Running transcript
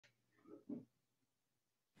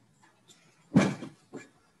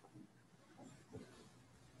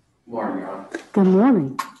Morning, Your Honor. Good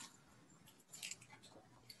morning.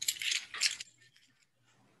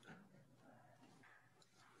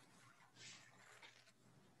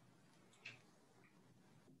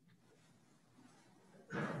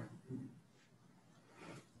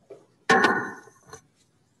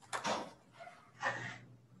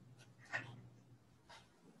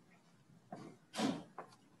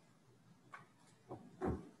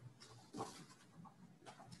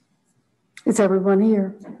 Is everyone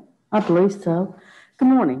here? I believe so. Good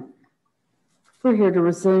morning. We're here to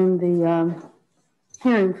resume the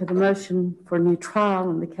hearing for the motion for new trial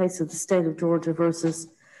in the case of the state of Georgia versus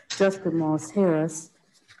Justin Moss Harris.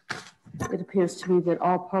 It appears to me that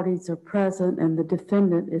all parties are present and the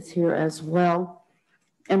defendant is here as well,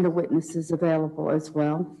 and the witness is available as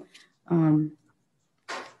well.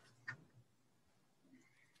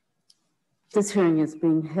 This hearing is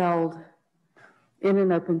being held in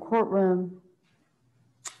an open courtroom,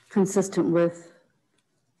 consistent with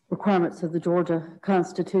requirements of the Georgia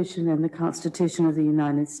Constitution and the Constitution of the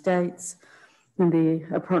United States and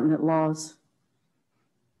the pertinent laws.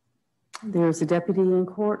 There is a deputy in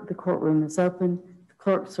court. The courtroom is open. The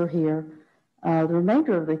clerks are here. The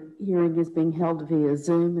remainder of the hearing is being held via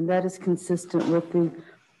Zoom, and that is consistent with the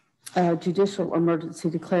judicial emergency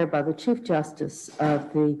declared by the Chief Justice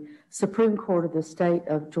of the Supreme Court of the state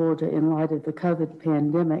of Georgia in light of the COVID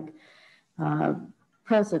pandemic.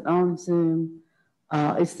 Present on Zoom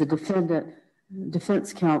is the defendant,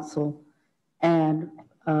 defense counsel, and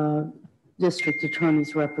district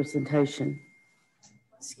attorney's representation.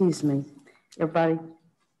 Excuse me, everybody.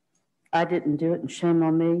 I didn't do it, and shame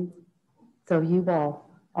on me. So you all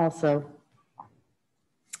also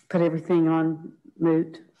put everything on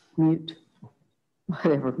mute,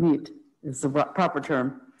 whatever, mute is the proper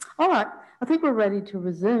term. All right, I think we're ready to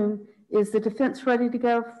resume. Is the defense ready to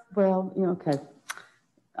go? Well, okay.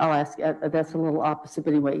 I'll ask, that's a little opposite,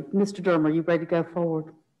 but anyway. Mr. Durham, are you ready to go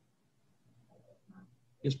forward?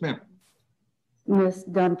 Yes, ma'am. Ms.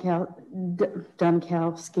 Dunkowski,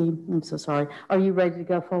 I'm so sorry. Are you ready to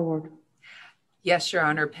go forward? Yes, Your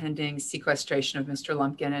Honor, pending sequestration of Mr.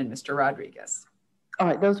 Lumpkin and Mr. Rodriguez. All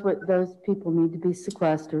right, those people need to be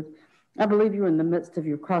sequestered. I believe you're in the midst of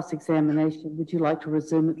your cross-examination. Would you like to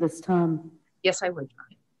resume at this time? Yes, I would, Your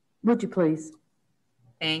Honor. Would you please?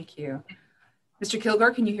 Thank you. Mr.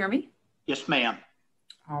 Kilgore, can you hear me? Yes, ma'am.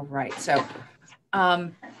 All right. So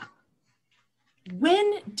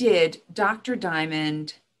when did Dr.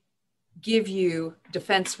 Diamond give you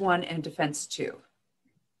defense 1 and defense 2?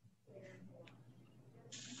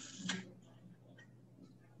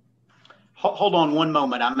 Hold on one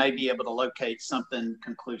moment. I may be able to locate something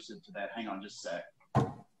conclusive to that. Hang on just a sec.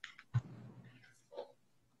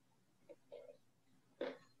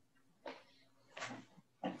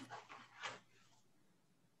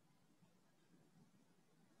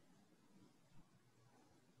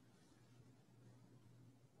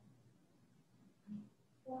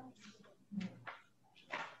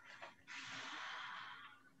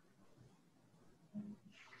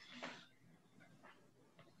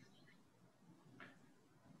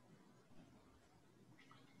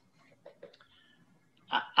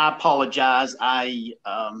 I apologize. I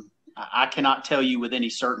cannot tell you with any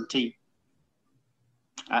certainty.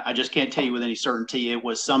 I just can't tell you with any certainty. It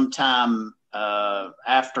was sometime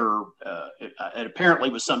after, it apparently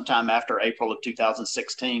was sometime after April of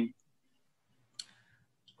 2016.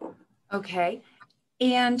 Okay.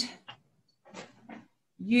 And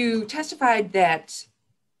you testified that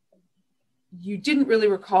you didn't really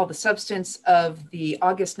recall the substance of the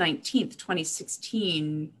August 19th,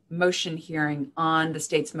 2016 motion hearing on the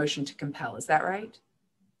state's motion to compel. Is that right?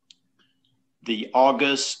 The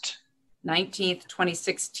August 19th,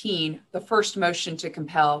 2016, the first motion to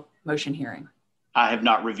compel motion hearing. I have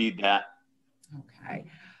not reviewed that. Okay.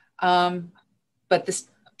 But the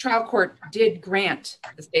trial court did grant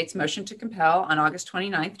the state's motion to compel on August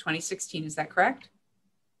 29th, 2016. Is that correct?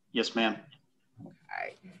 Yes, ma'am.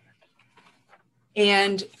 Okay.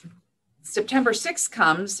 And September 6th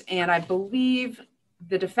comes, and I believe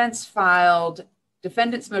the defense filed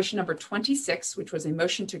defendant's motion number 26, which was a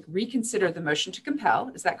motion to reconsider the motion to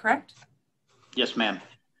compel. Is that correct? Yes, ma'am.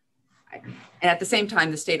 Okay. And at the same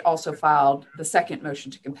time, the state also filed the second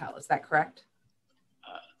motion to compel. Is that correct?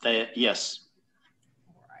 Yes.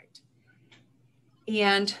 All right.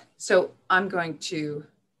 And so I'm going to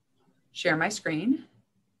share my screen.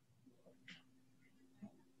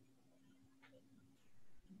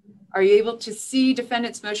 Are you able to see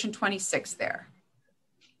defendant's motion 26 there?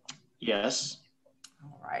 Yes.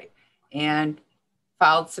 All right. And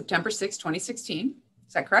filed September 6, 2016.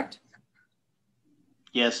 Is that correct?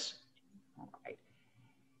 Yes. All right.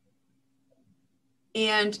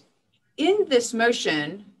 And in this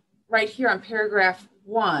motion, right here on paragraph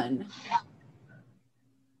 1,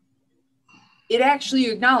 it actually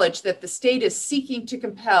acknowledged that the state is seeking to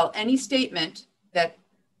compel any statement that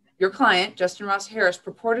your client, Justin Ross Harris,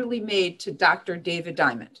 purportedly made to Dr. David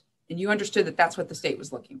Diamond. And you understood that that's what the state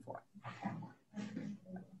was looking for.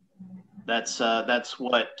 That's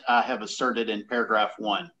what I have asserted in paragraph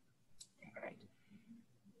 1. Right.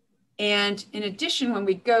 And in addition, when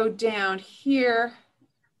we go down here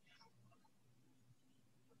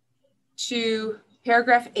to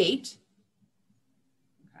paragraph 8,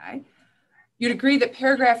 okay, you'd agree that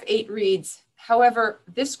paragraph 8 reads, however,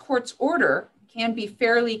 this court's order can be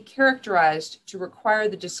fairly characterized to require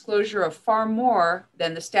the disclosure of far more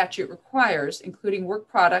than the statute requires, including work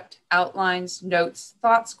product, outlines, notes,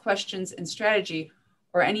 thoughts, questions, and strategy,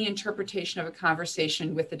 or any interpretation of a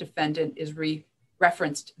conversation with the defendant is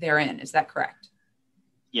referenced therein. Is that correct?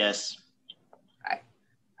 Yes. Okay.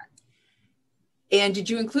 And did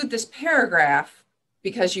you include this paragraph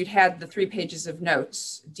because you'd had the 3 pages of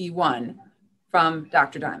notes, D1, from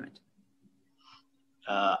Dr. Diamond?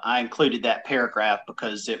 I included that paragraph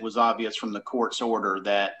because it was obvious from the court's order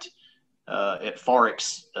that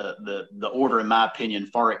the order, in my opinion,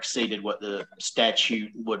 far exceeded what the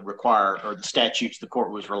statute would require, or the statutes the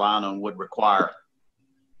court was relying on would require.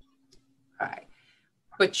 All right.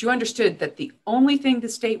 But you understood that the only thing the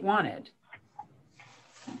state wanted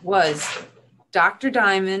was Dr.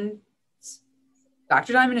 Diamond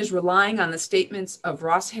is relying on the statements of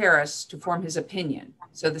Ross Harris to form his opinion.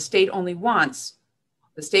 So the state only wants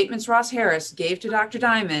the statements Ross Harris gave to Dr.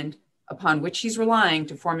 Diamond upon which he's relying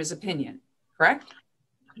to form his opinion, correct?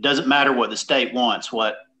 It doesn't matter what the state wants.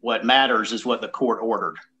 What matters is what the court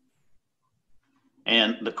ordered.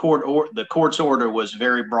 And the court's order was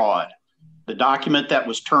very broad. The document that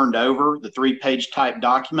was turned over, the 3-page type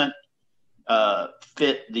document,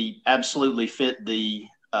 absolutely fit the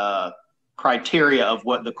criteria of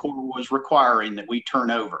what the court was requiring that we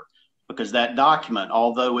turn over. Because that document,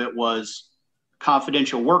 although it was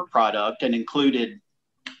confidential work product and included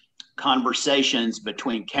conversations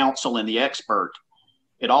between counsel and the expert,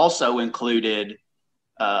 it also included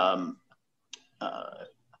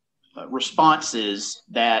responses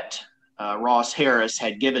that Ross Harris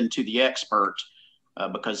had given to the expert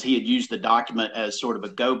because he had used the document as sort of a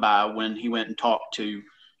go-by when he went and talked to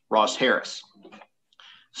Ross Harris.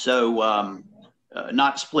 So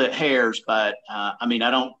not split hairs, but I mean,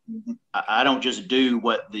 I don't just do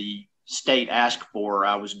what the state asked for.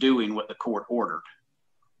 I was doing what the court ordered.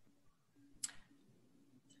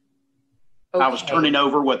 Okay. I was turning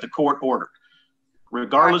over what the court ordered.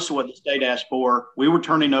 Regardless of what the state asked for, we were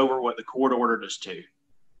turning over what the court ordered us to.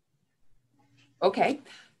 Okay,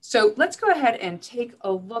 so let's go ahead and take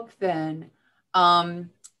a look then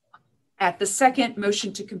at the second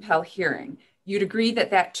motion to compel hearing. You'd agree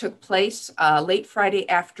that that took place late Friday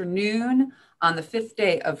afternoon on the 5th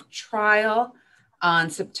day of trial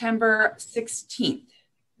on September 16th.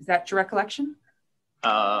 Is that your recollection?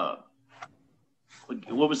 What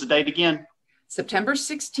was the date again? September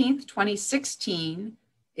 16th, 2016.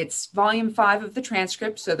 It's volume 5 of the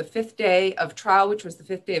transcript. So the 5th day of trial, which was the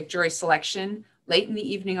 5th day of jury selection, late in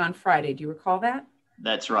the evening on Friday. Do you recall that?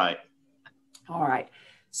 That's right. All right.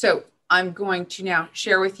 So I'm going to now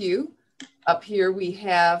share with you. Up here we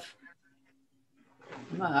have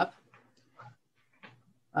them up.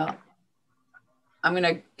 Well, I'm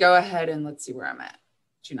going to go ahead and let's see where I'm at.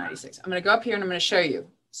 296. I'm going to go up here and I'm going to show you.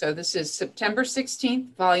 So this is September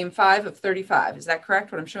 16th, volume 5 of 35. Is that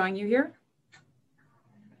correct, what I'm showing you here?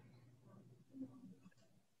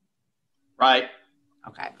 Right.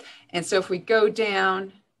 Okay. And so if we go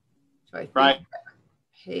down to, I think, right,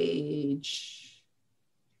 page,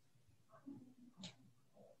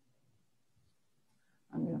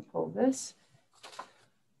 I'm going to pull this.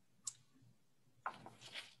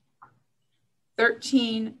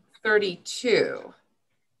 1332.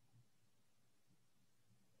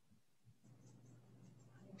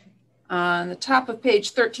 On the top of page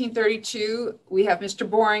 1332, we have Mr.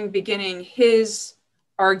 Boring beginning his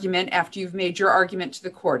argument after you've made your argument to the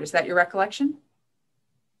court. Is that your recollection?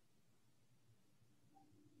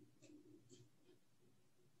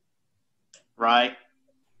 Right.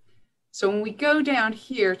 So when we go down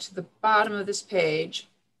here to the bottom of this page,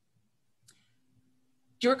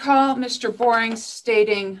 do you recall Mr. Boring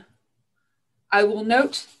stating, I will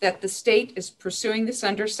note that the state is pursuing this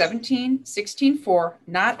under 1716-4,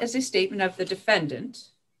 not as a statement of the defendant,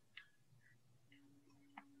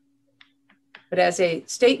 but as a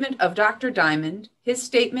statement of Dr. Diamond, his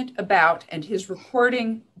statement about and his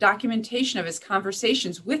recording documentation of his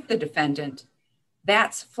conversations with the defendant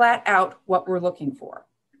That's flat out what we're looking for.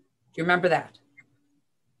 Do you remember that?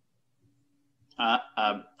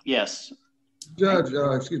 Yes. Judge,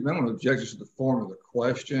 excuse me, I want to object to the form of the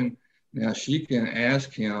question. Now, she can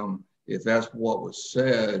ask him if that's what was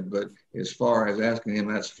said, but as far as asking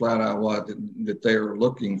him, that's flat out what that they are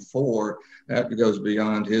looking for. That goes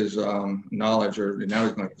beyond his knowledge, or now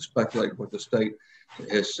he's going to speculate what the state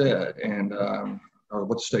has said and or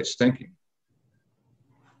what the state's thinking.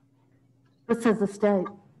 What says the state?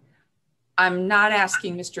 I'm not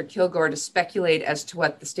asking Mr. Kilgore to speculate as to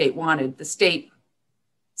what the state wanted. The state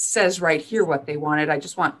says right here what they wanted. I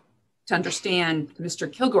just want to understand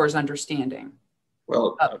Mr. Kilgore's understanding.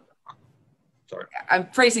 Well, sorry. I'm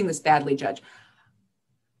phrasing this badly, Judge.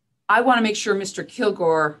 I want to make sure Mr.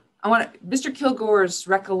 Kilgore's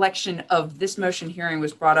recollection of this motion hearing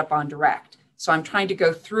was brought up on direct. So I'm trying to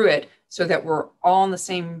go through it so that we're all on the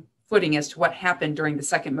same footing as to what happened during the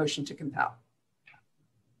second motion to compel.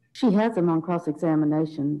 She has him on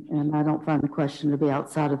cross-examination, and I don't find the question to be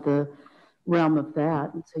outside of the realm of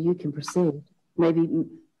that. So you can proceed. Maybe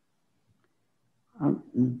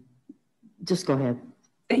just go ahead.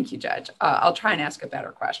 Thank you, Judge. I'll try and ask a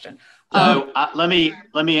better question. So let me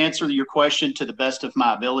answer your question to the best of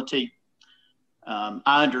my ability.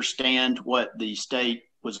 I understand what the state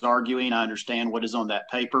was arguing. I understand what is on that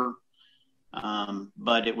paper.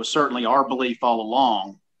 But it was certainly our belief all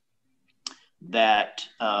along that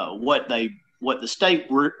what the state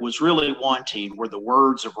was really wanting were the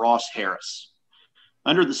words of Ross Harris.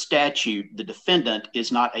 Under the statute, the defendant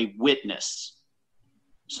is not a witness.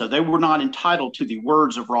 So they were not entitled to the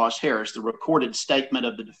words of Ross Harris, the recorded statement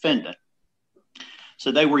of the defendant.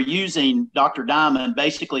 So they were using Dr. Diamond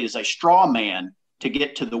basically as a straw man to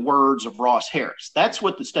get to the words of Ross Harris. That's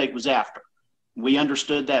what the state was after. We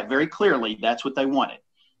understood that very clearly. That's what they wanted.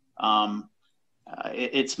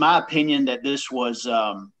 It's my opinion that this was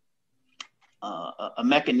a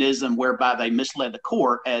mechanism whereby they misled the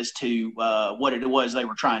court as to what it was they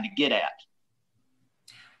were trying to get at.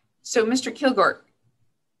 So, Mr. Kilgore,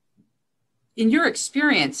 in your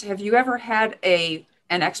experience, have you ever had an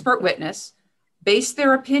expert witness base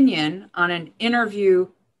their opinion on an interview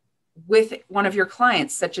with one of your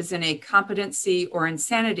clients, such as in a competency or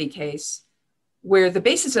insanity case, where the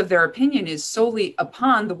basis of their opinion is solely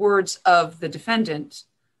upon the words of the defendant,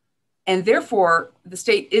 and therefore the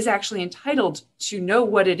state is actually entitled to know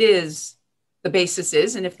what it is the basis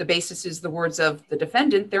is, and if the basis is the words of the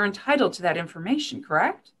defendant, they're entitled to that information,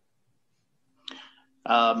 correct?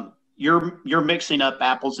 You're mixing up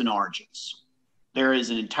apples and oranges. There is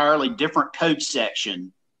an entirely different code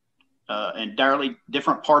section, entirely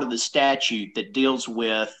different part of the statute that deals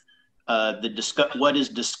with what is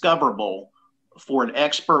discoverable for an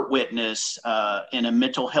expert witness in a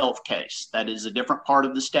mental health case. That is a different part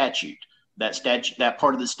of the statute. That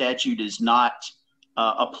part of the statute is not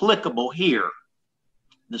applicable here.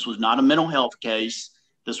 This was not a mental health case.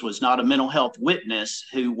 This was not a mental health witness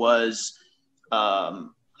who was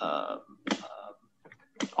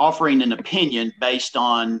offering an opinion based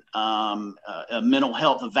on a mental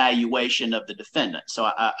health evaluation of the defendant. So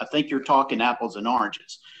I think you're talking apples and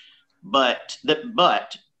oranges. But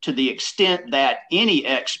to the extent that any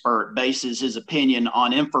expert bases his opinion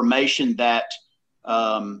on information that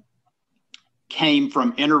came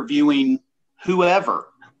from interviewing whoever,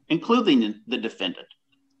 including the defendant,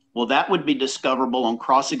 well, that would be discoverable on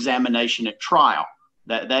cross-examination at trial.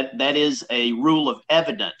 That is a rule of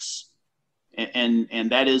evidence, and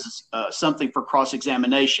that is something for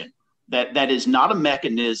cross-examination. That is not a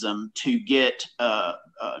mechanism to get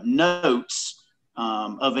notes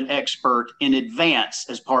of an expert in advance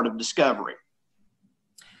as part of discovery.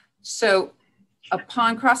 So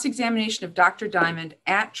upon cross-examination of Dr. Diamond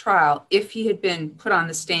at trial, if he had been put on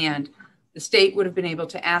the stand, the state would have been able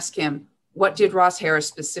to ask him, what did Ross Harris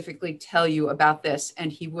specifically tell you about this?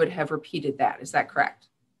 And he would have repeated that. Is that correct?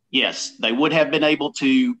 Yes, they would have been able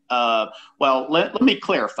to. Well, let me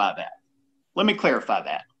clarify that.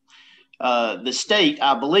 The state,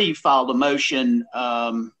 I believe, filed a motion.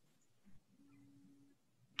 I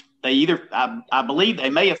believe they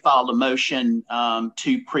may have filed a motion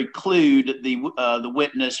to preclude the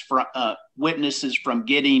witnesses from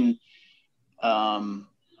getting from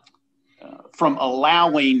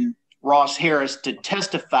allowing Ross Harris to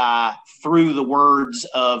testify through the words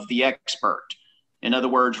of the expert. In other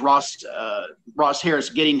words, Ross Harris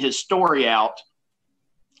getting his story out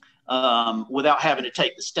without having to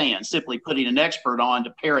take the stand, simply putting an expert on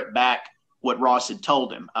to parrot back what Ross had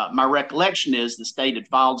told him. My recollection is the state had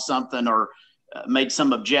filed something or made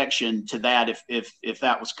some objection to that if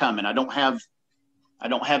that was coming. I don't have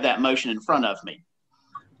that motion in front of me.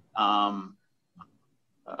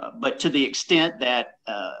 But to the extent that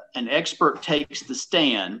an expert takes the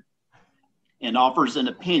stand and offers an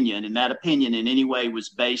opinion, and that opinion in any way was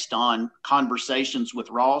based on conversations with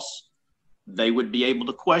Ross, they would be able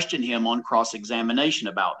to question him on cross-examination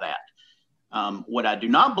about that. What I do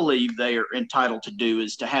not believe they are entitled to do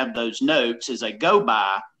is to have those notes as a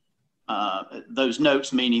go-by, those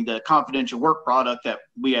notes meaning the confidential work product that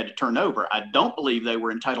we had to turn over. I don't believe they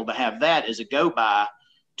were entitled to have that as a go-by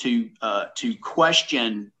to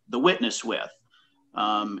question the witness with.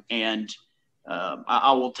 I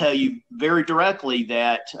will tell you very directly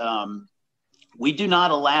that we do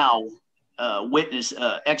not allow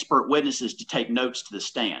expert witnesses to take notes to the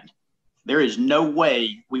stand. There is no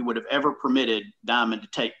way we would have ever permitted Diamond to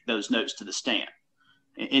take those notes to the stand.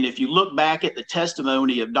 And if you look back at the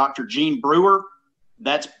testimony of Dr. Gene Brewer,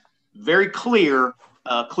 that's very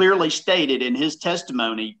clearly stated in his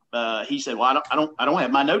testimony. He said, "Well, I don't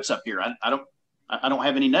have my notes up here. I don't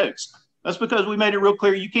have any notes." That's because we made it real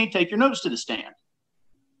clear you can't take your notes to the stand.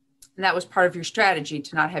 And that was part of your strategy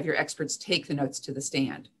to not have your experts take the notes to the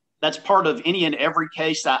stand. That's part of any and every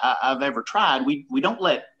case I've ever tried. We don't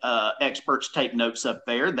let experts take notes up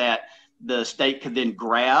there that the state could then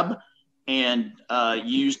grab and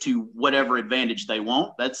use to whatever advantage they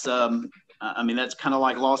want. That's that's kind of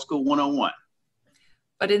like law school 101.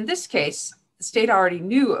 But in this case, the state already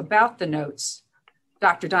knew about the notes,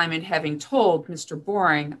 Dr. Diamond having told Mr.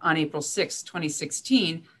 Boring on April 6,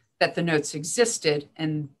 2016, that the notes existed.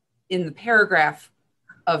 And in the paragraph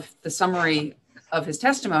of the summary of his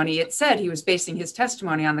testimony, it said he was basing his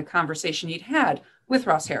testimony on the conversation he'd had with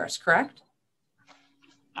Ross Harris, correct?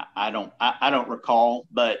 I don't recall,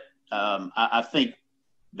 but I think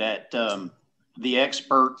that the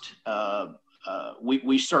expert,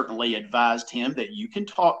 we certainly advised him that you can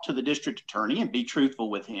talk to the district attorney and be truthful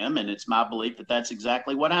with him. And it's my belief that that's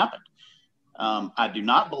exactly what happened. I do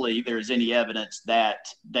not believe there is any evidence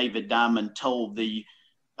that David Diamond told the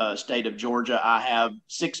state of Georgia, "I have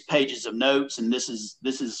 6 pages of notes and this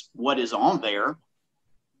is what is on there.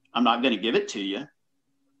 I'm not going to give it to you."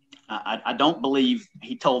 I don't believe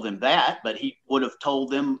he told them that, but he would have told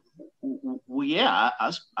them, "Well, yeah,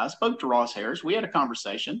 I spoke to Ross Harris. We had a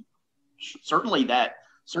conversation." Certainly that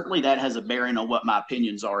has a bearing on what my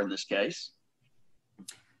opinions are in this case.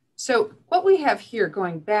 So what we have here,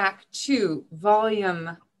 going back to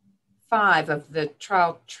volume 5 of the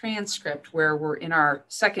trial transcript, where we're in our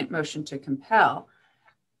second motion to compel,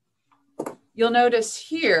 you'll notice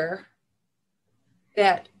here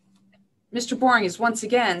that Mr. Boring is once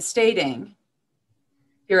again stating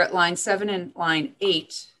here at line 7 and line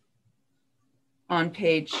 8 on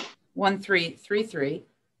page 1333,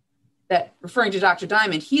 that referring to Dr.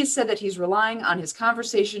 Diamond, he has said that he's relying on his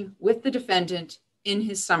conversation with the defendant in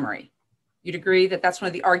his summary. You'd agree that that's one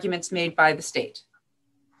of the arguments made by the state?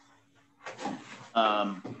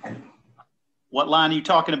 What line are you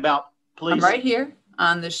talking about, please? I'm right here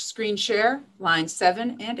on the screen share, lines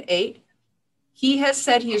 7 and 8. He has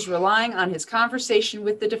said he is relying on his conversation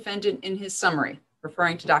with the defendant in his summary,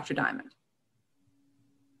 referring to Dr. Diamond.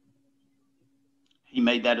 He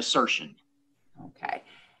made that assertion. Okay.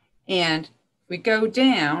 And we go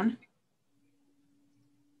down,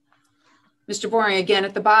 Mr. Boring again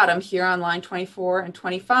at the bottom here on line 24 and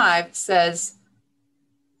 25 says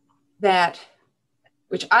that,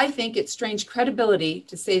 which I think it strains credibility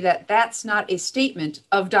to say that that's not a statement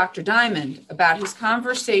of Dr. Diamond about his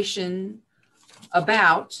conversation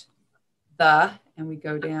about the, and we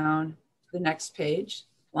go down the next page,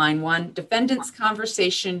 line 1, defendant's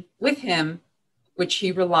conversation with him, which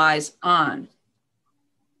he relies on.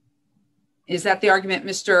 Is that the argument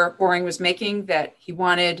Mr. Boring was making, that he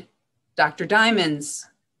wanted Dr. Diamond's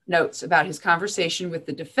notes about his conversation with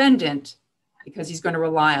the defendant because he's going to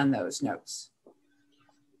rely on those notes?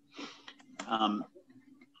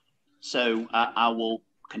 So I will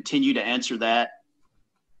continue to answer that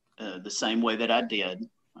the same way that I did.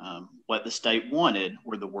 What the state wanted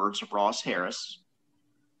were the words of Ross Harris.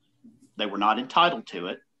 They were not entitled to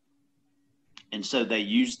it. And so they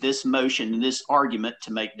used this motion and this argument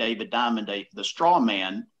to make David Diamond the straw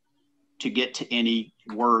man to get to any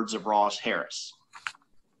words of Ross Harris.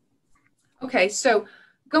 Okay, so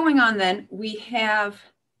going on then, we have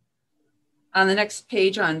on the next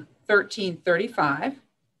page on 1335,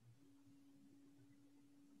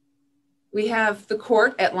 we have the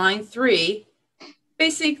court at line 3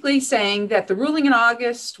 basically saying that the ruling in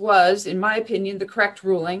August was, in my opinion, the correct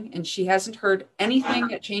ruling, and she hasn't heard anything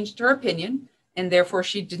that changed her opinion, and therefore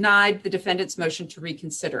she denied the defendant's motion to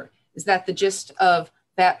reconsider. Is that the gist of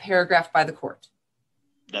that paragraph by the court?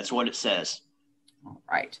 That's what it says. All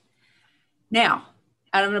right. Now,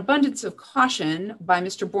 out of an abundance of caution by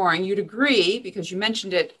Mr. Boring, you'd agree, because you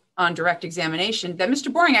mentioned it on direct examination, that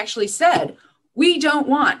Mr. Boring actually said, we don't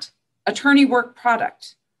want attorney work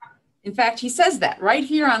product. In fact, he says that right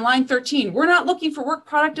here on line 13. We're not looking for work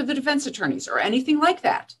product of the defense attorneys or anything like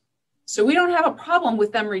that. So we don't have a problem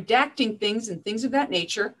with them redacting things and things of that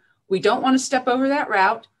nature. We don't want to step over that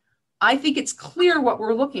route. I think it's clear what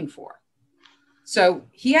we're looking for. So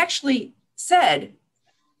he actually said,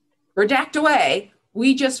 redact away.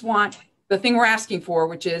 We just want the thing we're asking for,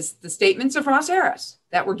 which is the statements of Ross Harris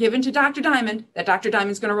that were given to Dr. Diamond, that Dr.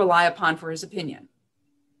 Diamond's going to rely upon for his opinion.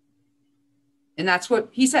 And that's what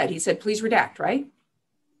he said. He said, please redact, right?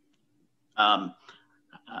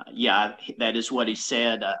 Yeah, that is what he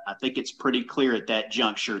said. I think it's pretty clear at that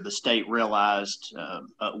juncture, the state realized,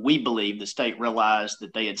 we believe the state realized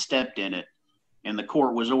that they had stepped in it, and the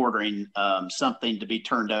court was ordering something to be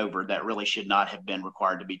turned over that really should not have been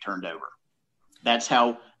required to be turned over. That's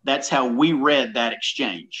how we read that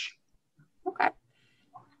exchange. Okay.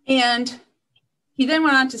 And he then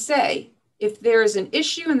went on to say, if there is an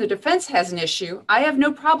issue and the defense has an issue, I have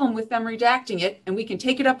no problem with them redacting it, and we can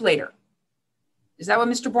take it up later. Is that what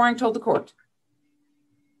Mr. Boring told the court?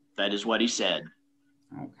 That is what he said.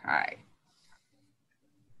 Okay.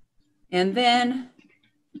 And then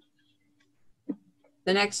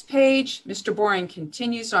the next page, Mr. Boring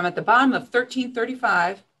continues. So I'm at the bottom of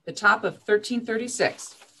 1335, the top of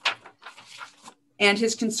 1336. And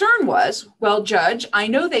his concern was, well, Judge, I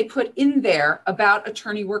know they put in there about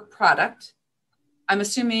attorney work product. I'm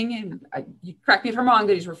assuming, and you correct me if I'm wrong,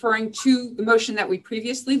 that he's referring to the motion that we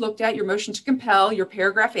previously looked at, your motion to compel, your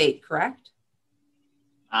paragraph 8, correct?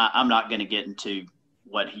 I'm not going to get into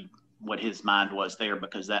what his mind was there,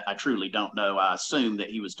 because that I truly don't know. I assume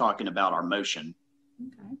that he was talking about our motion.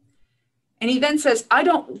 Okay. And he then says, I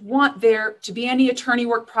don't want there to be any attorney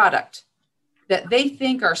work product that they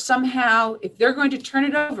think are somehow, if they're going to turn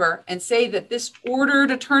it over and say that this ordered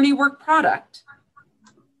attorney work product.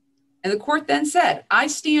 And the court then said, I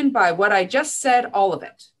stand by what I just said, all of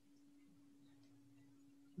it.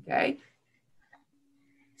 Okay.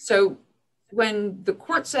 So when the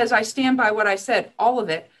court says, I stand by what I said, all of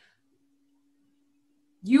it,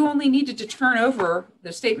 you only needed to turn over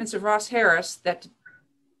the statements of Ross Harris that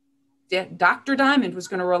Dr. Diamond was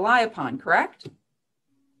going to rely upon, correct?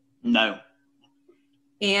 No.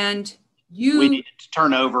 And we needed to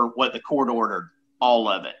turn over what the court ordered, all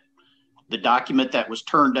of it. The document that was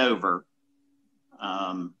turned over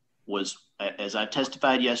was, as I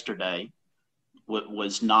testified yesterday,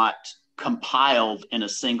 was not compiled in a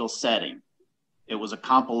single setting. It was a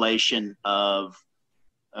compilation of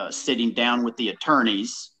sitting down with the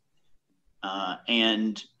attorneys,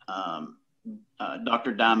 and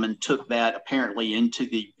Dr. Diamond took that apparently into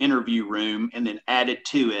the interview room and then added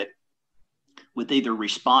to it with either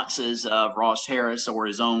responses of Ross Harris or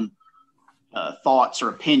his own thoughts or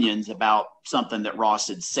opinions about something that Ross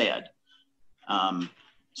had said.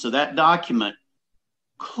 So that document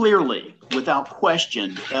clearly, without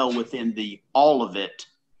question, fell within the all of it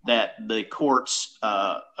that the court's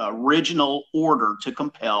original order to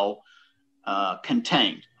compel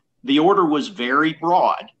contained. The order was very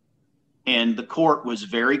broad, and the court was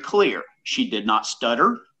very clear. She did not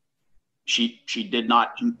stutter. She did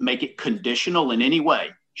not make it conditional in any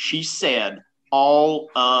way. She said all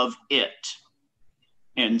of it.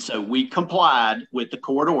 And so we complied with the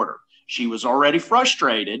court order. She was already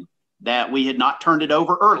frustrated that we had not turned it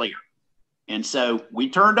over earlier. And so we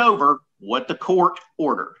turned over what the court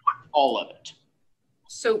ordered, all of it.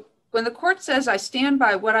 So when the court says, I stand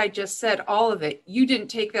by what I just said, all of it, you didn't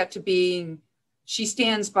take that to being she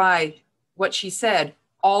stands by what she said,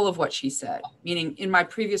 all of what she said, meaning in my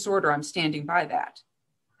previous order, I'm standing by that.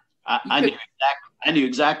 I knew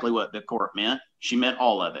exactly what the court meant. She meant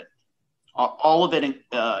all of it. All of it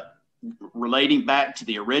relating back to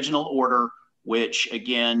the original order, which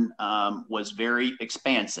again was very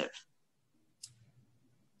expansive.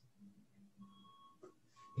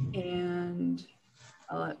 And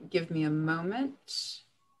give me a moment.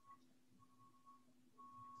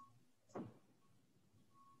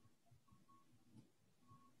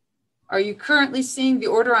 Are you currently seeing the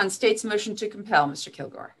order on state's motion to compel, Mr.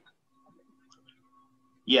 Kilgore?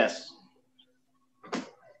 Yes.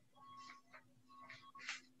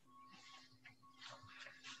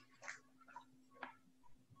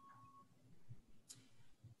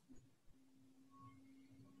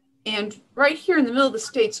 And right here in the middle of the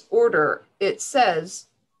state's order, it says,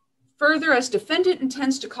 further, as defendant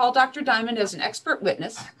intends to call Dr. Diamond as an expert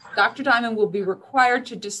witness, Dr. Diamond will be required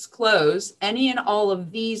to disclose any and all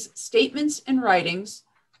of these statements and writings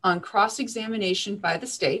on cross-examination by the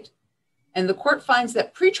state, And the court finds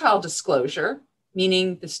that pretrial disclosure,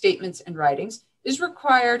 meaning the statements and writings, is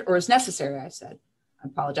required, or is necessary, I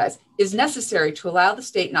apologize, is necessary to allow the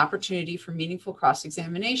state an opportunity for meaningful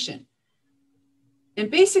cross-examination. And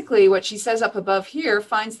basically what she says up above here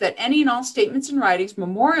finds that any and all statements and writings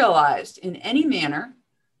memorialized in any manner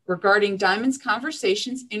regarding Diamond's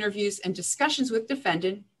conversations, interviews, and discussions with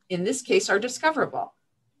defendant in this case are discoverable.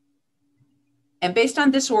 And based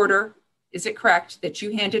on this order, is it correct that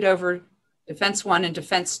you handed over defense 1 and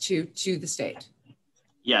defense 2 to the state?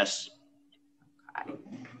 Yes. Okay.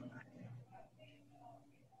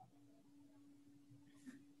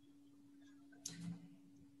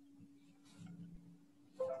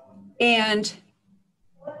 And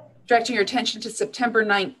directing your attention to September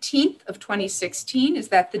 19th of 2016, is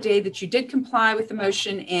that the day that you did comply with the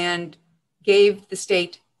motion and gave the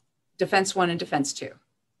state defense 1 and defense 2?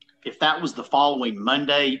 If that was the following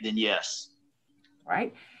Monday, then yes. All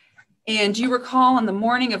right. And do you recall on the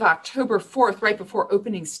morning of October 4th, right before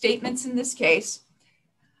opening statements in this case,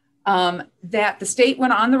 that the state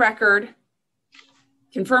went on the record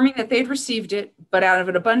confirming that they'd received it, but out of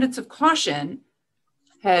an abundance of caution,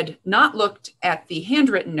 had not looked at the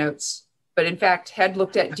handwritten notes, but in fact had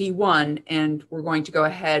looked at D1 and were going to go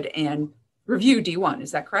ahead and review D1.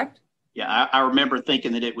 Is that correct? Yeah, I remember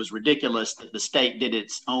thinking that it was ridiculous that the state did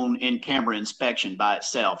its own in-camera inspection by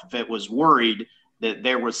itself. If it was worried that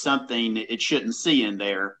there was something it shouldn't see in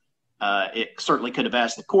there, it certainly could have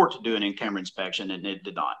asked the court to do an in-camera inspection, and it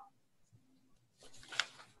did not.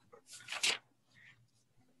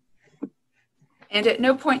 And at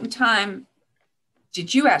no point in time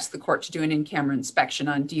did you ask the court to do an in-camera inspection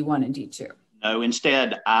on D1 and D2? No,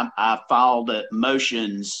 instead, I filed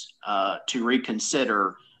motions to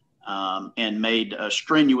reconsider and made a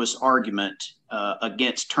strenuous argument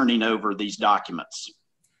against turning over these documents.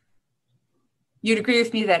 You'd agree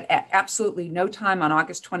with me that at absolutely no time on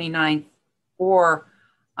August 29th or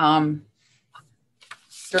during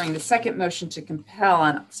the second motion to compel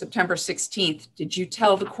on September 16th, did you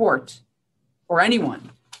tell the court or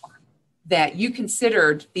anyone that you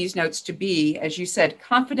considered these notes to be, as you said,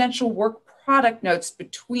 confidential work product notes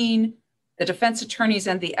between the defense attorneys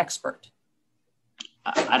and the expert?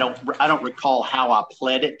 I don't recall how I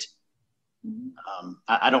pled it.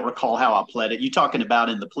 I don't recall how I pled it. You talking about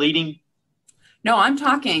in the pleading? No, I'm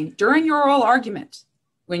talking during your oral argument,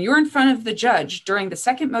 when you're in front of the judge during the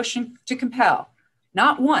second motion to compel.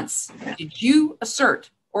 Not once did you assert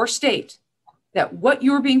or state that what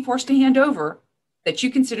you were being forced to hand over, that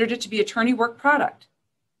you considered it to be attorney work product.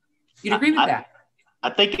 You'd agree with that?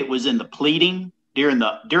 I think it was in the pleading. During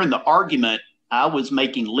the argument, I was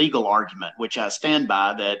making legal argument, which I stand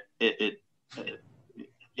by, that it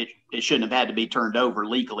shouldn't have had to be turned over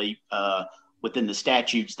legally within the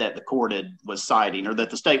statutes that the court was citing, or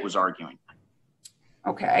that the state was arguing.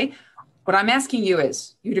 Okay. What I'm asking you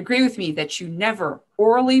is, you'd agree with me that you never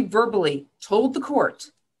orally, verbally told the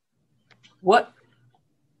court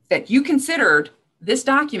that you considered this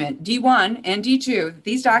document, D1 and D2,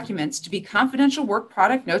 these documents to be confidential work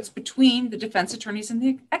product notes between the defense attorneys and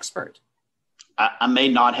the expert? I may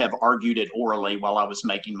not have argued it orally while I was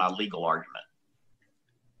making my legal argument.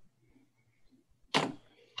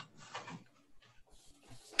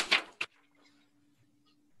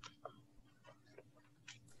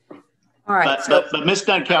 All right. But Ms.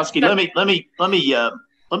 Dunkowski, let me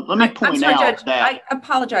point out that I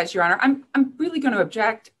apologize, Your Honor. I'm really going to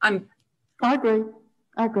object. I agree.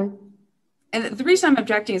 And the reason I'm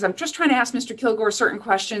objecting is I'm just trying to ask Mr. Kilgore certain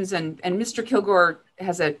questions, and Mr. Kilgore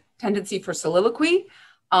has a tendency for soliloquy.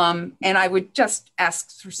 And I would just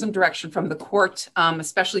ask for some direction from the court,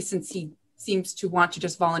 especially since he seems to want to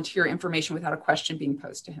just volunteer information without a question being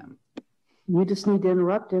posed to him. You just need to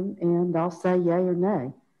interrupt him, and I'll say yay or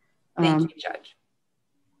nay. Thank you, Judge.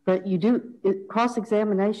 But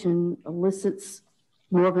cross-examination elicits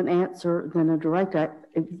more of an answer than a direct.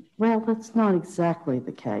 Well, that's not exactly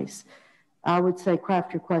the case. I would say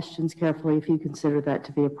craft your questions carefully if you consider that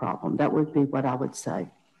to be a problem. That would be what I would say.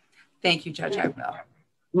 Thank you, Judge. I will.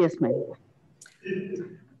 Yes, ma'am.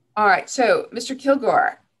 All right. So, Mr.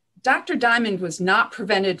 Kilgore, Dr. Diamond was not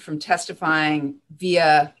prevented from testifying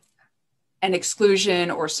via an exclusion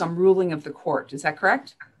or some ruling of the court. Is that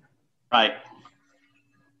correct? Right.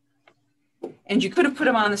 And you could have put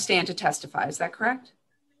him on the stand to testify. Is that correct?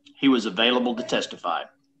 He was available to testify.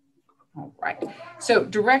 All right. So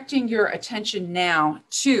directing your attention now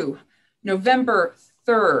to November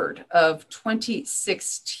 3rd of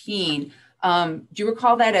 2016, do you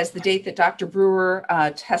recall that as the date that Dr. Brewer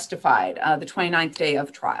testified, the 29th day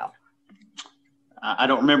of trial? I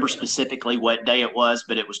don't remember specifically what day it was,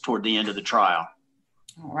 but it was toward the end of the trial.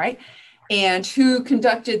 All right. And who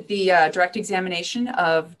conducted the direct examination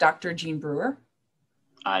of Dr. Gene Brewer?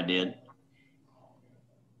 I did.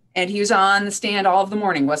 And he was on the stand all of the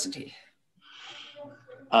morning, wasn't he?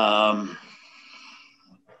 I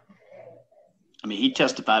mean, he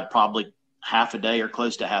testified probably half a day or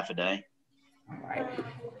close to half a day. All right.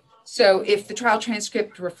 So if the trial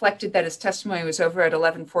transcript reflected that his testimony was over at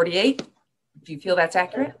 11:48, do you feel that's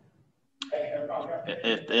accurate?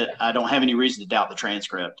 I don't have any reason to doubt the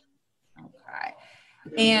transcript. Okay.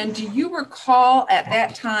 And do you recall at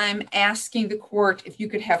that time asking the court if you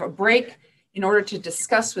could have a break in order to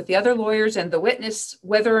discuss with the other lawyers and the witness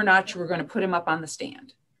whether or not you were going to put him up on the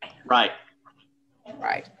stand? Right.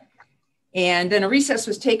 Right. And then a recess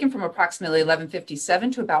was taken from approximately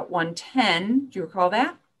 11:57 to about 1:10. Do you recall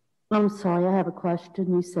that? I'm sorry, I have a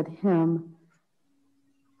question. You said him.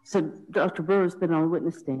 So Dr. Brewer's been on a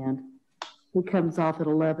witness stand. He comes off at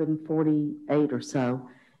 11:48 or so.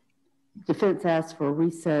 Defense asked for a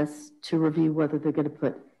recess to review whether they're going to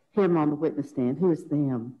put him on the witness stand. Who is the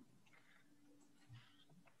him?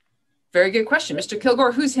 Very good question. Mr.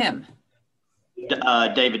 Kilgore, who's him?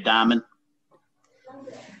 David Diamond.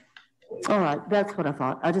 All right, that's what I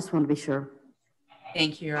thought. I just want to be sure.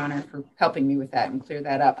 Thank you, Your Honor, for helping me with that and clear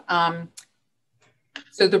that up.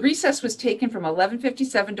 So the recess was taken from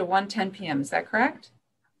 11:57 to 1:10 p.m. Is that correct?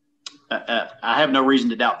 I have no reason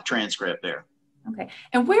to doubt the transcript there. Okay.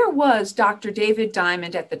 And where was Dr. David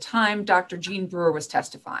Diamond at the time Dr. Gene Brewer was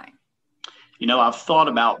testifying? You know, I've thought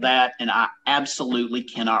about that, and I absolutely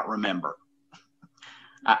cannot remember.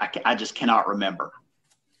 I just cannot remember.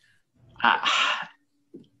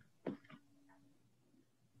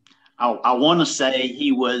 I want to say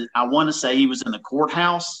he was. I want to say he was in the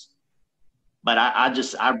courthouse, but I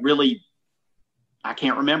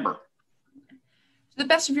can't remember. To the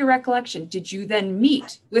best of your recollection, did you then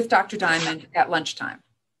meet with Dr. Diamond at lunchtime?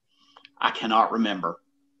 I cannot remember.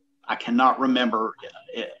 I cannot remember.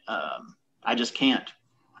 I just can't.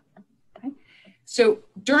 Okay. So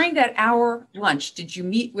during that hour lunch, did you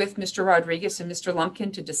meet with Mr. Rodriguez and Mr.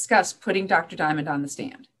 Lumpkin to discuss putting Dr. Diamond on the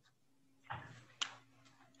stand?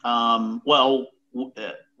 Well,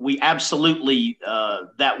 we absolutely,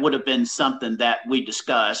 that would have been something that we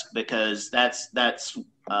discussed, because that's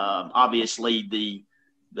obviously the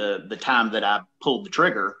time that I pulled the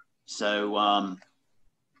trigger. So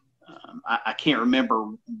I can't remember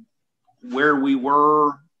where we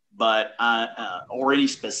were, but or any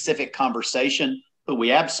specific conversation, but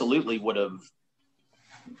we absolutely would have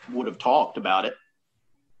talked about it.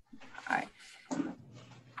 All right.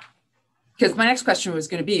 Because my next question was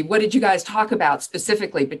going to be, what did you guys talk about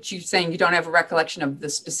specifically? But you're saying you don't have a recollection of the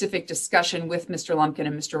specific discussion with Mr. Lumpkin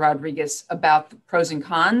and Mr. Rodriguez about the pros and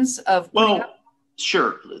cons of. Well,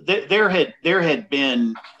 sure. There had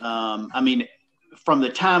been, I mean, from the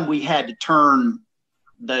time we had to turn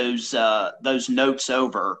those notes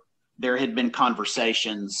over, there had been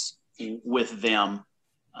conversations with them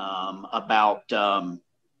about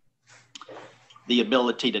the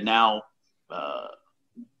ability to now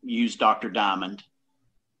use Dr. Diamond.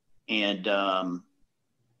 And at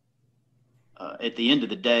the end of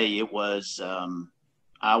the day, it was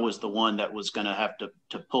I was the one that was going to have to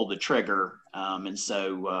pull the trigger. And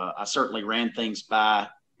so I certainly ran things by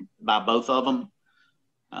both of them.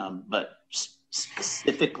 But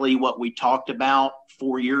specifically what we talked about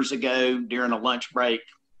 4 years ago during a lunch break,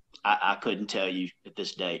 I couldn't tell you at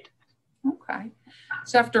this date. Okay.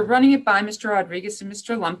 So after running it by Mr. Rodriguez and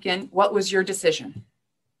Mr. Lumpkin, what was your decision?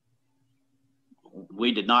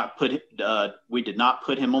 We did not put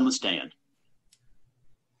him on the stand.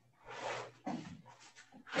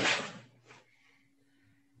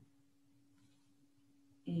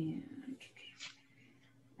 And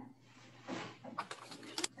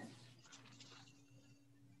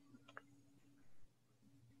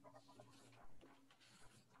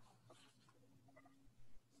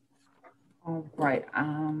all right.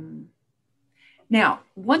 Now,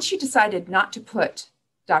 once you decided not to put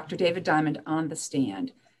Dr. David Diamond on the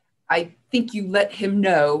stand, I think you let him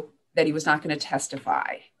know that he was not going to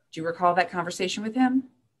testify. Do you recall that conversation with him?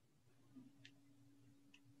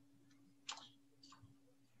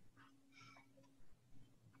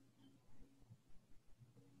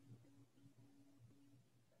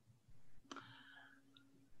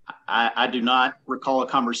 I do not recall a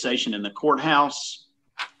conversation in the courthouse.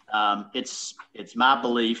 It's my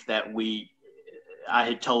belief that I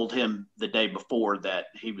had told him the day before that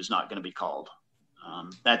he was not going to be called.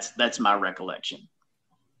 That's my recollection.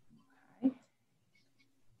 Okay.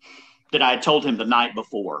 That I had told him the night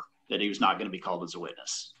before that he was not going to be called as a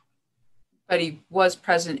witness. But he was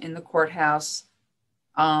present in the courthouse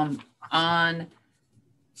on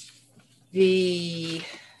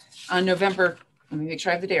on November, let me make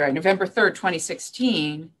sure I have the date right, November 3rd,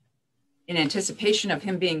 2016, in anticipation of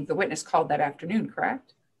him being the witness called that afternoon,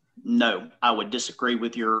 correct? No, I would disagree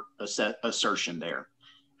with your assertion there.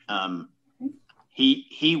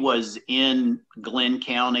 He was in Glenn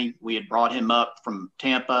County. We had brought him up from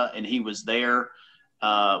Tampa, and he was there.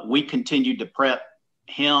 We continued to prep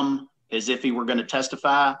him as if he were going to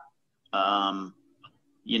testify.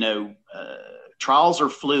 Trials are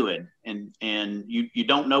fluid, and you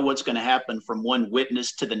don't know what's going to happen from one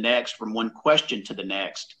witness to the next, from one question to the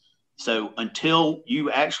next. So until you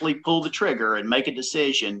actually pull the trigger and make a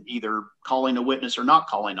decision, either calling a witness or not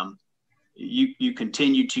calling them, you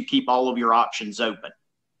continue to keep all of your options open.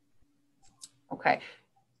 Okay.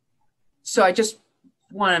 So I just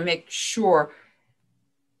want to make sure.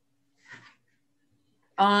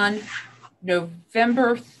 On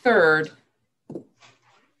November 3rd,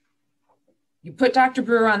 you put Dr.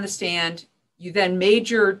 Brewer on the stand. You then made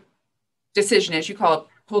your decision, as you call it,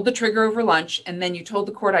 pulled the trigger over lunch, and then you told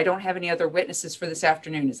the court, I don't have any other witnesses for this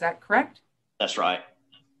afternoon. Is that correct? That's right.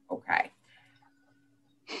 Okay.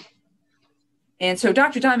 And so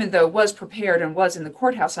Dr. Diamond, though, was prepared and was in the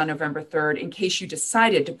courthouse on November 3rd in case you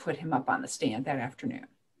decided to put him up on the stand that afternoon.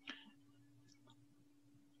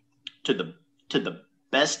 To the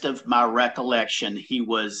best of my recollection, he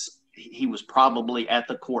was probably at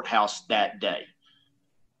the courthouse that day.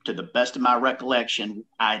 To the best of my recollection,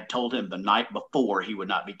 I had told him the night before he would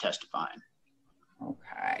not be testifying.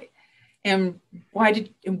 Okay. And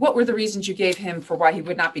what were the reasons you gave him for why he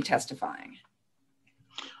would not be testifying?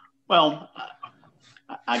 Well,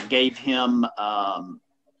 I gave him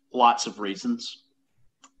lots of reasons.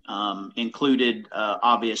 Included,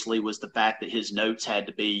 obviously, was the fact that his notes had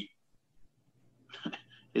to be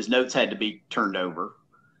turned over.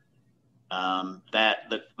 That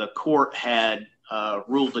the court had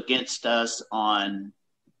ruled against us on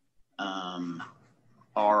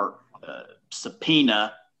our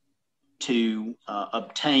subpoena to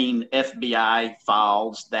obtain FBI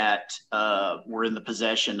files that were in the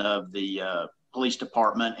possession of the police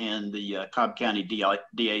department and the Cobb County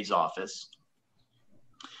DA's office.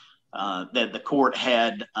 That the court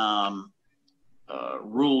had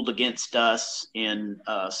ruled against us in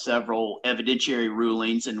several evidentiary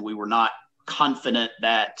rulings, and we were not confident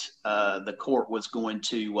that the court was going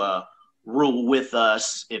to rule with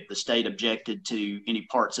us if the state objected to any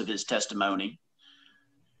parts of his testimony.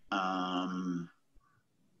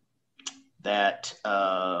 That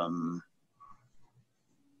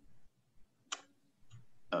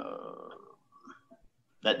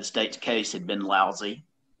the state's case had been lousy.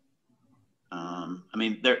 I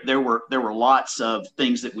mean, there were lots of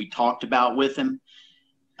things that we talked about with him.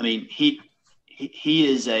 I mean, he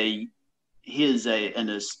is an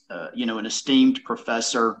esteemed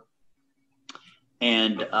professor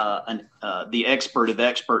and the expert of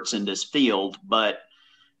experts in this field, but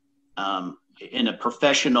in a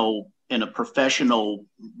professional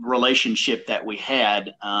relationship that we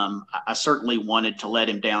had, I certainly wanted to let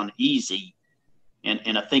him down easy.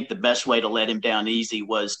 And I think the best way to let him down easy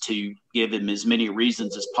was to give him as many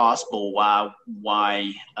reasons as possible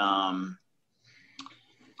why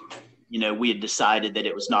we had decided that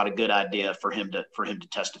it was not a good idea for him to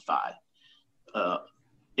testify.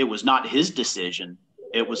 It was not his decision;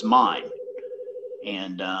 it was mine.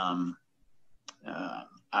 And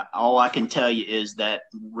all I can tell you is that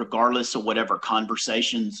regardless of whatever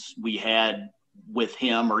conversations we had with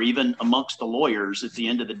him, or even amongst the lawyers, at the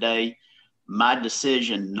end of the day, my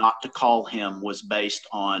decision not to call him was based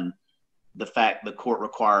on the fact the court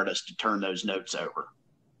required us to turn those notes over.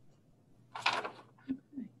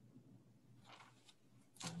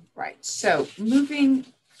 Right. So moving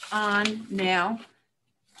on now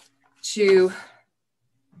to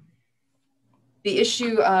the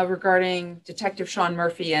issue regarding Detective Sean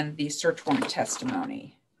Murphy and the search warrant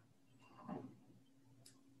testimony.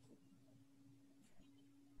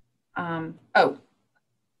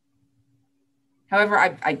 However,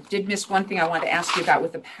 I did miss one thing I wanted to ask you about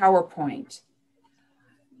with the PowerPoint.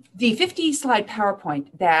 The 50-slide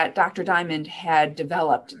PowerPoint that Dr. Diamond had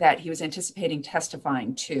developed that he was anticipating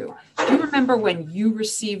testifying to. Do you remember when you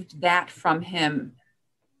received that from him?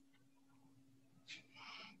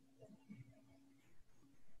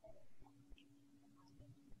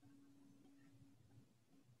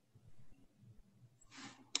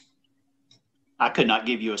 I could not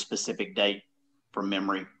give you a specific date from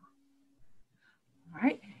memory. All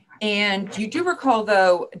right. And you do recall,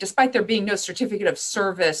 though, despite there being no certificate of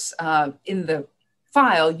service in the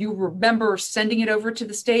file, you remember sending it over to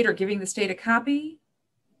the state or giving the state a copy?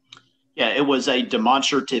 Yeah, it was a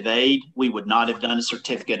demonstrative aid. We would not have done a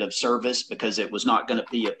certificate of service because it was not going to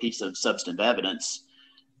be a piece of substantive evidence.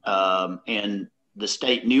 And the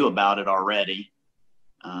state knew about it already.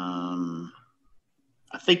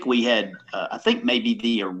 I think we had, I think maybe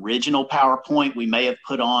the original PowerPoint, we may have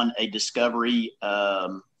put on a discovery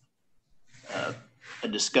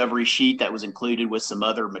sheet that was included with some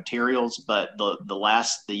other materials, but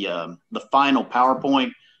the final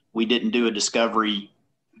PowerPoint, we didn't do a discovery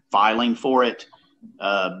filing for it,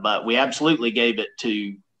 but we absolutely gave it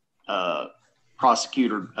to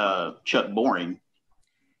Prosecutor Chuck Boring.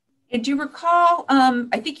 And do you recall,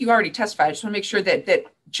 I think you already testified, I just want to make sure that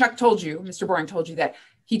Chuck told you, Mr. Boring told you that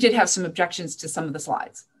he did have some objections to some of the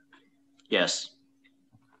slides. Yes.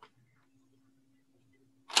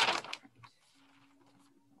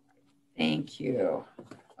 Thank you.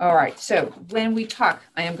 All right, so when we talk,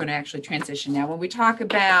 I am going to actually transition now. When we talk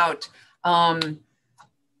about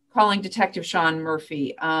calling Detective Sean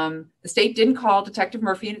Murphy, the state didn't call Detective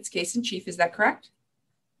Murphy in its case in chief, is that correct?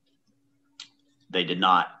 They did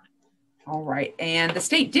not. All right, and the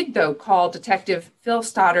state did, though, call Detective Phil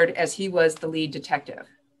Stoddard as he was the lead detective.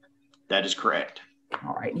 That is correct.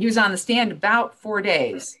 All right, he was on the stand about 4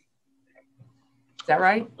 days. Is that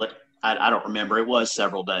right? I don't remember. It was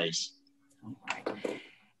several days. All right.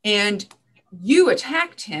 And you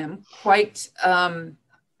attacked him quite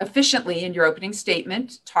efficiently in your opening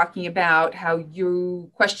statement, talking about how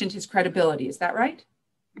you questioned his credibility. Is that right?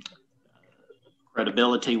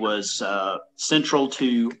 Credibility was central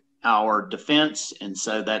to our defense, and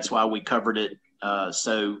so that's why we covered it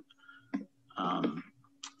so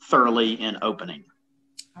thoroughly in opening.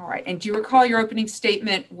 All right. And do you recall your opening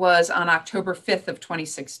statement was on October 5th of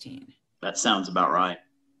 2016? That sounds about right.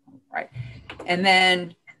 All right. And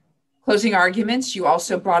then closing arguments, you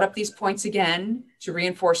also brought up these points again to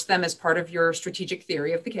reinforce them as part of your strategic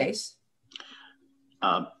theory of the case.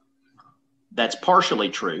 That's partially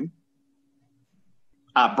true.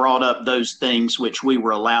 I brought up those things which we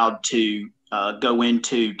were allowed to go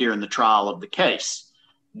into during the trial of the case.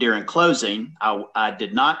 During closing, I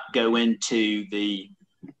did not go into the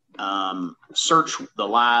the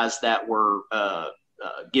lies that were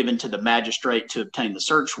given to the magistrate to obtain the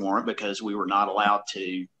search warrant because we were not allowed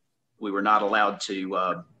to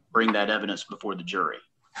bring that evidence before the jury.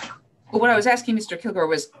 Well, what I was asking Mr. Kilgore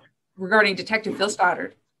was regarding Detective Phil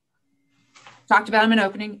Stoddard. Talked about him in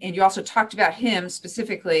opening, and you also talked about him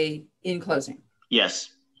specifically in closing.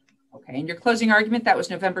 Yes. Okay, and your closing argument, that was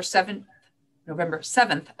November 7th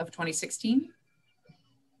of 2016?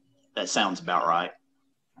 That sounds about right.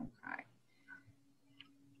 Okay.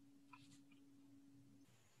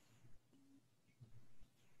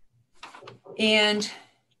 And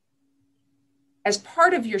as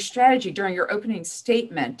part of your strategy during your opening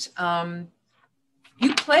statement,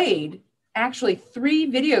 you played actually 3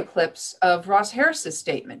 video clips of Ross Harris's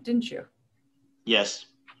statement, didn't you? Yes.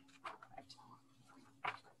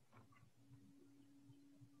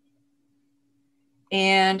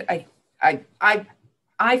 And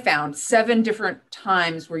I found 7 different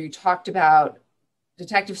times where you talked about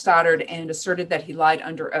Detective Stoddard and asserted that he lied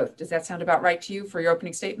under oath. Does that sound about right to you for your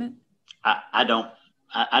opening statement? I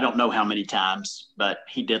don't know how many times, but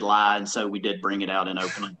he did lie, and so we did bring it out in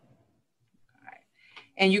opening.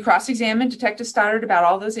 And you cross-examined Detective Stoddard about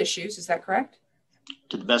all those issues, is that correct?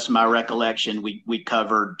 To the best of my recollection, we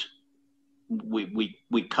covered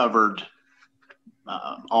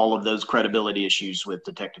all of those credibility issues with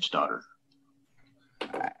Detective Stoddard.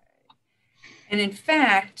 And in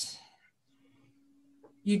fact,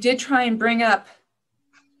 you did try and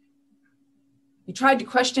you tried to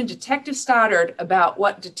question Detective Stoddard about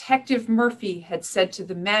what Detective Murphy had said to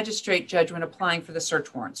the magistrate judge when applying for the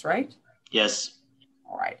search warrants, right? Yes.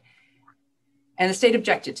 All right. And the state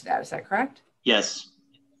objected to that, is that correct? Yes.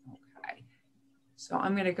 Okay. So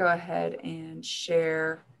I'm going to go ahead and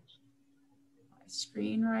share my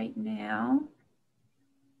screen right now.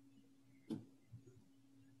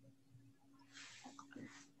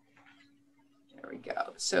 There we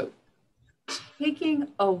go. So taking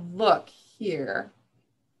a look here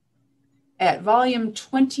at volume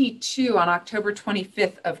 22 on October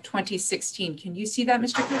 25th of 2016. Can you see that,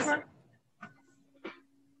 Mr. Kilgore?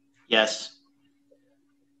 Yes.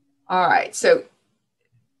 All right. So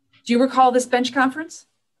do you recall this bench conference?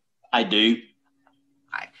 I do.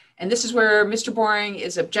 All right. And this is where Mr. Boring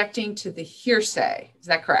is objecting to the hearsay. Is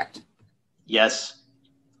that correct? Yes.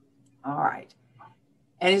 All right.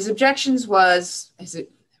 And his objections were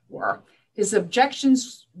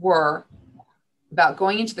about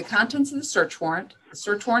going into the contents of the search warrant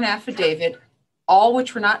affidavit, all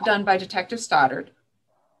which were not done by Detective Stoddard.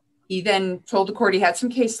 He then told the court he had some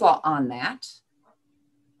case law on that.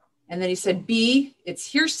 And then he said, B, it's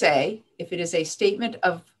hearsay if it is a statement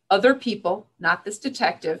of other people, not this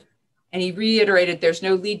detective. And he reiterated there's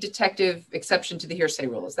no lead detective exception to the hearsay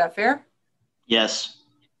rule. Is that fair? Yes.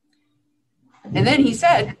 And then he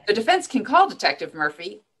said the defense can call Detective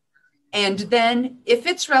Murphy, and then if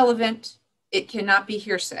it's relevant, it cannot be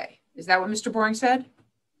hearsay. Is that what Mr. Boring said?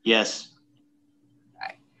 Yes.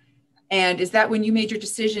 Okay. And is that when you made your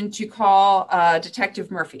decision to call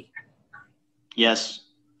Detective Murphy? Yes.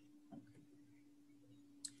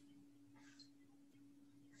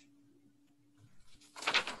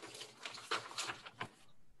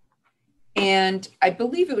 And I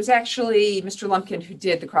believe it was actually Mr. Lumpkin who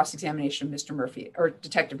did the cross-examination of Mr. Murphy, or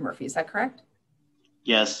Detective Murphy. Is that correct?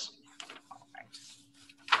 Yes. All right.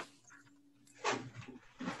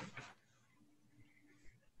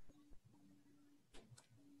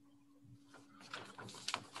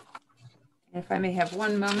 And if I may have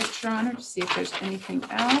one moment, Your Honor, to see if there's anything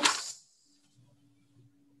else.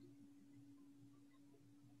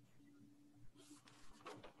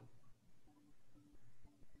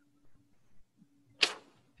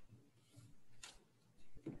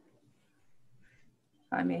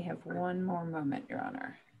 I may have one more moment, Your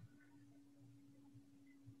Honor.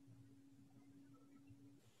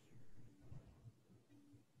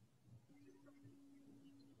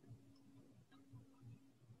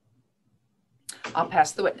 I'll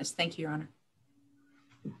pass the witness. Thank you, Your Honor.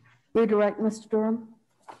 Redirect, Mr. Durham.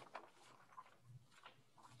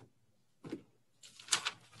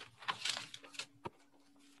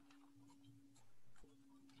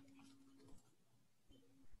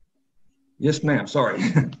 Yes, ma'am. Sorry.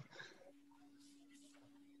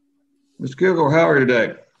 Mr. Kilgore, how are you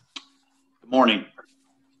today? Good morning.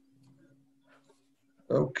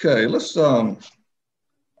 Okay, let's kind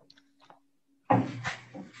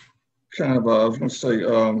of, I was going to say,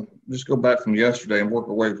 just go back from yesterday and work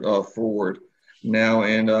our way forward now.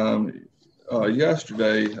 And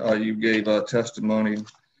yesterday, you gave testimony,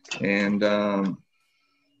 and the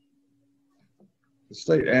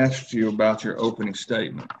state asked you about your opening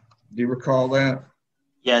statement. Do you recall that?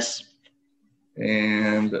 Yes.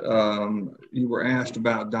 And you were asked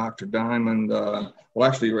about Dr. Diamond. Well,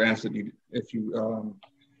 actually, you were asked if you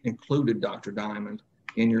included Dr. Diamond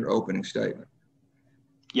in your opening statement.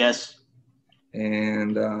 Yes.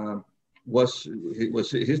 And his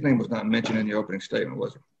name was not mentioned in the opening statement,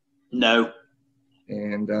 was it? No.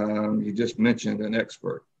 And you just mentioned an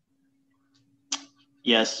expert.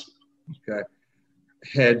 Yes. Okay.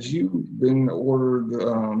 Had you been ordered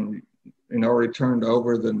and already turned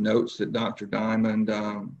over the notes that Dr. Diamond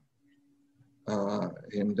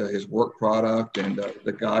and his work product and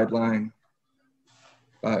the guideline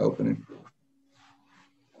by opening?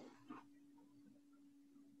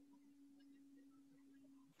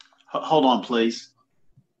 Hold on, please.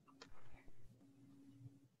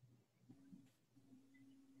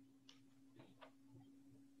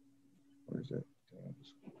 Where is it?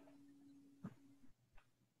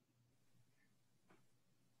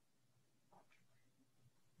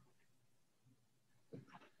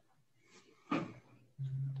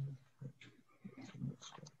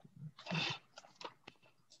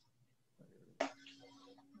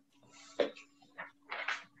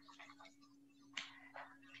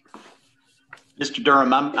 Mr.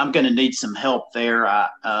 Durham, I'm going to need some help there. All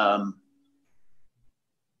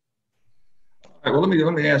right, well,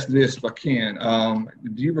 let me ask this if I can.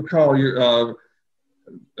 Do you recall your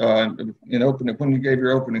when you gave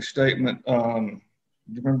your opening statement? Do you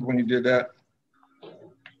remember when you did that?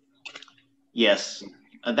 Yes,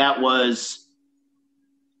 that was.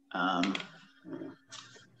 I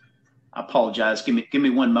apologize. Give me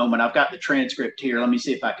one moment. I've got the transcript here. Let me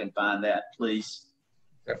see if I can find that, please.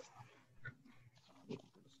 Okay.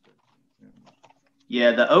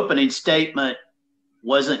 Yeah, the opening statement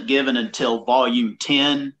wasn't given until volume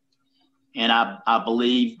 10, and I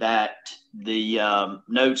believe that the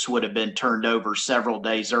notes would have been turned over several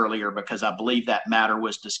days earlier because I believe that matter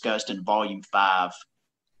was discussed in volume 5.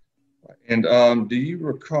 And do you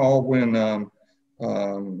recall when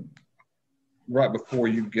right before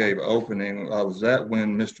you gave opening, was that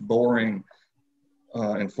when Mr. Boring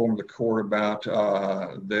informed the court about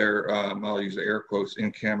their, I'll use the air quotes,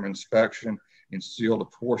 in-camera inspection and sealed a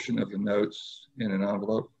portion of the notes in an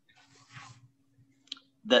envelope?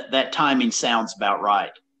 That timing sounds about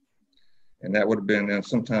right. And that would have been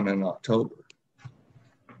sometime in October.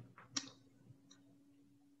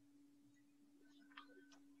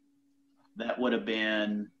 That would have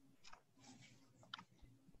been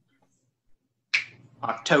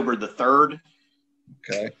October the 3rd.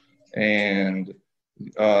 Okay. And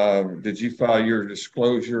Did you file your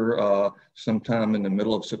disclosure sometime in the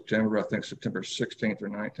middle of September? I think September 16th or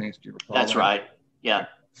 19th. Do you recall? That's that? right. Yeah.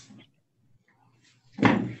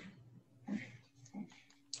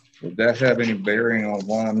 Would that have any bearing on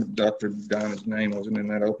why Dr. Diamond's name wasn't in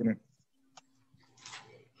that opening?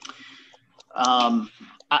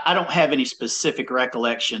 I don't have any specific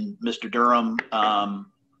recollection, Mr. Durham.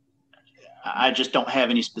 I just don't have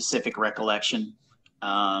any specific recollection.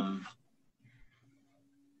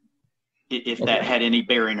 If that had any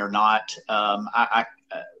bearing or not.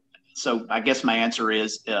 So I guess my answer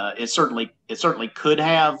is it certainly could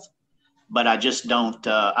have, but I just don't.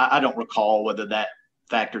 I don't recall whether that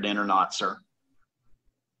factored in or not, sir.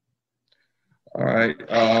 All right.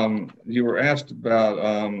 You were asked about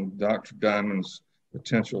Dr. Diamond's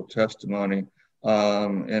potential testimony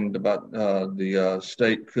and about the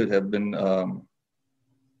state could have been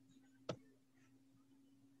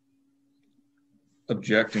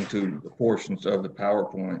objecting to the portions of the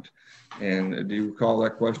PowerPoint. And do you recall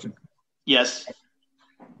that question? Yes.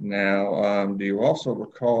 Now, do you also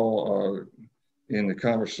recall in the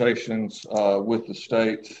conversations with the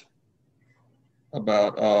state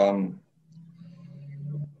about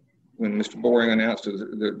when Mr. Boring announced to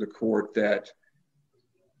the court that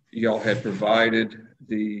y'all had provided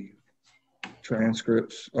the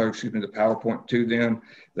transcripts, or excuse me, the PowerPoint to them,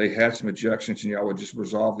 they had some objections and y'all would just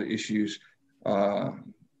resolve the issues at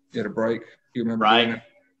a break? You remember? Right.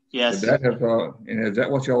 Yes. Would that have, and is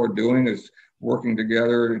that what y'all were doing, is working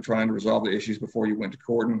together and trying to resolve the issues before you went to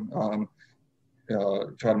court and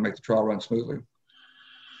try to make the trial run smoothly?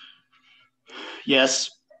 Yes.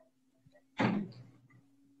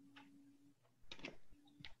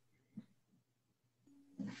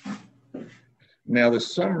 Now, the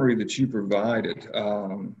summary that you provided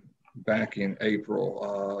back in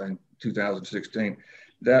April in 2016,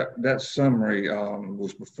 that summary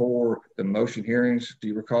was before the motion hearings. Do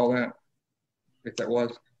you recall that? If that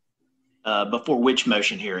was? Before which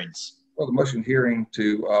motion hearings? Well, the motion hearing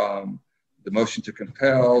to the motion to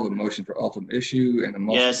compel, the motion for ultimate issue, and the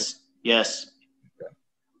motion. Yes. Yes. Okay.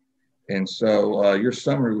 And so your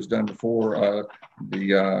summary was done before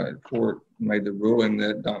the court made the ruling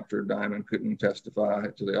that Dr. Diamond couldn't testify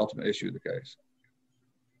to the ultimate issue of the case.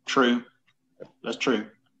 True. That's true.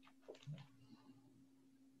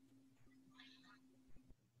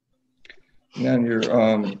 And then your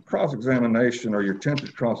cross-examination, or your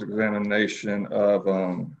attempted cross-examination of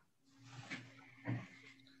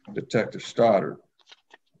Detective Stoddard,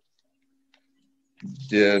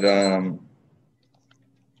 did there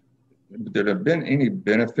have been any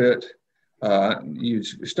benefit? You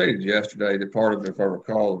stated yesterday that part of it, if I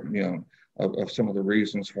recall, of some of the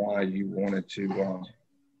reasons why you wanted to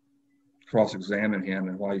cross-examine him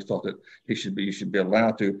and why you thought that you should be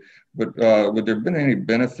allowed to. But would there have been any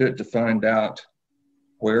benefit to find out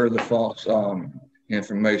where the false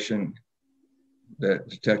information that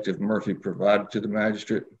Detective Murphy provided to the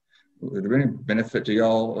magistrate? Would there be any benefit to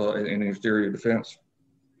y'all in your theory of defense?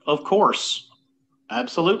 Of course.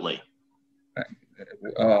 Absolutely.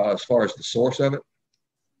 As far as the source of it?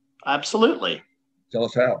 Absolutely. Tell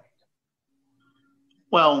us how.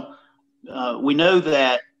 Well, we know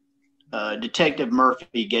that Detective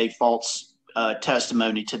Murphy gave false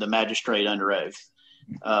testimony to the magistrate under oath.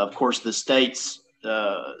 Of course, the state's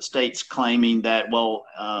claiming that, well,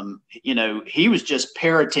 he was just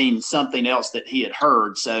parroting something else that he had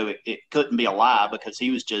heard, so it couldn't be a lie because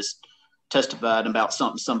he was just testifying about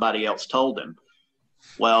something somebody else told him.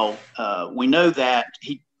 Well, we know that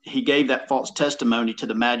he gave that false testimony to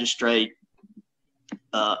the magistrate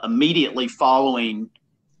immediately following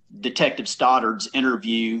Detective Stoddard's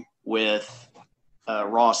interview with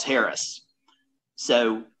Ross Harris.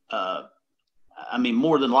 So,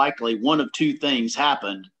 more than likely, one of two things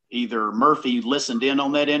happened. Either Murphy listened in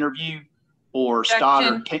on that interview, or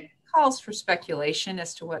Stoddard calls for speculation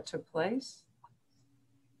as to what took place.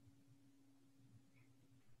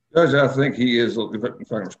 Judge, I think he is, if I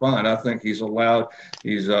can respond, I think he's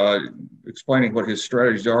explaining what his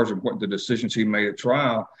strategies are and what the decisions he made at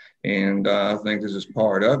trial. And I think this is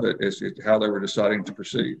part of it, is how they were deciding to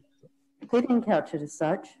proceed. He didn't couch it as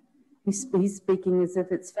such. He's speaking as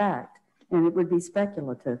if it's fact, and it would be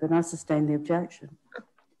speculative, and I sustain the objection.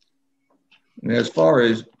 And as far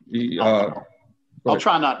as I'll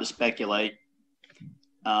try not to speculate.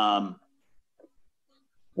 What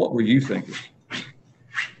were you thinking?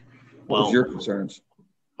 What was your concerns?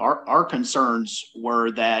 Our concerns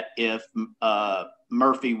were that if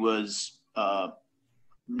Murphy was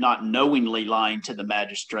not knowingly lying to the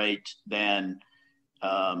magistrate, then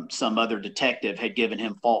some other detective had given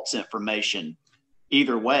him false information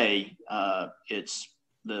either way, it's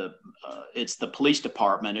the police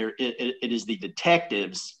department. It is the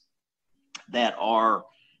detectives that are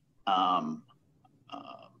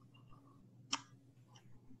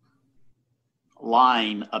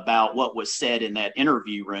lying about what was said in that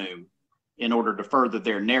interview room in order to further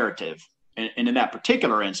their narrative, and in that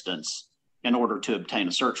particular instance, in order to obtain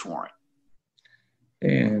a search warrant.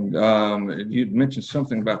 And you'd mentioned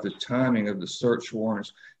something about the timing of the search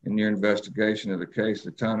warrants in your investigation of the case, the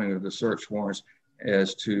timing of the search warrants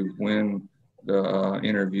as to when the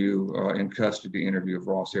in custody interview of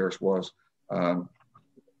Ross Harris was. Does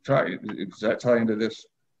that tie into this?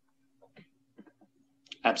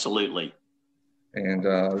 Absolutely. And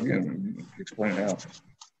again, explain how.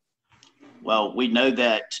 Well, we know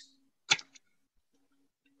that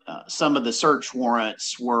some of the search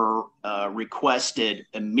warrants were requested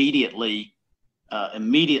immediately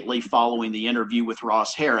following the interview with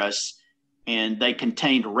Ross Harris, and they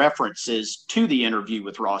contained references to the interview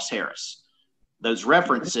with Ross Harris. Those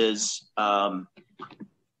references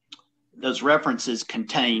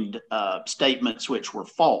contained statements which were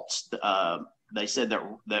false. They said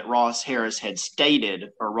that Ross Harris had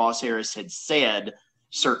stated, or Ross Harris had said,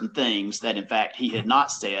 certain things that in fact he had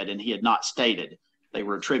not said and he had not stated. They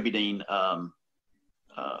were attributing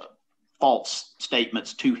false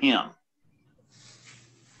statements to him,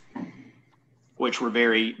 which were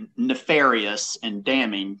very nefarious and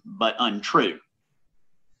damning, but untrue.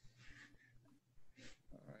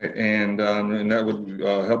 And that would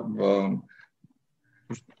help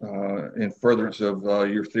in furtherance of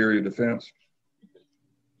your theory of defense?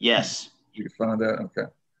 Yes. You can find that? Okay.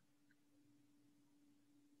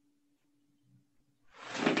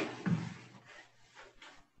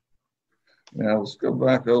 Now let's go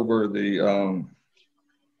back over the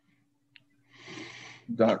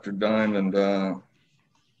Dr. Diamond, the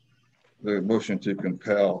motion to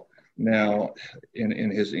compel. Now,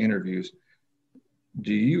 in his interviews,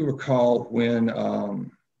 do you recall when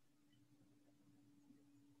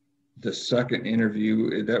the second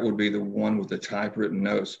interview, that would be the one with the typewritten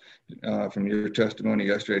notes from your testimony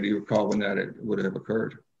yesterday, do you recall when that would have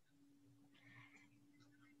occurred?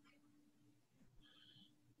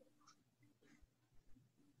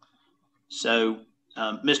 So,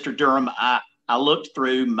 Mr. Durham, I looked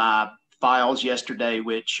through my files yesterday,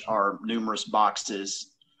 which are numerous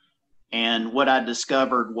boxes, and what I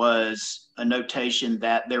discovered was a notation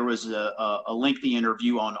that there was a lengthy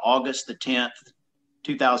interview on August the 10th,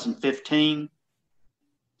 2015.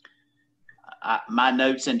 My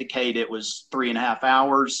notes indicate it was 3.5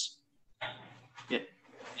 hours.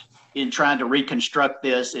 In trying to reconstruct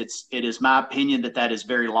this, it is my opinion that is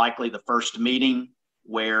very likely the first meeting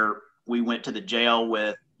where we went to the jail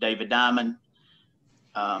with David Diamond.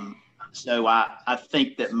 So I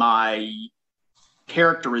think that my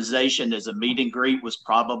characterization as a meet and greet was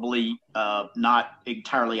probably not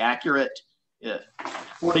entirely accurate.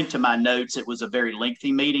 According to my notes, it was a very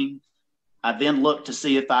lengthy meeting. I then looked to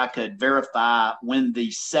see if I could verify when the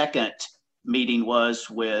second meeting was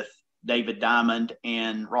with David Diamond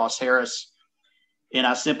and Ross Harris, and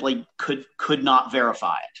I simply could not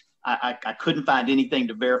verify it. I couldn't find anything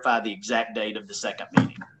to verify the exact date of the second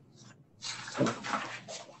meeting.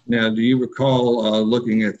 Now, do you recall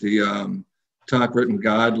looking at the typewritten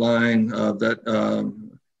guideline of that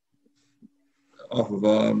off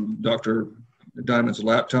of Dr. Diamond's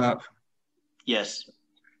laptop? Yes.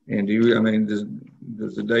 And do you,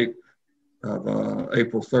 does the date of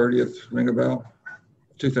April 30th ring a bell?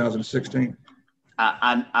 2016?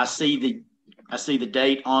 I see the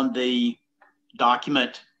date on the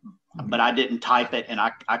document, but I didn't type it, and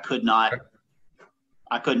I couldn't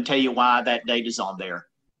tell you why that date is on there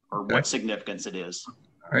or what significance it is.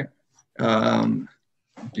 All right.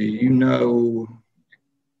 Do you know,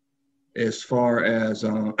 as far as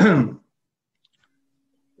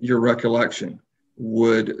your recollection,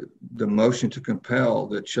 would the motion to compel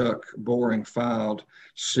that Chuck Boring filed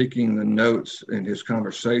seeking the notes in his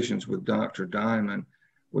conversations with Dr. Diamond,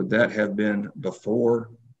 would that have been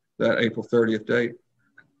before that April 30th date?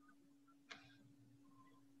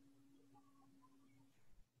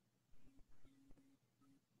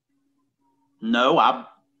 No, I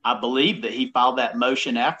believe that he filed that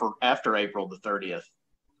motion after April the 30th.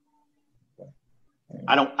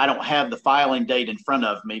 I don't have the filing date in front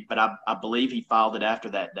of me, but I believe he filed it after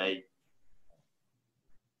that date.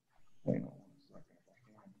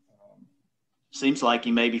 Seems like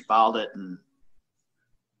he maybe filed it, and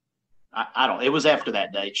I don't. It was after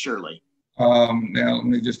that date, surely. Now let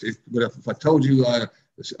me just. If I told you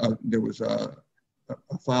there was a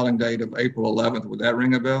filing date of April 11th, would that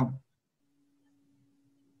ring a bell?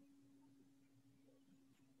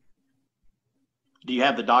 Do you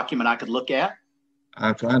have the document I could look at?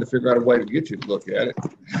 I'm trying to figure out a way to get you to look at it.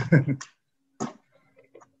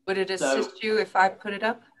 Would it assist you if I put it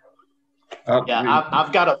up? Yeah,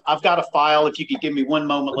 I've got a file. If you could give me one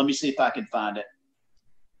moment, let me see if I can find it.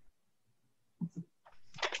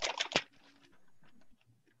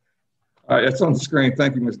 All right, it's on the screen.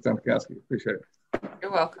 Thank you, Mr. Tomkowski. Appreciate it.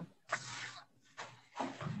 You're welcome.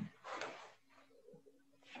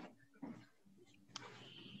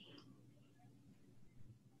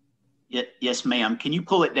 Yes, ma'am. Can you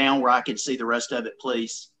pull it down where I can see the rest of it,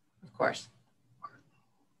 please? Of course.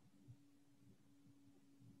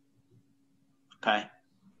 Okay.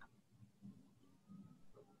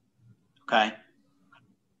 Okay.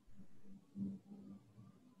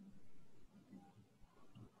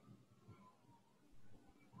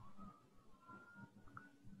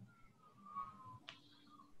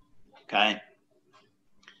 Okay.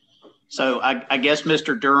 So I guess,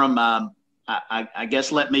 Mr. Durham, I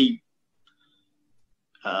guess let me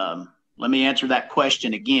answer that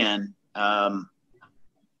question again.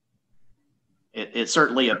 It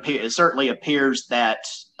certainly appears that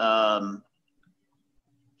the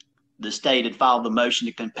state had filed the motion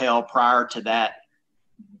to compel prior to that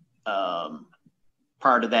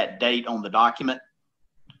date on the document,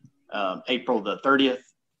 April the 30th.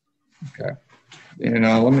 Okay. And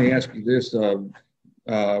let me ask you this.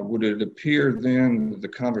 Would it appear then that the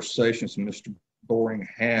conversations Mr. Boring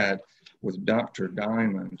had with Dr.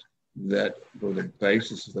 Diamond that were the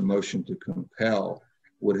basis of the motion to compel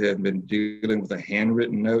would have been dealing with the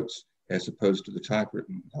handwritten notes as opposed to the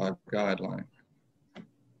typewritten guideline?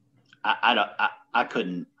 I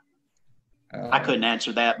couldn't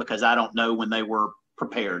answer that because I don't know when they were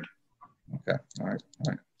prepared. Okay. All right.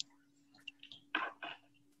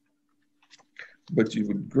 But you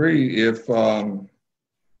would agree if the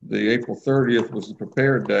April 30th was the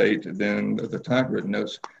prepared date, then the typewritten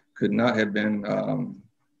notes could not have been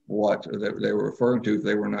what they were referring to if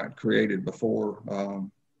they were not created before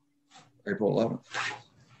April 11th.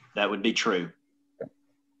 That would be true.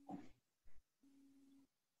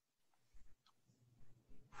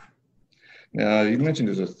 Now, you mentioned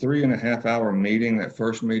there's a 3.5 hour meeting, that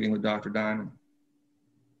first meeting with Dr. Diamond.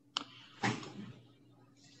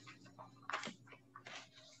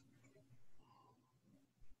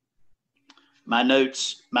 My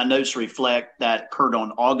notes reflect that occurred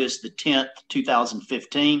on August the 10th,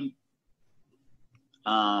 2015.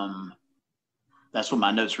 That's what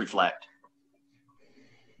my notes reflect.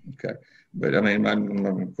 Okay, but I mean, my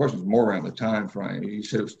question is more around the time frame. You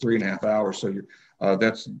said it was 3.5 hours, so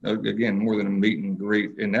that's again more than a meet and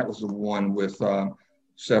greet, and that was the one with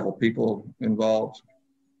several people involved.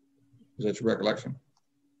 Is that your recollection?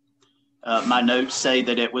 My notes say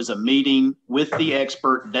that it was a meeting with the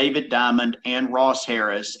expert David Diamond and Ross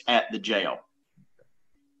Harris at the jail.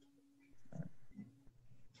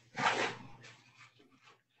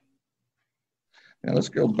 Now let's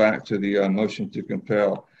go back to the motion to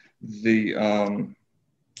compel. The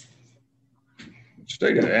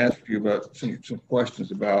state had asked you about some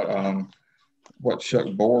questions about what Chuck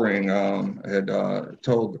Boring had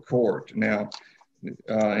told the court. Now,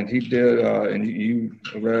 and he did, and you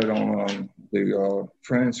read on the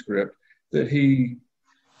transcript that he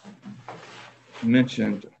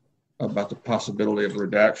mentioned about the possibility of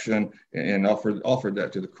redaction and offered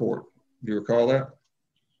that to the court. Do you recall that?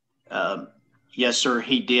 Yes, sir,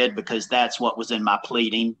 he did, because that's what was in my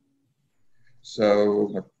pleading.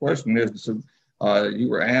 So the question is, so you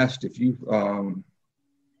were asked if you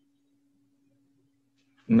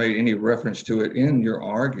made any reference to it in your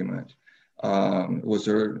argument.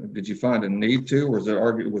 Did you find a need to, or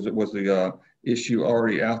was the issue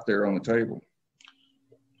already out there on the table?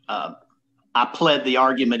 I pled the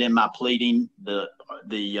argument in my pleading. The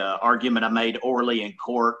argument I made orally in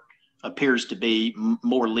court appears to be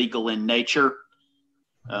more legal in nature.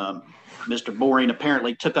 Mr. Boring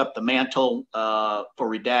apparently took up the mantle for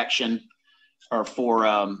redaction, or for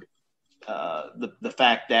the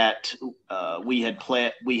fact that we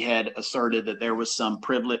had asserted that there was some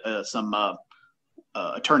privilege, some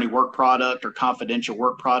attorney work product or confidential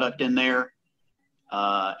work product in there,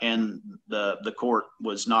 and the court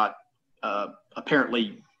was not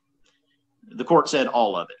apparently. The court said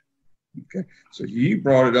all of it. Okay, so you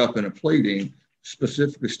brought it up in a pleading,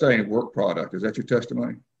 specifically stating work product. Is that your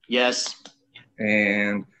testimony? Yes.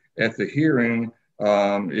 And at the hearing,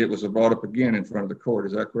 it was brought up again in front of the court.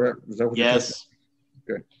 Is that correct? Is that what? Yes.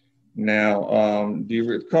 Okay. Now, do you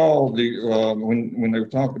recall when they were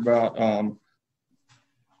talking about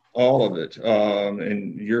all of it,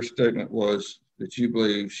 and your statement was that you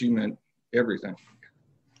believe she meant everything?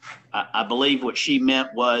 I believe what she meant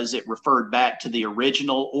was it referred back to the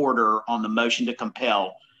original order on the motion to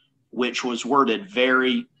compel, which was worded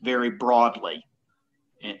very, very broadly.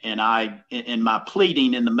 And I, in my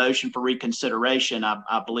pleading in the motion for reconsideration,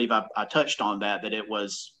 I believe I touched on that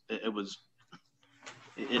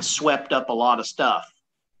it swept up a lot of stuff.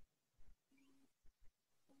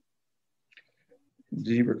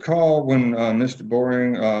 Do you recall when Mr.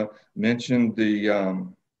 Boring mentioned the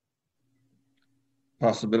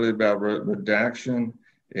possibility about redaction,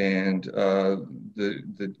 and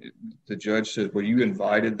the judge said, "Well, you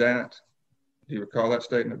invited that"? Do you recall that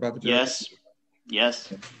statement about the judge? Yes.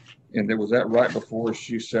 Yes. And was that right before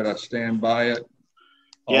she said, "I stand by it"?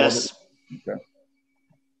 Yes. Okay.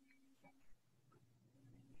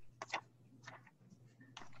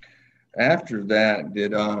 After that,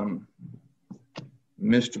 did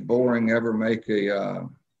Mr. Boring ever make a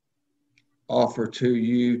offer to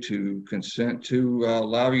you to consent to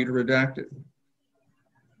allow you to redact it?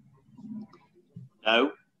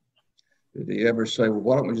 No. Did he ever say, "Well,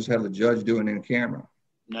 why don't we just have the judge do it in camera"?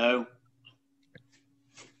 No.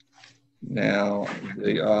 Now,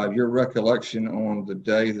 your recollection on the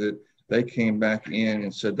day that they came back in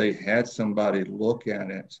and said they had somebody look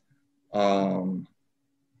at it,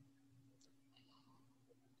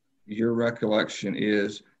 your recollection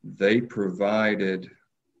is they provided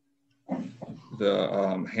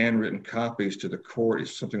the handwritten copies to the court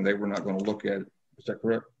as something they were not going to look at. Is that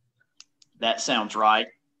correct? That sounds right.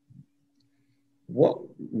 What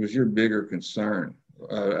was your bigger concern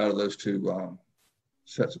out of those two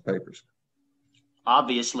sets of papers?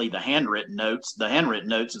 Obviously, the handwritten notes. The handwritten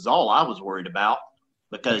notes is all I was worried about,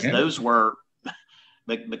 because those were,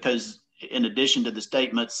 because in addition to the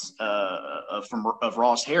statements of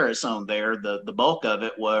Ross Harris on there, the bulk of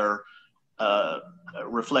it were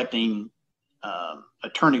reflecting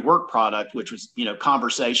attorney work product, which was,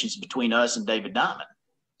 conversations between us and David Diamond.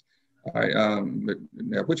 All right. But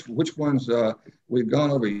now, which ones we've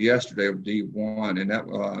gone over yesterday of D1, and that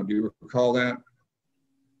do you recall that?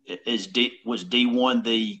 Was D1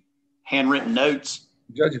 the handwritten notes?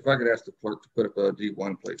 Judge, if I could ask the clerk to put up a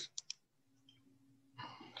D1, please.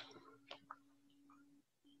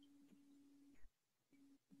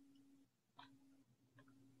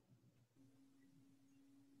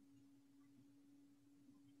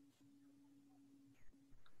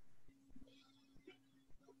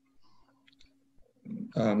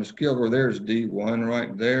 Ms. Kilgore, there's D1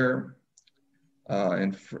 right there.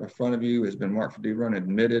 In front of you has been marked for D1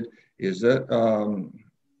 admitted. Is that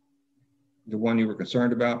the one you were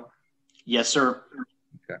concerned about? Yes, sir.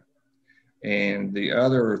 Okay. And the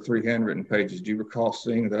other 3 handwritten pages, do you recall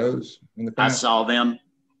seeing those in the past? I saw them.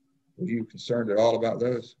 Were you concerned at all about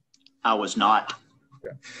those? I was not.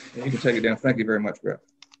 Okay. And you can take it down. Thank you very much, Brett.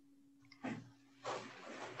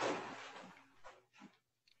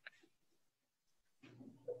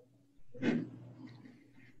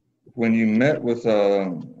 When you met with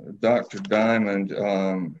Dr. Diamond,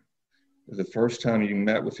 the first time you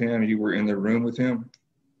met with him, you were in the room with him?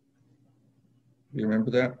 Do you remember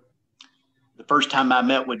that? The first time I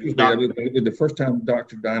met with the first time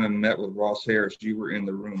Dr. Diamond met with Ross Harris, you were in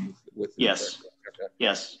the room with him? Yes. Okay.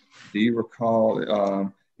 Yes. Do you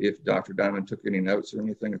recall if Dr. Diamond took any notes or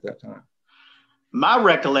anything at that time? My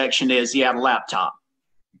recollection is he had a laptop.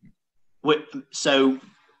 So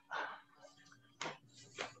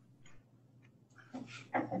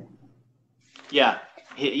yeah,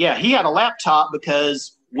 he had a laptop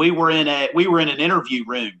because we were in an interview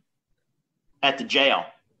room at the jail.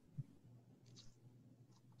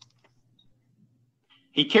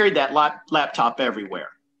 He carried that laptop everywhere.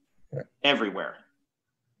 Okay. Everywhere.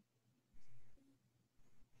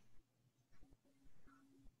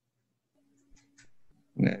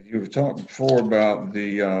 Now, you were talking before about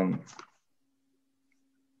the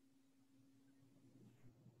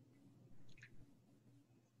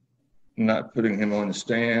not putting him on the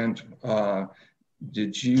stand.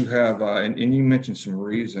 Did you have, and you mentioned some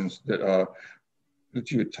reasons that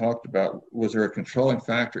you had talked about. Was there a controlling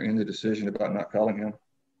factor in the decision about not calling him?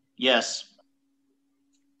 Yes.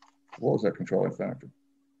 What was that controlling factor?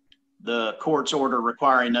 The court's order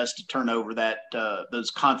requiring us to turn over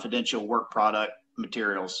those confidential work product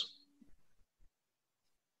materials.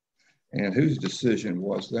 And whose decision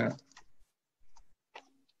was that?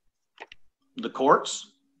 The court's.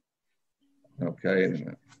 Okay,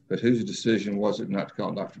 but whose decision was it not to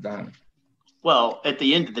call Dr. Diamond? Well, at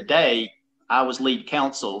the end of the day, I was lead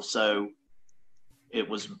counsel, so it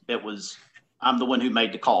was. I'm the one who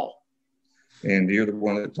made the call. And you're the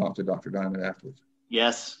one that talked to Dr. Diamond afterwards?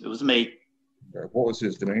 Yes, it was me. What was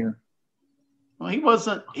his demeanor? Well, he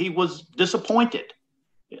wasn't. He was disappointed.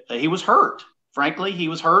 he was hurt. Frankly, he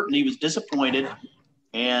was hurt and he was disappointed.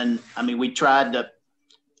 And I mean,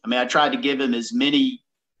 I tried to give him as many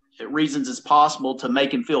reasons as possible to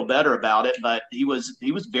make him feel better about it, but he was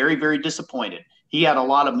very, very disappointed. He had a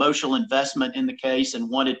lot of emotional investment in the case and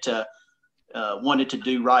wanted to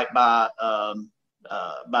do right by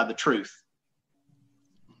the truth.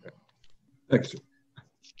 Thanks.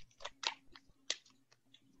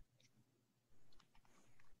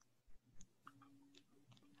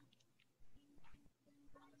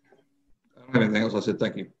 I don't have anything else. I said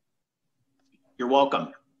thank you. You're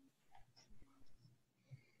welcome.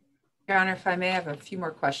 Your Honor, if I may have a few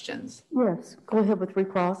more questions. Yes, go ahead with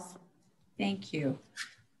recross. Thank you.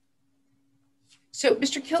 So,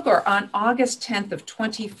 Mr. Kilgore, on August 10th of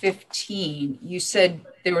 2015, you said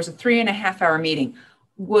there was a 3.5-hour meeting.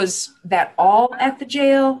 Was that all at the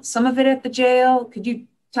jail? Some of it at the jail? Could you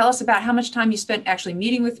tell us about how much time you spent actually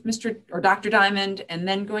meeting with Mr. or Dr. Diamond and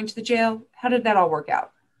then going to the jail? How did that all work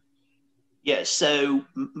out? Yes. So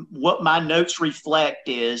what my notes reflect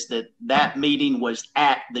is that meeting was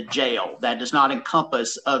at the jail. That does not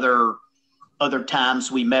encompass other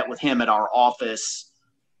times we met with him at our office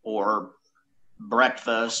or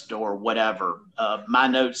breakfast or whatever. My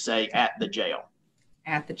notes say at the jail.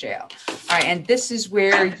 At the jail. All right. And this is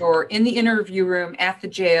where you're in the interview room at the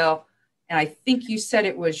jail. And I think you said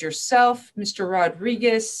it was yourself, Mr.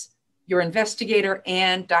 Rodriguez, your investigator,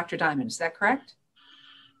 and Dr. Diamond. Is that correct?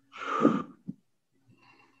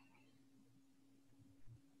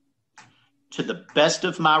 To the best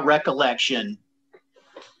of my recollection,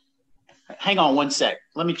 hang on one sec.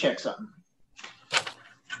 Let me check something.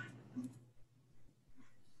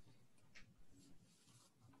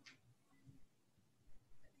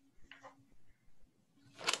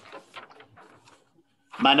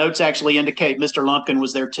 My notes actually indicate Mr. Lumpkin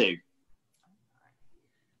was there too.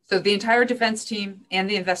 So the entire defense team and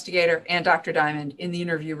the investigator and Dr. Diamond in the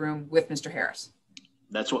interview room with Mr. Harris.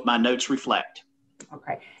 That's what my notes reflect.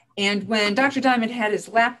 Okay. And when Dr. Diamond had his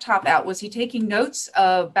laptop out, was he taking notes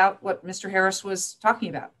about what Mr. Harris was talking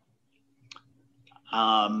about?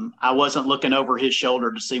 I wasn't looking over his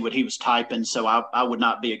shoulder to see what he was typing, so I would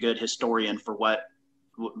not be a good historian for what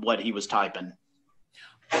he was typing.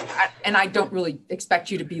 And I don't really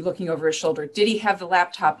expect you to be looking over his shoulder. Did he have the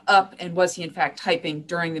laptop up, and was he in fact typing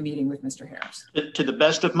during the meeting with Mr. Harris? To the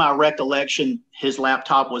best of my recollection, his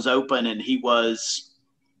laptop was open and he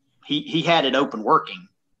had it open working.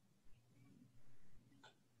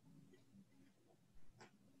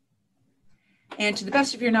 And to the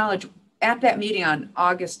best of your knowledge, at that meeting on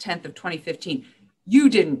August 10th of 2015, you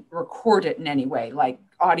didn't record it in any way, like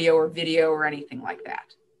audio or video or anything like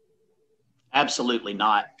that? Absolutely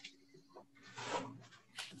not.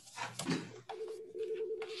 All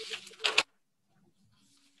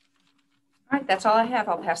right, that's all I have.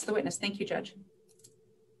 I'll pass the witness. Thank you, Judge.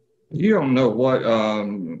 You don't know what,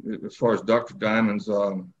 as far as Dr. Diamond's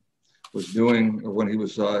was doing when he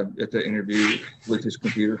was at the interview with his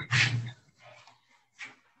computer?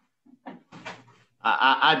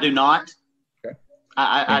 I do not. Okay.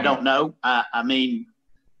 I don't know. I mean,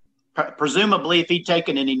 presumably if he'd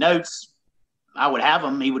taken any notes, I would have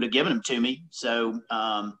them. He would have given them to me. So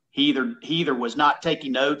he either was not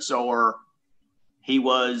taking notes or he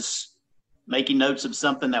was making notes of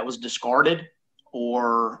something that was discarded,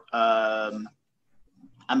 or I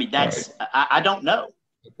mean, that's right. I don't know.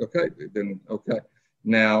 Okay, then okay.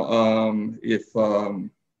 Now, if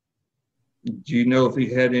do you know if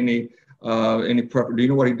he had any prep? Do you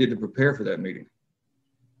know what he did to prepare for that meeting?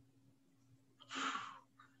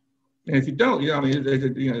 And if you don't, I mean, I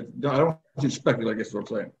don't want you to speculate. I guess what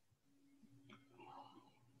I'm saying.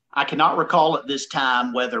 I cannot recall at this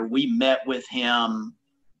time whether we met with him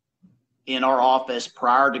in our office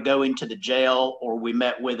prior to going to the jail or we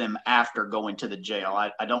met with him after going to the jail.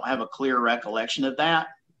 I don't have a clear recollection of that.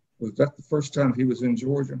 Was that the first time he was in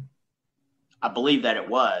Georgia? I believe that it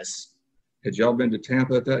was. Had y'all been to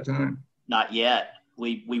Tampa at that time? Not yet.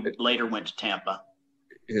 We later went to Tampa.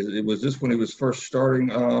 Was this when he was first starting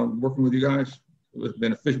working with you guys? It was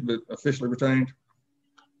been officially retained?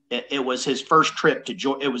 It was his first trip to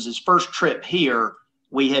Georgia. It was his first trip here.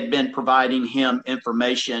 We had been providing him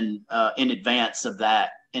information in advance of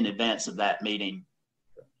that meeting.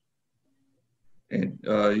 And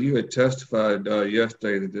you had testified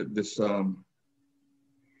yesterday that this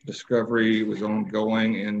discovery was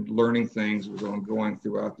ongoing and learning things was ongoing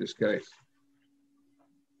throughout this case.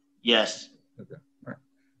 Yes. Okay. All right.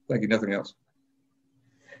 Thank you. Nothing else.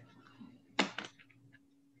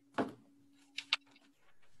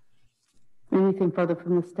 Anything further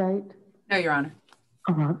from the state? No, Your Honor.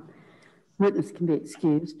 All right. Witness can be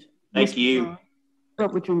excused. Thank you.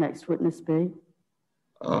 What would your next witness be?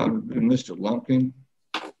 Mr. Lumpkin.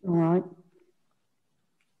 All right.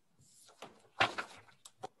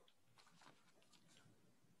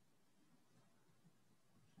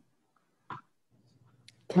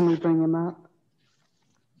 Can we bring him up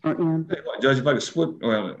or in? Hey, Judge, if I could split,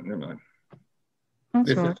 well, never mind. I'm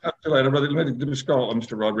sorry. Let me just call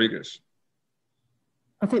Mr. Rodriguez.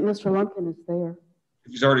 I think Mr. Lumpkin is there.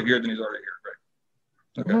 If he's already here, then he's already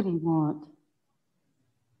here, right? Who do you want?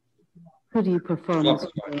 Who do you prefer, Mr.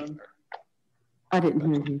 Durham? I didn't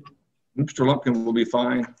hear you. Mr. Lumpkin will be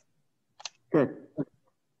fine. Good.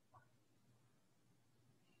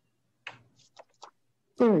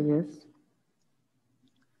 There he is.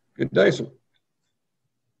 Good day, sir.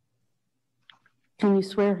 Can you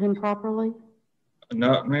swear him properly?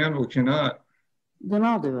 No, ma'am, we cannot. Then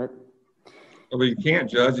I'll do it. Well, you can't,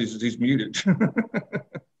 Judge. He's muted.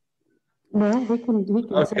 Well, he can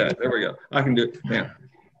Okay, there we go. I can do it. Yeah.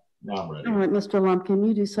 Now I'm ready. All right, Mr. Lumpkin,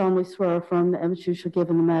 you do solemnly swear or affirm the evidence you shall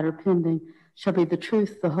give in the matter pending shall be the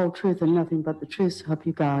truth, the whole truth, and nothing but the truth, so help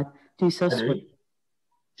you God. Do you so swear?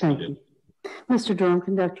 Thank you. Mr. Durham,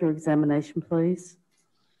 conduct your examination, please.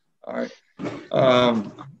 All right.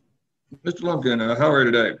 Mr. Lumpkin, how are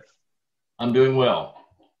you today? I'm doing well.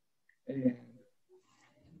 And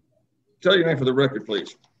tell your name for the record,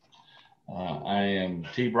 please. I am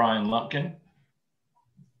T. Bryan Lumpkin.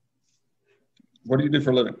 What do you do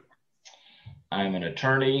for a living? I'm an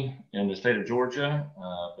attorney in the state of Georgia.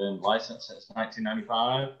 I've been licensed since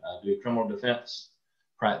 1995. I do criminal defense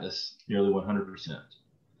practice nearly 100%.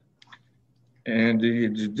 And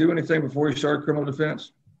did you do anything before you started criminal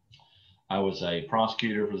defense? I was a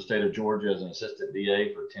prosecutor for the state of Georgia as an assistant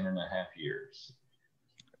DA for 10 and a half years.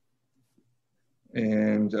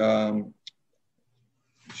 And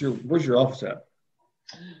where's your office at?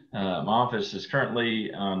 My office is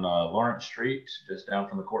currently on Lawrence Street, just down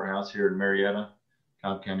from the courthouse here in Marietta,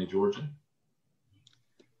 Cobb County, Georgia.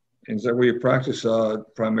 And is that where your practice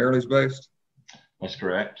primarily is based? That's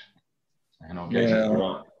correct. And on cases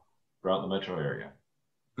throughout the metro area.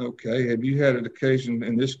 Okay. Have you had an occasion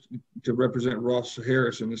in this to represent Ross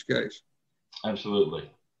Harris in this case?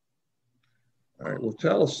 Absolutely. All right. Well,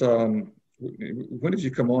 tell us, when did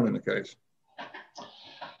you come on in the case?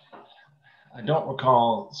 I don't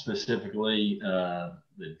recall specifically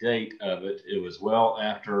the date of it. It was well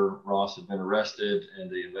after Ross had been arrested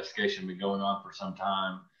and the investigation had been going on for some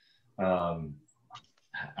time.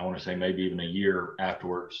 I want to say maybe even a year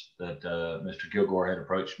afterwards that Mr. Kilgore had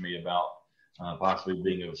approached me about possibly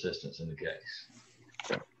being of assistance in the case.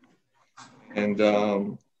 Okay. And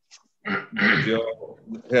did you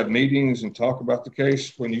have meetings and talk about the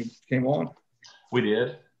case when you came on? We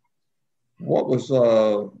did. What was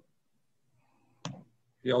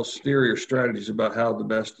y'all's theory or strategies about how the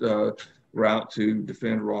best route to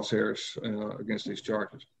defend Ross Harris against these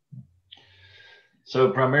charges?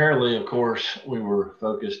 So primarily, of course, we were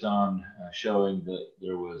focused on showing that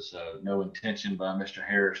there was no intention by Mr.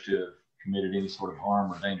 Harris to have committed any sort of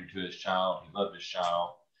harm or danger to his child. He loved his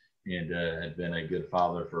child and had been a good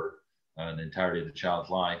father for the entirety of the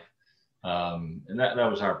child's life. And that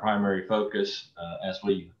was our primary focus as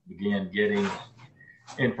we began getting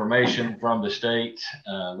information from the state,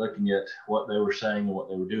 looking at what they were saying and what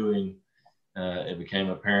they were doing. It became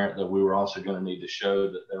apparent that we were also going to need to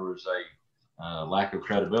show that there was a lack of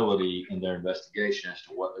credibility in their investigation as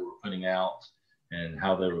to what they were putting out and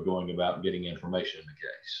how they were going about getting information in the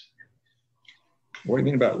case. What do you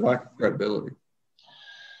mean about lack of credibility?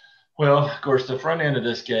 Well, of course, the front end of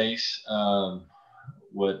this case,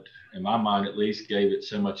 what in my mind at least gave it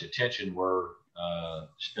so much attention were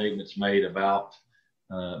statements made about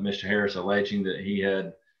Mr. Harris alleging that he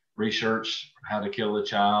had researched how to kill a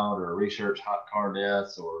child or researched hot car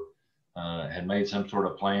deaths or had made some sort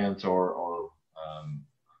of plans or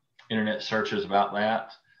internet searches about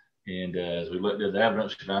that. And as we looked at the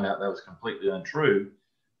evidence, we found out that was completely untrue.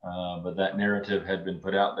 But that narrative had been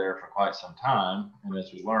put out there for quite some time. And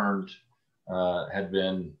as we learned, had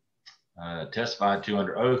been testified to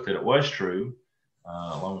under oath that it was true,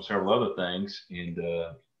 along with several other things. And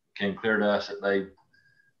it became clear to us that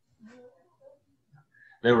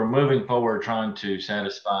they were moving forward trying to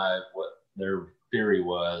satisfy what their theory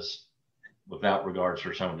was without regards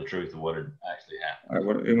for some of the truth of what had actually happened.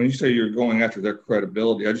 All right, and when you say you're going after their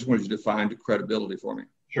credibility, I just wanted you to define the credibility for me.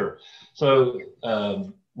 Sure. So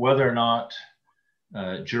whether or not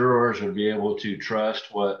jurors would be able to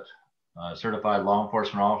trust what certified law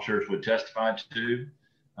enforcement officers would testify to,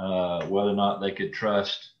 whether or not they could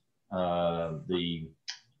trust the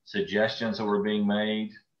suggestions that were being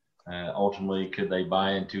made, ultimately, could they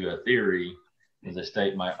buy into a theory the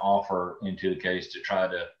state might offer into the case to try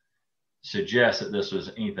to suggest that this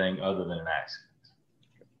was anything other than an accident.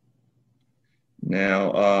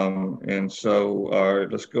 Now, and so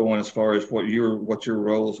let's go on as far as what your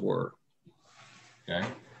roles were. Okay.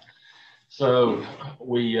 So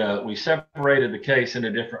we separated the case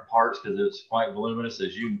into different parts because it's quite voluminous,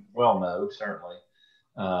 as you well know, certainly.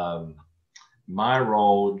 My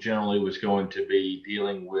role generally was going to be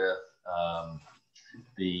dealing with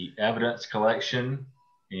the evidence collection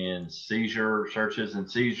and searches and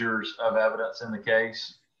seizures of evidence in the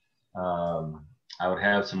case. I would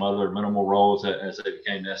have some other minimal roles as they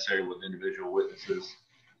became necessary with individual witnesses.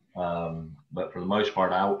 But for the most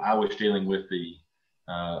part, I was dealing with the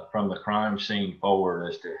from the crime scene forward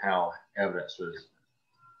as to how evidence was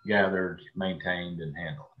gathered, maintained, and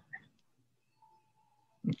handled.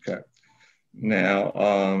 Okay. Now,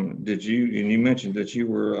 and you mentioned that you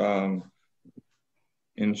were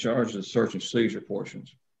in charge of the search and seizure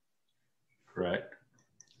portions. Correct.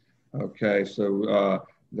 Okay, so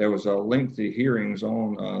there was a lengthy hearings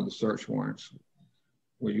on the search warrants.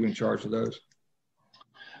 Were you in charge of those?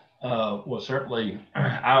 Well, certainly,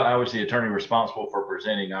 I was the attorney responsible for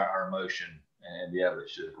presenting our motion and the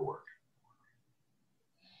evidence to the court.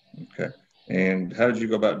 Okay, and how did you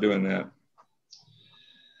go about doing that?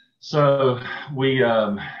 So we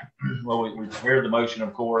prepared the motion,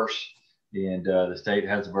 of course, and the state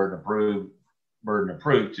has a burden of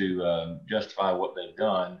proof to justify what they've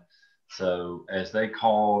done. So as they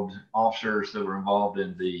called officers that were involved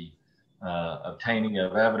in the obtaining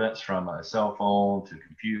of evidence from a cell phone to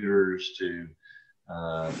computers to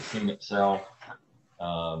the scene itself,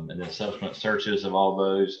 and then subsequent searches of all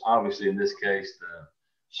those. Obviously, in this case, the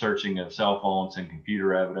searching of cell phones and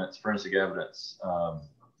computer evidence, forensic evidence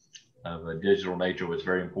of a digital nature was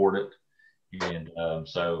very important. And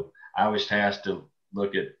so I was tasked to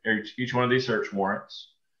look at each one of these search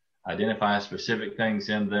warrants, identify specific things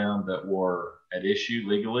in them that were at issue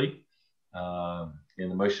legally. In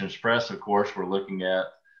the motion to suppress, of course, we're looking at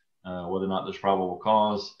whether or not there's probable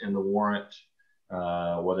cause in the warrant,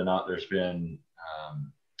 whether or not there's been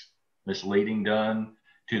misleading done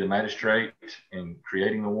to the magistrate in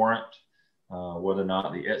creating the warrant, whether or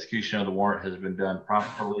not the execution of the warrant has been done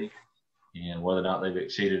properly, and whether or not they've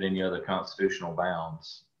exceeded any other constitutional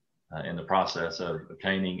bounds in the process of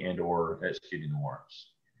obtaining and or executing the warrants.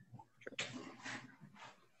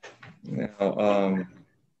 Now,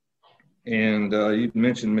 and you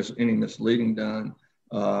mentioned any misleading done.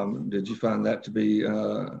 Did you find that to be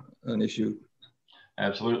an issue?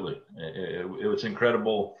 Absolutely. It was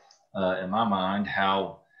incredible in my mind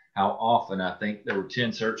how often, I think there were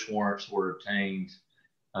 10 search warrants were obtained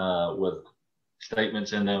with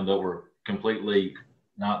statements in them that were completely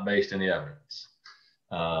not based in the evidence.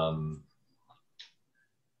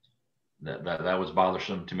 That was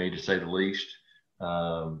bothersome to me, to say the least.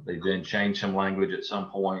 They then changed some language at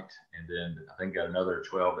some point, and then I think got another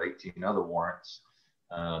 12, 18 other warrants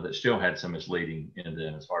that still had some misleading in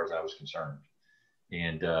them as far as I was concerned.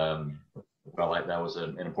 And felt like that was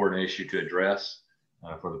an important issue to address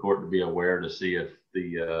for the court to be aware, to see if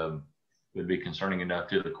the would be concerning enough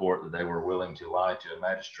to the court that they were willing to lie to a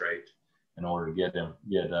magistrate in order to get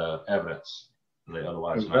evidence they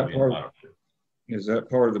otherwise might be entitled to. Is that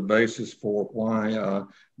part of the basis for why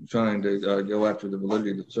trying to go after the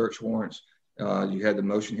validity of the search warrants, you had the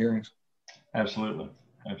motion hearings? Absolutely.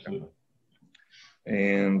 Absolutely.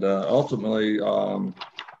 And ultimately,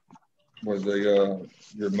 was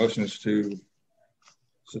your motions to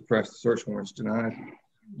suppress the search warrants denied?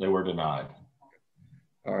 They were denied.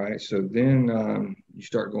 All right. So then you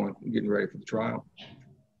start getting ready for the trial.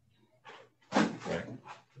 Okay.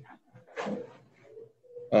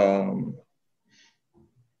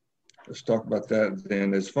 Let's talk about that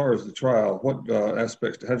then. As far as the trial, what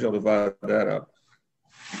aspects, how did y'all divide that up?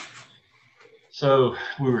 So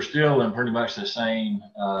we were still in pretty much the same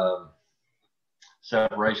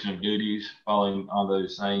separation of duties, following on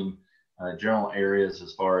those same general areas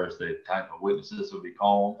as far as the type of witnesses would be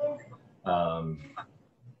called.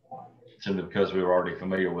 Simply because we were already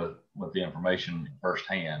familiar with the information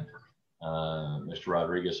firsthand. Mr.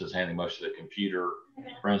 Rodriguez was handling most of the computer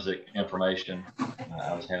forensic information.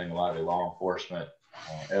 I was handling a lot of the law enforcement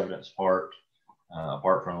evidence part,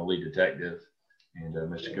 apart from the lead detective, and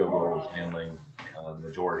Mr. Kilgore was handling the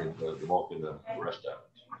majority of the bulk of the rest of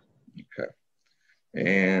it. Okay.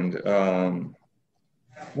 And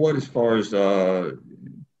what, as far as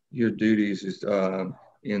your duties is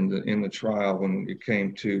in the trial, when it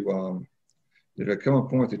came to, did there come a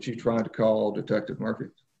point that you tried to call Detective Murphy?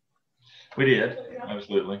 We did,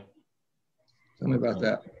 absolutely. Tell me about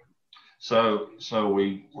that. So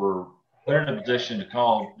we were they're in a position to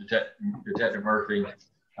call Detective Murphy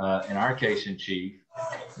in our case in chief,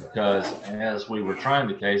 because as we were trying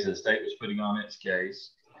the case, the state was putting on its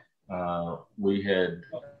case, we had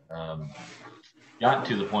gotten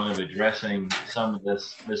to the point of addressing some of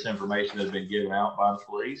this misinformation that had been given out by the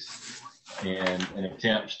police, and in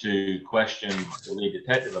attempts to question the lead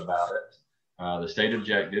detective about it. The state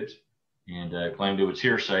objected and claimed it was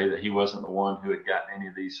hearsay, that he wasn't the one who had gotten any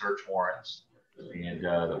of these search warrants, and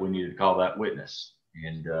that we needed to call that witness.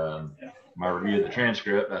 And my review of the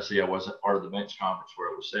transcript, I see I wasn't part of the bench conference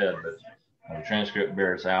where it was said, but the transcript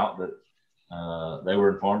bears out that they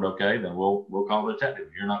were informed, okay, then we'll call the detective.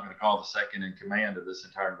 If you're not going to call the second in command of this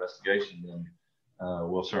entire investigation, then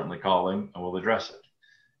we'll certainly call him and we'll address it.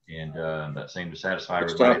 And that seemed to satisfy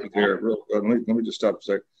everybody. Stop it there. Let me just stop a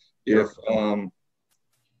second. If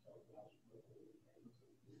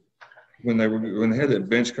when they had that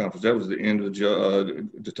bench conference, that was the end of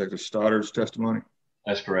Detective Stoddard's testimony.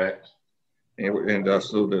 That's correct. And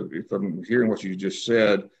so if I'm hearing what you just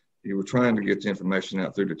said, you were trying to get the information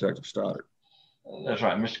out through Detective Stoddard. That's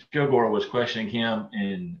right. Mr. Kilgore was questioning him,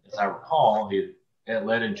 and as I recall, it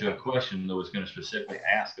led into a question that was going to specifically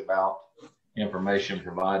ask about information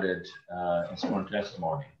provided in sworn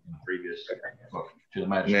testimony in the previous to the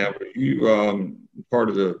magistrate. Now, were you part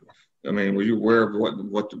of the? I mean, were you aware of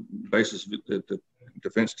what the basis that the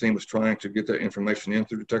defense team was trying to get that information in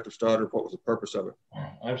through Detective Stoddard? What was the purpose of it?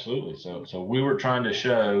 Absolutely. So we were trying to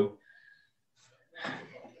show.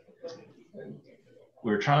 We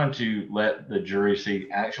were trying to let the jury see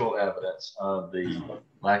actual evidence of the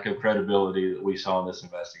lack of credibility that we saw in this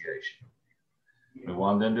investigation. We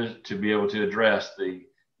wanted them to be able to address the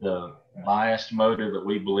biased motive that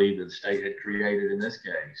we believe that the state had created in this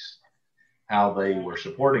case, how they were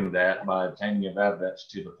supporting that by obtaining of evidence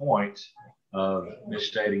to the point of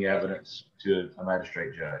misstating evidence to a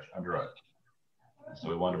magistrate judge under oath. So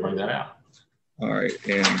we wanted to bring that out. All right.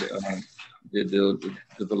 And did the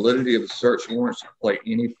validity of the search warrants play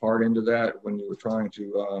any part into that when you were trying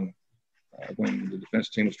to, when the defense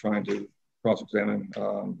team was trying to cross-examine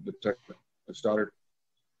Detective Stoddard?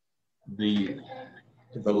 The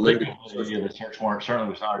validity of the search warrant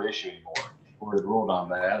certainly was not an issue anymore. The court had ruled on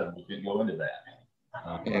that, and we didn't go into that.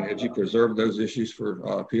 And had you preserved those issues for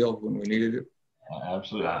appeal when we needed it?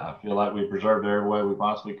 Absolutely. I feel like we preserved it every way we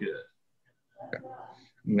possibly could. Okay.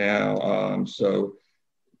 Now, so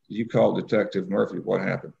you called Detective Murphy. What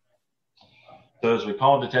happened? So as we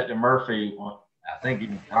called Detective Murphy, I think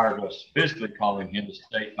even prior to us physically calling him, the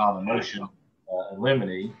state filed a motion in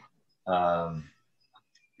limine,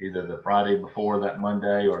 either the Friday before that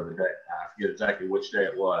Monday or the day, I forget exactly which day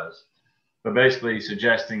it was, but basically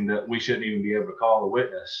suggesting that we shouldn't even be able to call a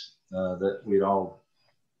witness that we'd all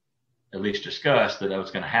at least discussed that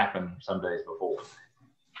was going to happen some days before.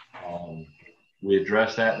 We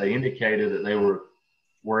addressed that. They indicated that they were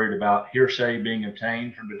worried about hearsay being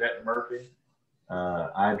obtained from Detective Murphy.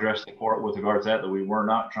 I addressed the court with regards to that we were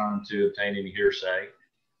not trying to obtain any hearsay.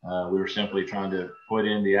 We were simply trying to put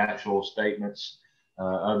in the actual statements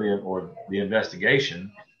of the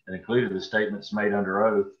investigation, that included the statements made under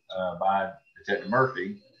oath by Detective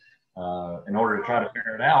Murphy, in order to try to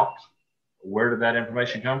figure it out. Where did that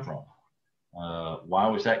information come from? Why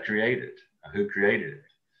was that created? Who created it?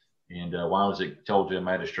 And why was it told to a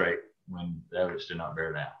magistrate when the evidence did not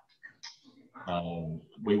bear it out?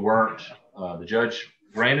 We weren't, the judge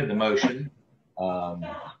granted the motion.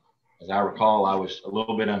 As I recall, I was a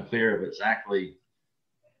little bit unclear of exactly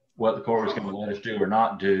what the court was going to let us do or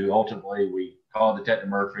not do. Ultimately, we called Detective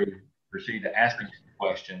Murphy, proceeded to ask him some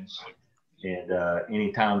questions. And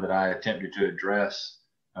any time that I attempted to address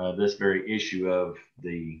this very issue of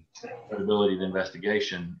the credibility of the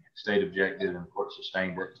investigation, state objected and the court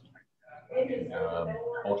sustained it. And,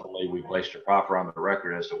 ultimately, we placed a proffer on the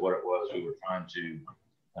record as to what it was we were trying to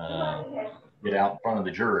get out in front of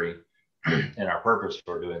the jury, and our purpose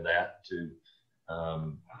for doing that to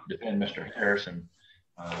defend Mr. Harris and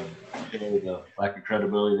show the lack of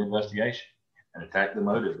credibility of the investigation and attack the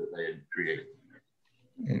motive that they had created.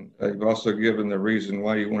 And you've also given the reason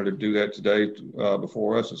why you wanted to do that today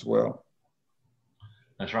before us as well.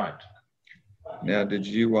 That's right. Now, did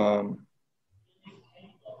you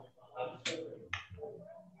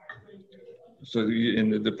so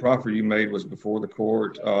in the proffer you made was before the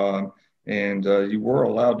court, and you were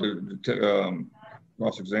allowed to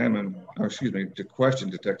cross-examine, or excuse me, to question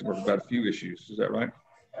Detective Murphy about a few issues. Is that right?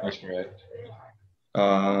 That's correct.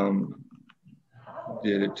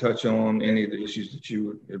 Did it touch on any of the issues that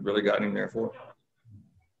you had really gotten in there for?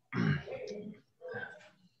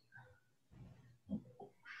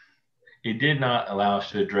 He did not allow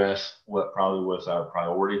us to address what probably was our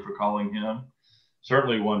priority for calling him.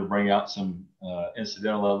 Certainly wanted to bring out some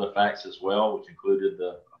incidental other facts as well, which included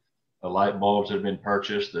the light bulbs that had been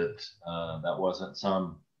purchased, that wasn't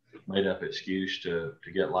some made up excuse to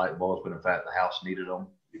get light bulbs, but in fact the house needed them.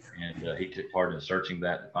 And he took part in searching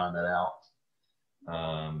that to find that out.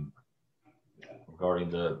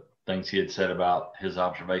 Regarding the things he had said about his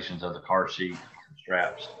observations of the car seat and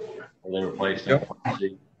straps where they were placed in the car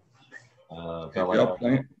seat. I'm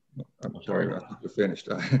sorry, I think you're finished.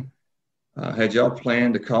 Had y'all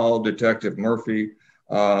planned to call Detective Murphy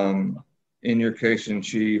in your case in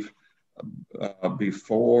chief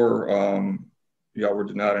before y'all were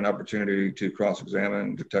denied an opportunity to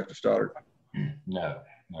cross-examine Detective Stoddard? No,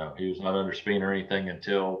 he was not under subpoena or anything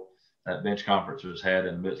until that bench conference was had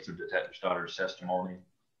in the midst of Detective Stoddard's testimony.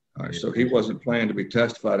 All right, so he wasn't planned to be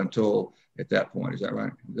testified until at that point. Is that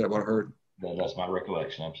right? Is that what I heard? That's my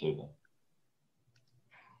recollection, absolutely.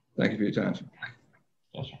 Thank you for your time, sir.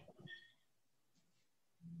 Yes, sir.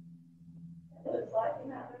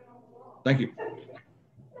 Thank you.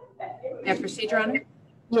 May I proceed, Your Honor?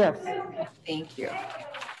 Yes. Thank you.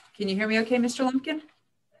 Can you hear me okay, Mr. Lumpkin?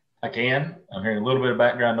 I can. I'm hearing a little bit of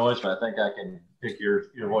background noise, but I think I can pick your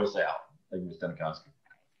voice out. Thank you, Ms. Denikoski.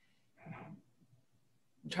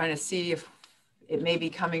 I'm trying to see if it may be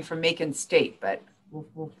coming from Macon State, but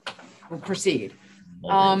we'll proceed.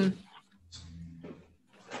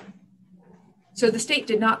 So the state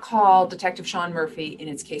did not call Detective Sean Murphy in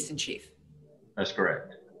its case in chief. That's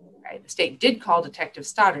correct. Right. The state did call Detective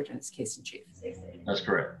Stoddard in its case in chief. That's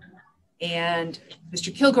correct. And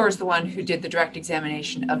Mr. Kilgore is the one who did the direct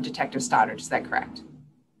examination of Detective Stoddard. Is that correct?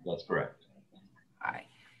 That's correct. All right.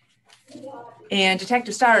 And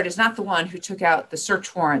Detective Stoddard is not the one who took out the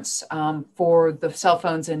search warrants for the cell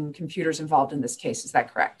phones and computers involved in this case. Is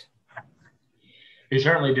that correct? He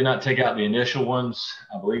certainly did not take out the initial ones.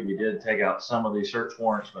 I believe he did take out some of these search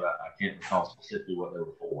warrants, but I can't recall specifically what they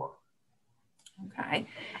were for. Okay.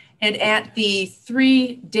 And at the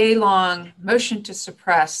 3-day-long motion to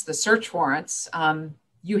suppress the search warrants,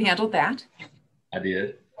 you handled that? I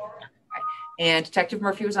did. And Detective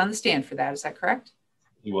Murphy was on the stand for that. Is that correct?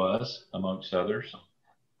 He was, amongst others.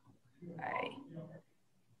 Okay.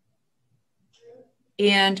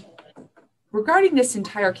 And regarding this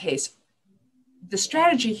entire case, the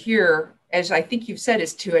strategy here, as I think you've said,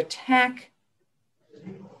 is to attack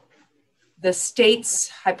the state's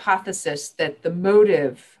hypothesis that the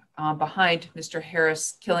motive behind Mr.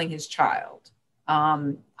 Harris killing his child,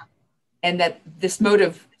 and that this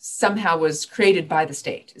motive somehow was created by the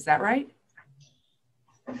state. Is that right?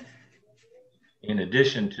 In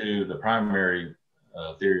addition to the primary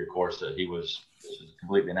theory, of course, that this was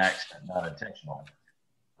completely an accident, not intentional.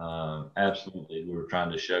 Absolutely, we were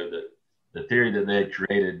trying to show that the theory that they had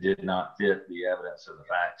created did not fit the evidence of the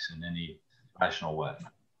facts in any rational way.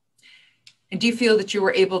 And do you feel that you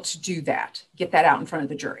were able to do that, get that out in front of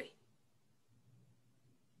the jury?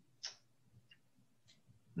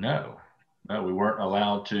 No, we weren't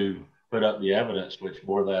allowed to put up the evidence which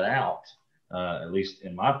bore that out, at least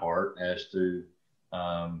in my part, as to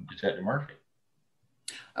Detective Murphy.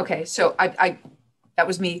 Okay, so I that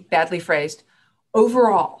was me badly phrased.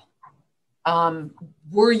 Overall,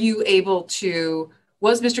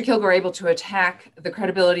 was Mr. Kilgore able to attack the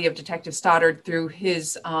credibility of Detective Stoddard through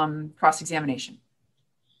his cross-examination?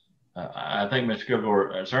 I think Mr.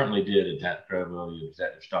 Kilgore certainly did attack the credibility of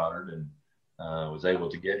Detective Stoddard and was able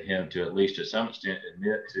to get him to, at least to some extent,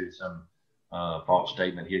 admit to some false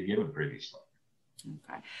statement he had given previously.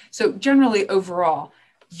 Okay. So generally, overall,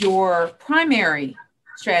 your primary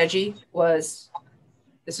strategy was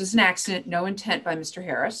this was an accident, no intent by Mr.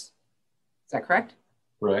 Harris. Is that correct?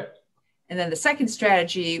 Correct. And then the second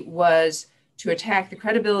strategy was to attack the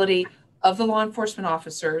credibility of the law enforcement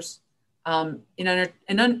officers in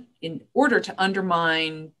order to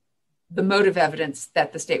undermine the motive evidence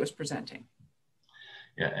that the state was presenting.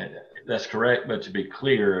 Yeah, that's correct. But to be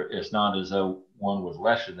clear, it's not as though one was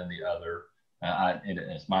lesser than the other. And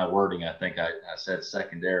it's my wording. I think I said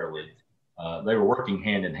secondarily. They were working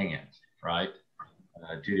hand in hand, right?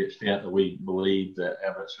 To the extent that we believe that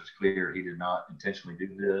evidence was clear, he did not intentionally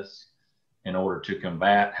do this in order to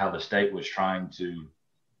combat how the state was trying to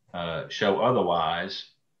show otherwise.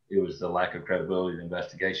 It was the lack of credibility of the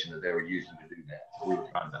investigation that they were using to do that. So we were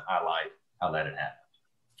trying to highlight how that had happened.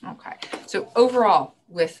 Okay. So overall,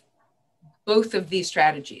 with both of these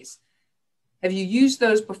strategies, have you used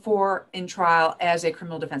those before in trial as a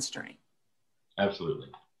criminal defense attorney? Absolutely.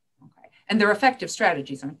 Okay. And they're effective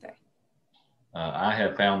strategies, aren't they? I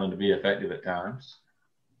have found them to be effective at times.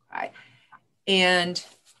 Okay. And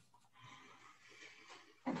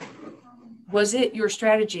was it your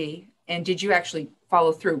strategy, and did you actually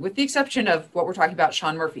follow through, with the exception of what we're talking about,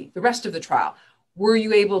 Sean Murphy, the rest of the trial? Were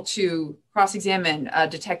you able to cross-examine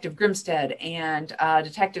Detective Grimstead and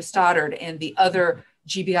Detective Stoddard and the other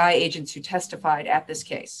GBI agents who testified at this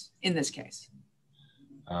case, in this case?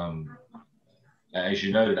 As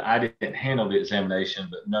you noted, I didn't handle the examination,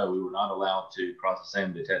 but no, we were not allowed to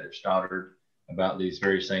cross-examine Detective Stoddard about these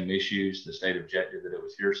very same issues. The state objected that it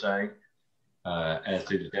was hearsay. As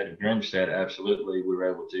to Detective Grimstead, absolutely, we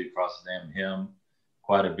were able to cross-examine him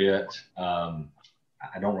quite a bit. I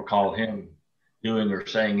don't recall him doing or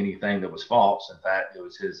saying anything that was false. In fact, it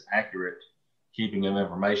was his accurate keeping of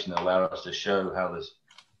information that allowed us to show how this,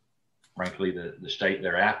 frankly, the state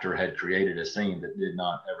thereafter had created a scene that did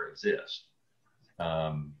not ever exist.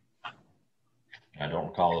 I don't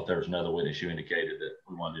recall if there was another witness you indicated that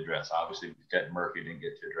we wanted to address. Obviously, Detective Murphy didn't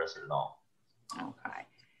get to address it at all. Okay.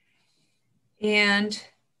 And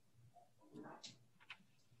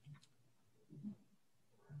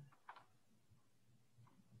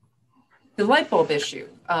the light bulb issue,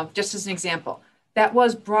 just as an example, that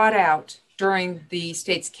was brought out during the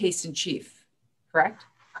state's case in chief, correct?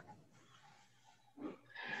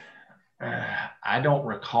 I don't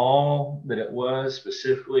recall that it was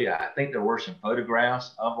specifically. I think there were some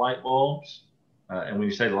photographs of light bulbs. And when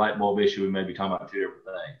you say the light bulb issue, we may be talking about two different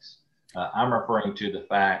things. I'm referring to the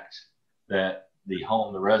fact that the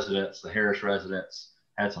home, the residents, the Harris residents,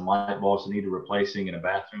 had some light bulbs that needed replacing in a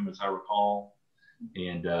bathroom, as I recall.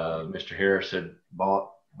 And Mr. Harris had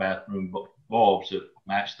bought bathroom bulbs that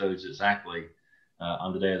matched those exactly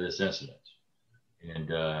on the day of this incident.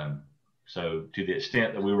 And so to the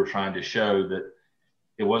extent that we were trying to show that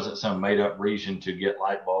it wasn't some made up reason to get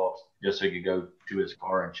light bulbs just so he could go to his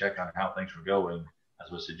car and check on how things were going, as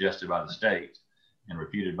was suggested by the state and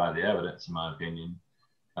refuted by the evidence, in my opinion,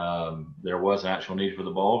 there was an actual need for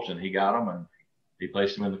the bulbs, and he got them and he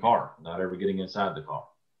placed them in the car without ever getting inside the car.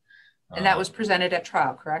 And that was presented at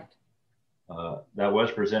trial, correct? That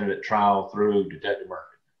was presented at trial through Detective Murphy.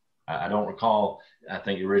 I don't recall, I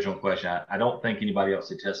think the original question, I don't think anybody else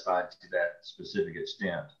had testified to that specific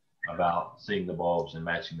extent about seeing the bulbs and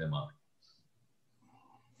matching them up.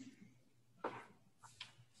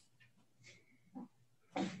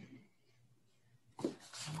 All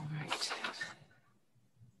right.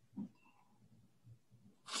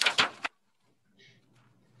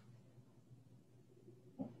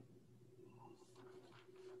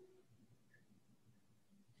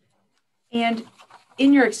 And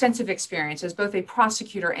in your extensive experience as both a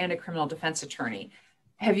prosecutor and a criminal defense attorney,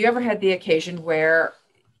 have you ever had the occasion where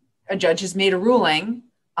a judge has made a ruling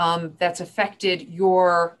that's affected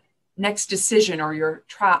your next decision or your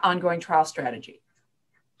ongoing trial strategy?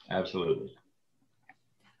 Absolutely.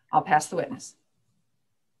 I'll pass the witness.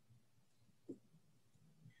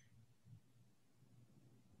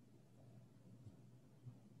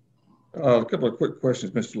 A couple of quick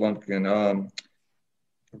questions, Mr. Lumpkin.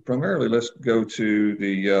 Primarily, let's go to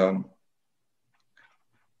the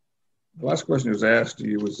last question that was asked to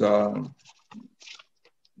you was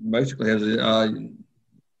basically, has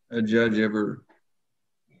a judge ever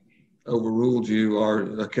overruled you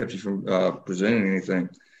or kept you from presenting anything?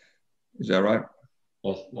 Is that right?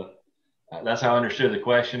 That's how I understood the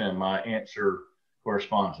question, and my answer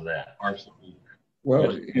corresponds to that. Absolutely.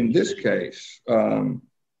 Well, in this case,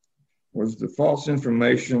 was the false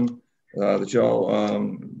information that y'all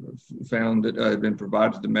found that had been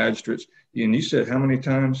provided to the magistrates, and you said how many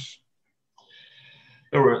times?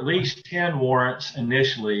 There were at least 10 warrants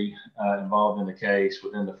initially involved in the case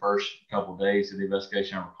within the first couple of days of the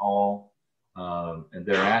investigation, I recall. And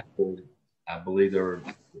thereafter, I believe there were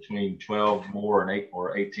between 12 more and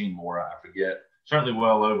 18 more, I forget. Certainly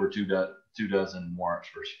well over two dozen warrants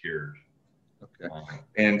were secured. Okay.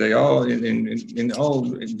 And they all, in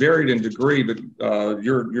all varied in degree, but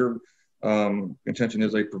your contention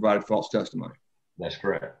is they provided false testimony. That's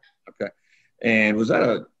correct. Okay. And was that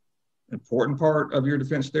an important part of your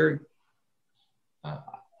defense theory?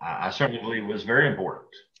 I certainly believe it was very important.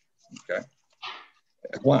 Okay.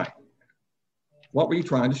 Why? What were you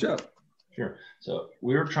trying to show? Sure. So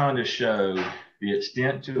we were trying to show the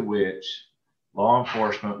extent to which law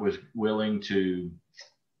enforcement was willing to,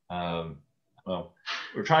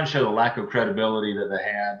 we're trying to show the lack of credibility that they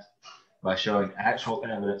had by showing actual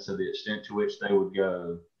evidence of the extent to which they would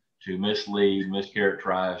go to mislead,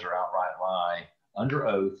 mischaracterize, or outright lie under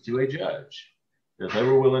oath to a judge. If they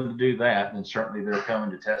were willing to do that, then certainly they're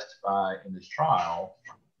coming to testify in this trial.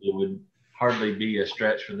 It would hardly be a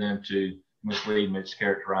stretch for them to mislead,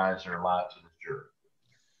 mischaracterize, or lie to the jury.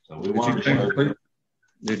 So we wanted to show.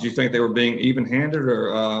 Did you think they were being even-handed or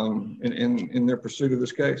in their pursuit of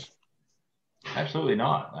this case? Absolutely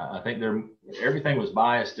not. I think everything was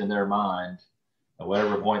biased in their mind at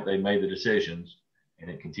whatever point they made the decisions, and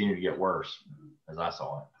it continued to get worse as I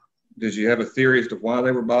saw it. Did you have a theory as to why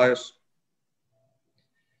they were biased?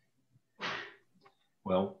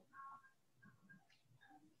 Well,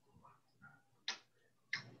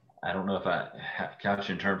 I don't know if I have couched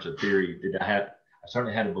in terms of theory. I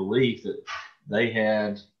certainly had a belief that they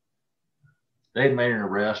had made an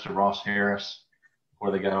arrest of Ross Harris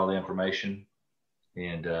before they got all the information,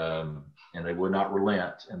 and they would not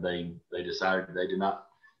relent. And they decided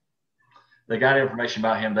they got information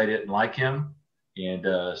about him. They didn't like him, and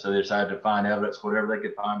so they decided to find evidence, whatever they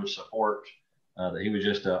could find, to support that he was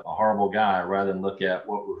just a horrible guy, rather than look at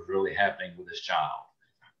what was really happening with his child.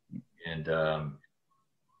 And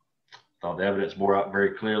thought the evidence bore out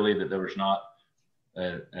very clearly that there was not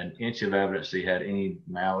an inch of evidence that he had any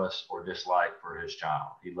malice or dislike for his child.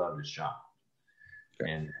 He loved his child.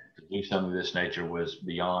 Okay. And to do something of this nature was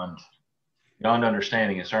beyond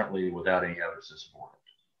understanding, and certainly without any evidence to support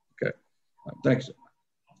it. Okay. Thanks.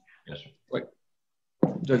 Yes, sir. Wait.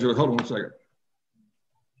 Judge, hold on 1 second.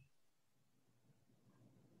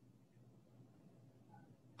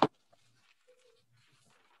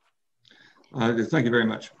 Thank you very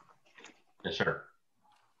much. Yes, sir.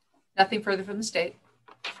 Nothing further from the state.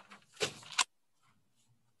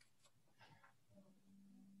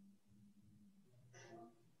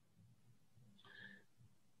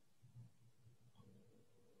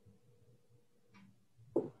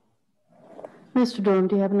 Mr. Durham,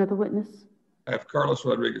 do you have another witness? I have Carlos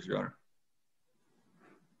Rodriguez, Your Honor.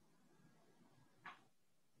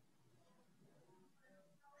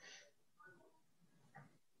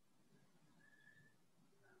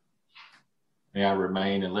 May I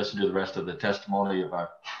remain and listen to the rest of the testimony? If I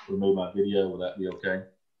remove my video, will that be okay?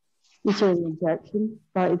 Is there any objection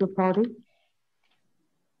by either party?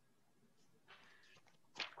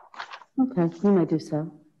 Okay, you may do so.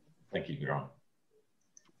 Thank you, Your Honor.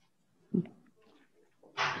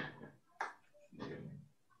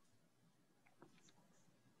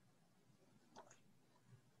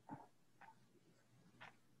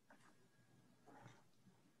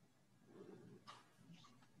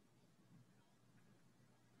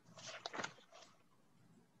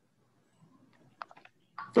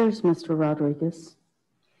 There's Mr. Rodriguez.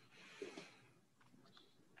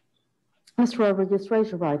 Mr. Rodriguez, raise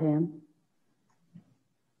your right hand.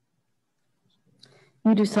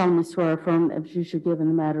 You do solemnly swear or affirm that as you should give in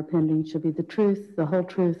the matter pending shall be the truth, the whole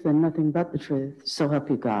truth, and nothing but the truth. So help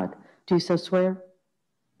you God. Do you so swear?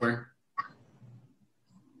 Swear.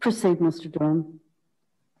 Proceed, Mr. Durham.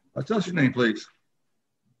 Tell us your name, please.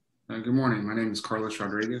 Good morning. My name is Carlos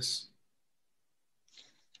Rodriguez.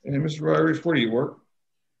 And Mr. Rodriguez, where do you work?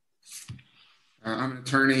 I'm an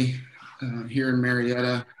attorney here in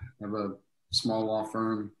Marietta. I have a small law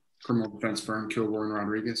firm, criminal defense firm, Kilgore and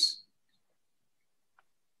Rodriguez.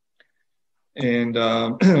 And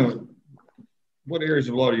what areas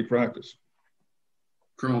of law do you practice?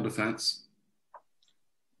 Criminal defense.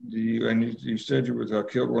 You said you was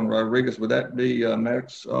Kilgore and Rodriguez. Would that be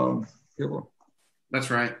Maddox Kilgore?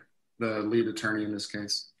 That's right. The lead attorney in this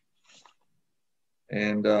case.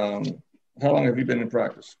 And how long have you been in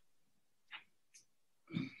practice?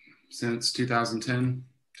 Since 2010,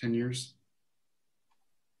 10 years.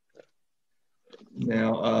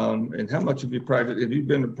 Now, and how much have you practiced? Have you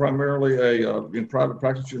been primarily in private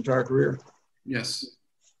practice your entire career? Yes.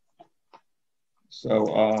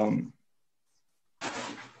 So,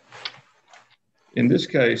 in this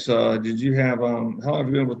case, did you have, how long have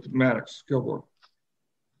you been with Maddox Kilgore?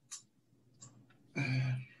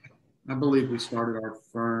 I believe we started our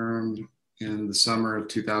firm in the summer of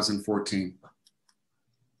 2014.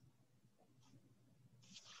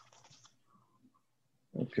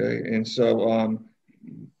 Okay, and so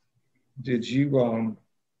did you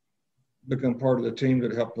become part of the team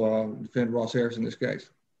that helped defend Ross Harris in this case?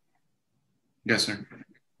 Yes, sir.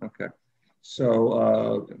 Okay,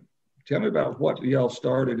 so tell me about what y'all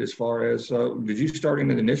started as far as, did you start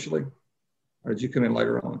in it initially or did you come in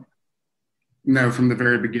later on? No, from the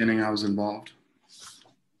very beginning I was involved.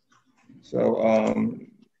 So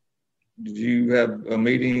did you have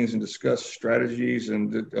meetings and discuss strategies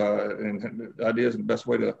and ideas and the best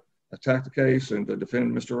way to attack the case and to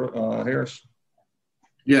defend Mr. Harris?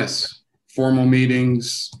 Yes, formal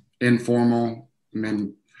meetings, informal. I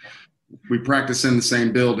mean, we practice in the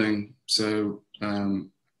same building, so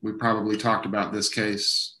we probably talked about this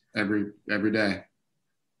case every day.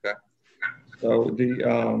 Okay. So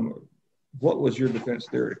what was your defense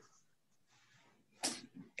theory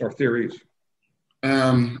or theories?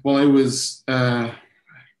 Well, it was, I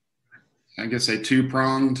guess, a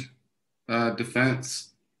two-pronged defense.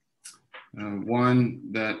 One,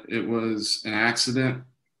 that it was an accident,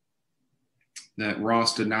 that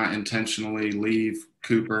Ross did not intentionally leave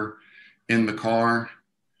Cooper in the car,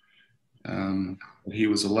 that he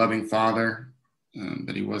was a loving father,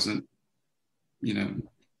 that he wasn't,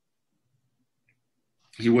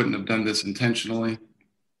 he wouldn't have done this intentionally,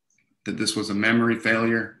 that this was a memory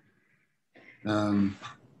failure, and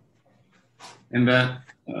that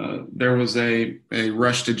there was a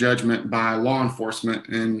rush to judgment by law enforcement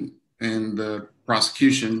and the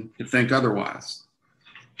prosecution to think otherwise.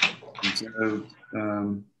 And so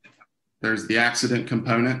there's the accident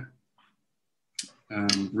component,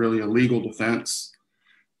 really a legal defense,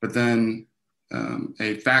 but then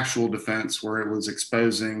a factual defense where it was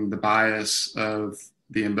exposing the bias of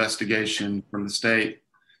the investigation from the state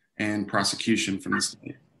and prosecution from the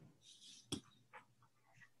state.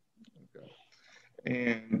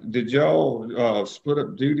 And did y'all split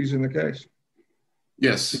up duties in the case?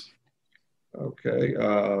 Yes. Okay.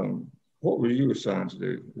 What were you assigned to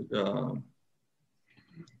do?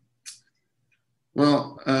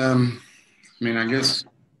 I guess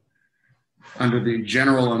under the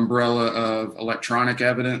general umbrella of electronic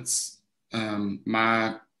evidence,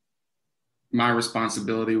 my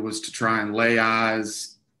responsibility was to try and lay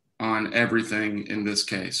eyes on everything in this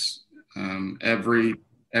case. Every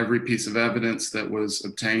piece of evidence that was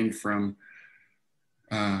obtained from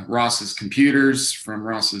Ross's computers, from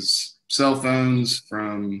Ross's cell phones,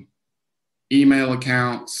 from email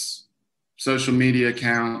accounts, social media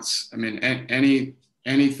accounts.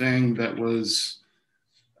 Anything that was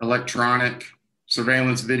electronic,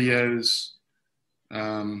 surveillance videos.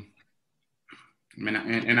 And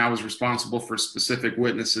I was responsible for specific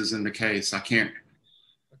witnesses in the case. I can't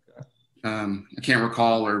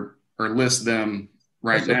recall or list them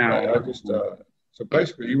right now. Okay. So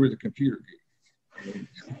basically, you were the computer geek.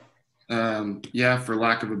 Yeah, for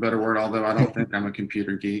lack of a better word, although I don't think I'm a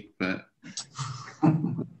computer geek, but.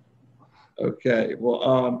 Okay.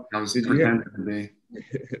 Well, I was pretending to be.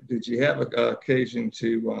 Did you have occasion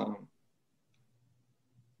to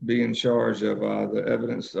be in charge of the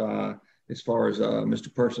evidence as far as Mr.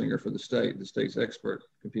 Persinger for the state's expert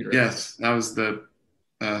computer? Yes, I was the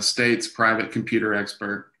state's private computer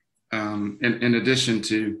expert. In addition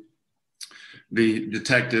to the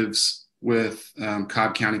detectives with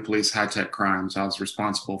Cobb County Police high-tech crimes, I was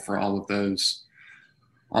responsible for all of those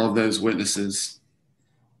witnesses.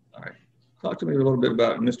 All right. Talk to me a little bit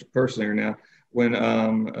about Mr. Persinger now. When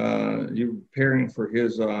you were preparing for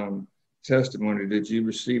his testimony, did you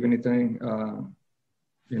receive anything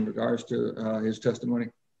in regards to his testimony?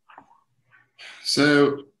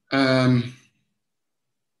 So I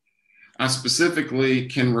specifically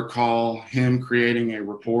can recall him creating a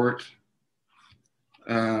report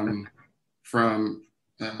from,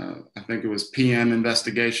 I think it was PM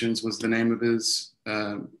Investigations was the name of his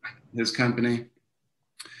company.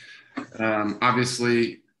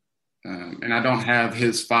 Obviously, and I don't have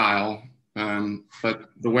his file, but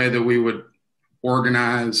the way that we would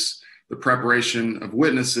organize the preparation of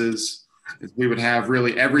witnesses is we would have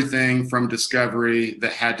really everything from discovery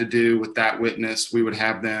that had to do with that witness, we would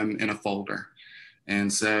have them in a folder.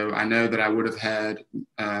 And so I know that I would have had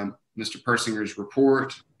Mr. Persinger's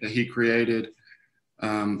report that he created,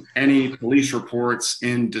 any police reports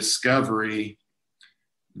in discovery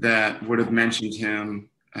that would have mentioned him,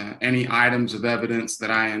 any items of evidence that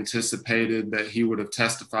I anticipated that he would have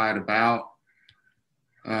testified about.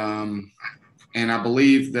 And I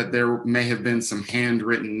believe that there may have been some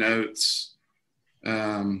handwritten notes,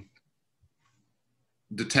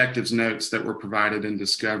 detectives' notes that were provided in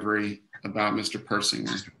discovery about Mr.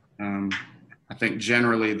 Persinger. I think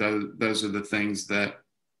generally those are the things that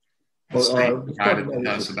the state provided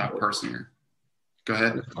us about Persinger. Go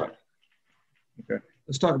ahead. Okay.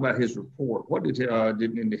 Let's talk about his report. What did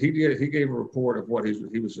he gave a report of what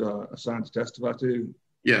he was assigned to testify to?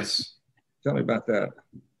 Yes. Tell me about that.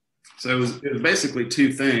 So it was basically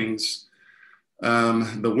two things.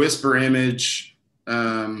 The whisper image.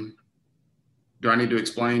 Do I need to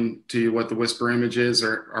explain to you what the whisper image is,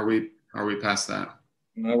 or are we past that?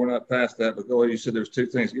 No, we're not past that. But go ahead. You said there's two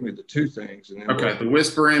things. Give me the two things. And then okay. The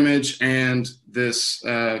whisper image and this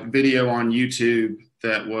video on YouTube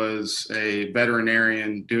that was a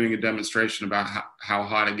veterinarian doing a demonstration about how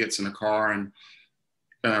hot it gets in a car and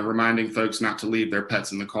reminding folks not to leave their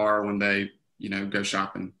pets in the car when they, go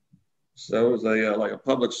shopping. So it was like a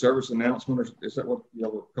public service announcement, or is that what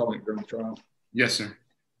y'all were calling it during the trial? Yes, sir.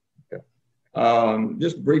 Okay.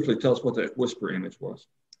 Just briefly tell us what that whisper image was.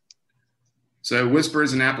 So Whisper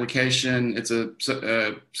is an application. It's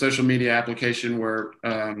a social media application where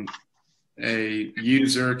a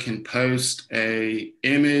user can post a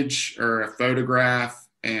image or a photograph,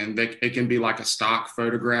 and it can be like a stock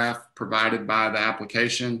photograph provided by the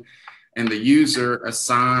application, and the user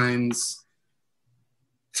assigns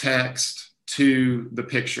text to the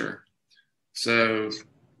picture. So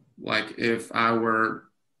like if I were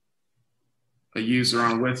a user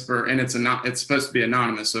on Whisper, and it's supposed to be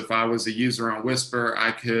anonymous. So if I was a user on Whisper,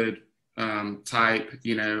 I could type,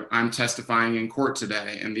 I'm testifying in court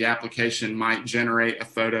today, and the application might generate a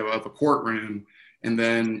photo of a courtroom, and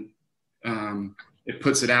then it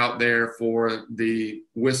puts it out there for the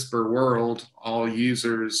Whisper world, all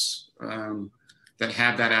users that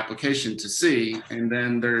have that application to see. And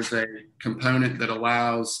then there's a component that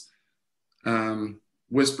allows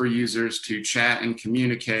Whisper users to chat and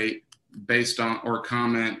communicate based on or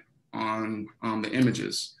comment on the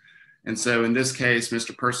images. And so in this case,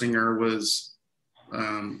 Mr. Persinger was,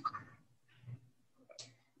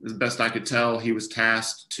 as best I could tell, he was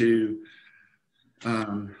tasked to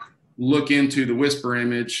look into the Whisper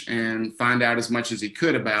image and find out as much as he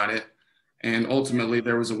could about it. And ultimately,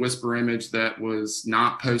 there was a Whisper image that was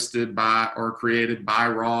not posted by or created by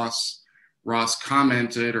Ross. Ross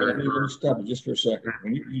commented or... Let me stop you just for a second.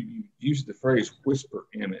 When you used the phrase Whisper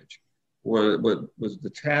image, was the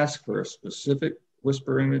task for a specific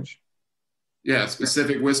Whisper image? Yeah,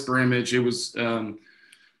 specific Whisper image. It was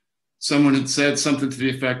someone had said something to the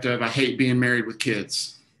effect of, "I hate being married with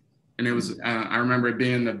kids." And it was, I remember it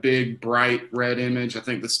being a big, bright red image. I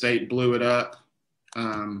think the state blew it up.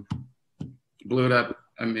 I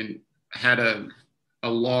mean, had a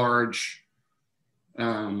large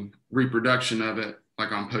reproduction of it,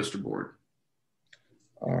 like on poster board.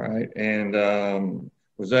 All right. And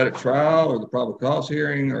was that a trial or the probable cause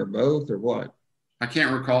hearing or both or what? I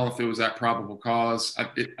can't recall if it was at probable cause.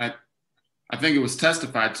 I think it was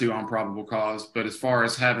testified to on probable cause, but as far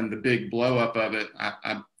as having the big blow up of it,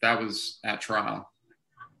 that was at trial.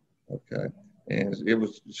 Okay. And it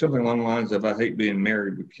was something along the lines of, "I hate being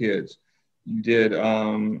married with kids." Did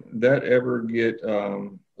that ever get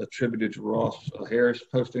attributed to Ross Harris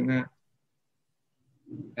posting that?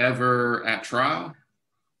 Ever at trial?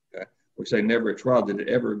 Okay. We say never at trial. Did it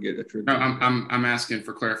ever get attributed? No, I'm asking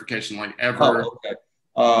for clarification, like ever.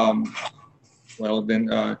 Oh, okay. Well, then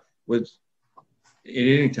was at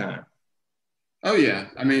any time? Oh yeah.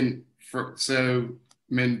 I mean,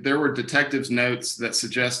 there were detectives' notes that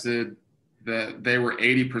suggested that they were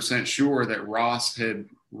 80% sure that Ross had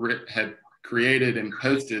created and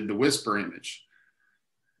posted the Whisper image.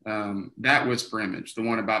 That Whisper image, the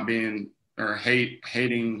one about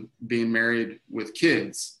hating being married with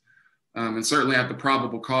kids. And certainly at the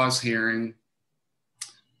probable cause hearing,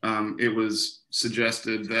 it was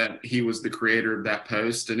suggested that he was the creator of that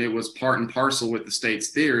post, and it was part and parcel with the state's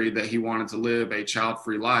theory that he wanted to live a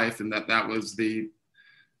child-free life, and that was the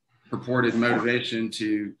purported motivation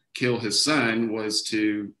to kill his son, was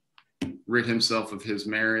to rid himself of his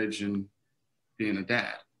marriage and being a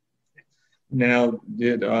dad. Now,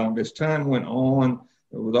 did as time went on,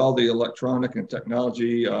 with all the electronic and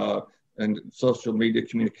technology and social media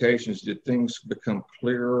communications, did things become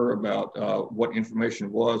clearer about what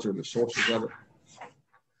information was or the sources of it?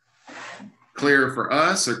 Clearer for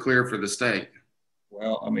us or clearer for the state?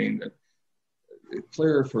 Well, I mean,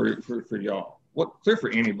 clearer for y'all. What clear for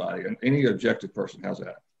anybody, any objective person? How's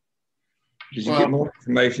that? Did you get more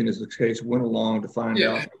information as the case went along to find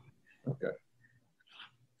out? Okay.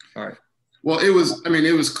 All right. Well, it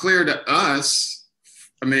was clear to us.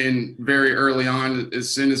 I mean, very early on, as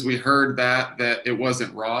soon as we heard that it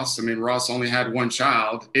wasn't Ross. I mean, Ross only had one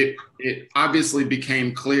child. It obviously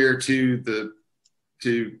became clear to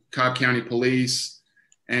Cobb County Police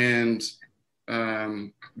and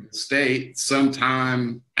the state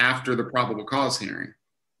sometime after the probable cause hearing.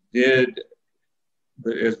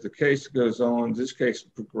 But as the case goes on, this case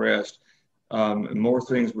progressed, and more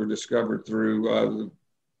things were discovered through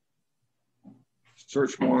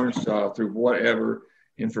search warrants, through whatever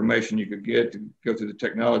information you could get to go through the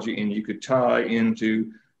technology, and you could tie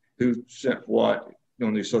into who sent what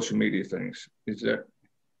on these social media things.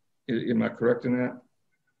 Am I correct in that?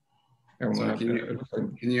 So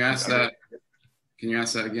can you ask that? Can you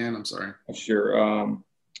ask that again? I'm sorry. Sure.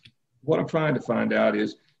 What I'm trying to find out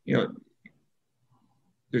is,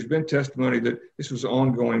 there's been testimony that this was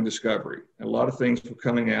ongoing discovery. A lot of things were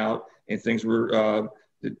coming out, and things were,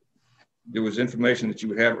 there was information that you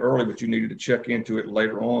would have early, but you needed to check into it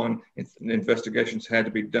later on, and investigations had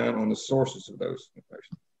to be done on the sources of those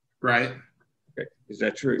information. Right. Okay. Is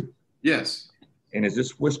that true? Yes. And is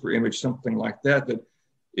this Whisper image something like that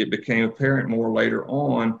it became apparent more later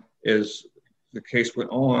on as the case went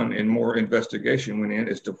on and more investigation went in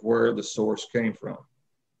as to where the source came from.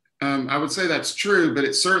 I would say that's true, but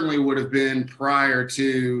it certainly would have been prior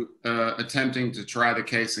to attempting to try the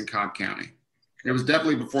case in Cobb County. It was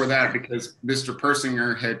definitely before that because Mr.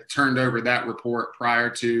 Persinger had turned over that report prior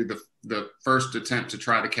to the first attempt to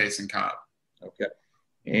try the case in Cobb. Okay.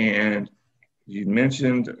 And you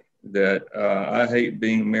mentioned that I hate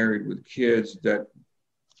being married with kids, that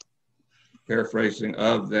paraphrasing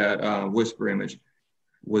of that whisper image.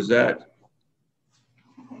 Was that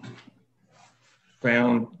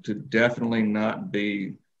found to definitely not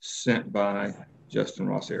be sent by Justin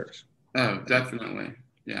Ross Harris? Oh, definitely.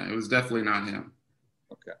 Yeah, it was definitely not him.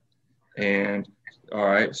 Okay. And all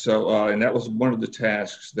right. So, and that was one of the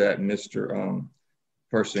tasks that Mr.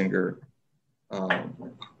 Persinger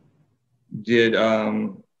did.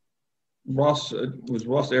 Was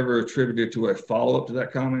Ross ever attributed to a follow-up to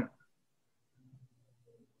that comment?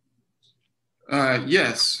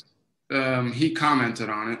 Yes. He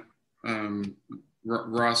commented on it.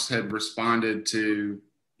 Ross had responded to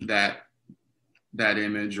that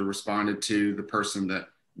image, or responded to the person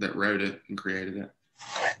that wrote it and created it.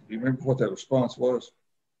 Do you remember what that response was?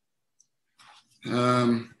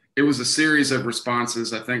 It was a series of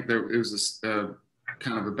responses. I think it was a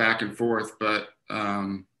kind of a back and forth, but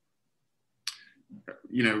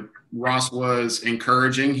Ross was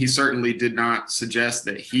encouraging. He certainly did not suggest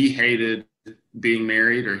that he hated being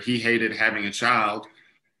married or he hated having a child.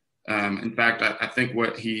 In fact, I think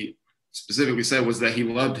what he specifically said was that he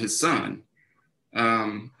loved his son.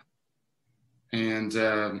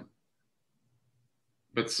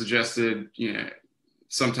 But suggested,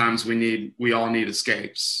 sometimes we all need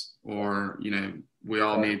escapes, or, we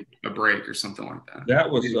all need a break or something like that. That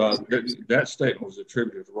was, that statement was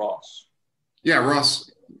attributed to Ross. Yeah,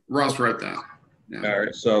 Ross wrote that. Yeah. All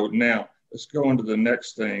right. So now let's go into the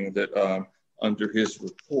next thing that under his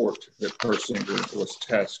report that Persinger was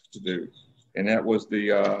tasked to do. And that was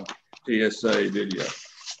the PSA video.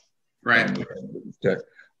 Right. Okay.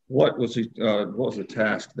 What was the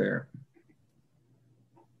task there?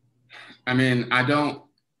 I mean, I don't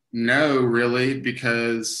know really,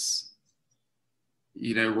 because,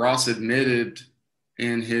 Ross admitted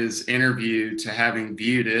in his interview to having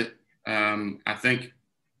viewed it. I think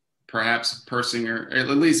perhaps Persinger, at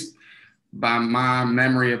least by my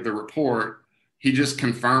memory of the report, he just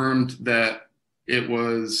confirmed that it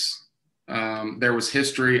was, there was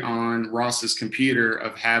history on Ross's computer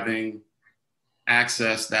of having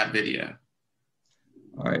accessed that video.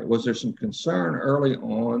 All right. Was there some concern early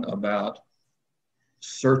on about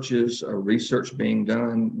searches or research being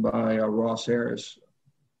done by Ross Harris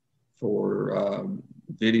for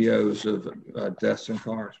videos of deaths in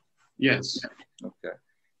cars? Yes. Okay.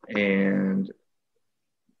 And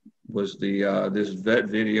was this vet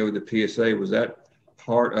video, the PSA, was that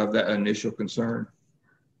part of that initial concern?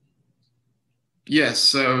 Yes.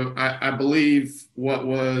 So I believe what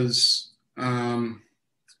was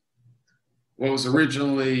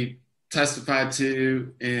originally testified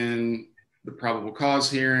to in the probable cause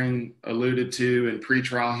hearing, alluded to in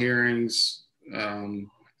pretrial hearings,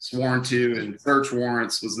 sworn to in search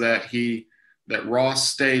warrants, was that Ross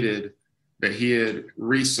stated that he had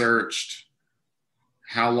researched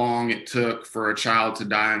how long it took for a child to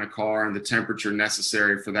die in a car and the temperature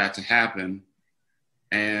necessary for that to happen.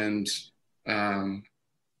 And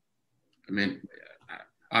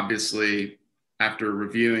obviously, after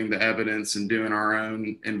reviewing the evidence and doing our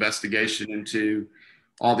own investigation into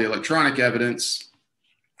all the electronic evidence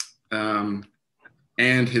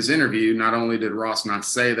and his interview, not only did Ross not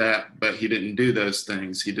say that, but he didn't do those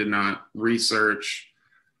things. He did not research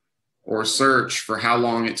or search for how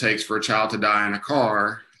long it takes for a child to die in a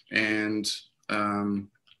car. And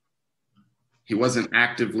he wasn't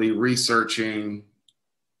actively researching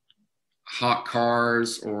hot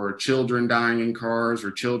cars or children dying in cars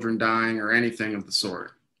or children dying or anything of the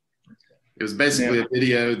sort. It was basically a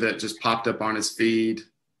video that just popped up on his feed,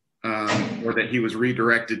 or that he was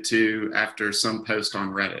redirected to after some post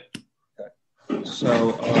on Reddit. Okay.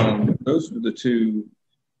 So those were the two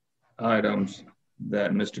items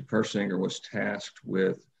that Mr. Persinger was tasked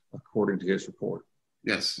with, according to his report.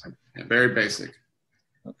 Yes, yeah, very basic.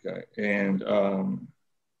 Okay, and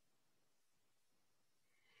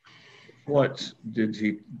what did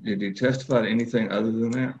he testify to anything other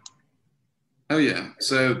than that? Oh yeah.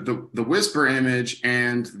 So the whisper image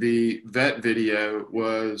and the vet video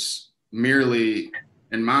was merely,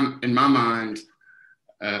 in my mind,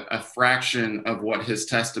 a fraction of what his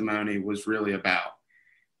testimony was really about.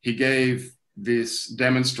 He gave this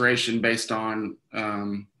demonstration based on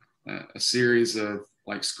a series of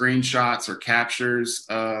like screenshots or captures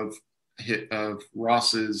of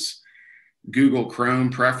Ross's Google Chrome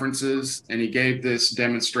preferences, and he gave this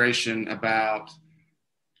demonstration about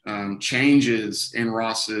changes in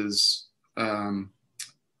Ross's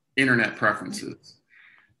internet preferences.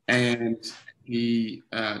 And he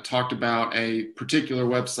talked about a particular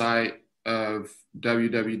website of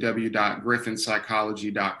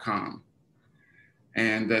www.griffinpsychology.com.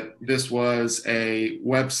 And that this was a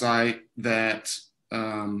website that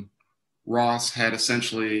Ross had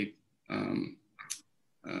essentially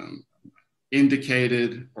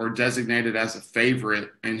indicated or designated as a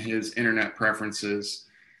favorite in his internet preferences,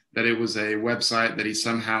 that it was a website that he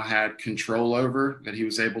somehow had control over, that he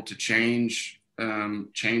was able to change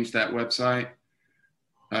that website,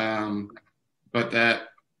 but that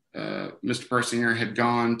Mr. Persinger had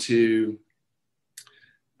gone to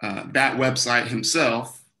that website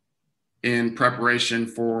himself in preparation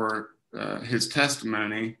for his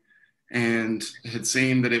testimony, and had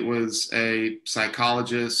seen that it was a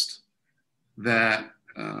psychologist that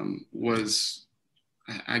was,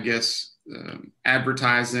 I guess,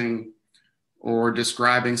 advertising or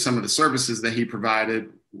describing some of the services that he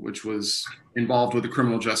provided, which was involved with the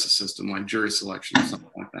criminal justice system, like jury selection or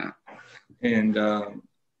something like that. And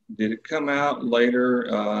did it come out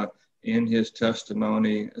later in his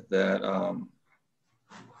testimony that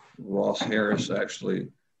Ross Harris actually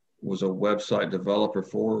was a website developer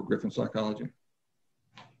for Griffin Psychology?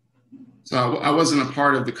 So I wasn't a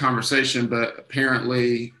part of the conversation, but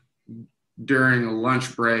apparently during a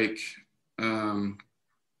lunch break,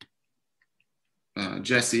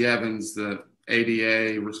 Jesse Evans, the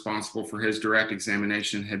ADA responsible for his direct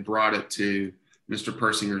examination, had brought it to Mr.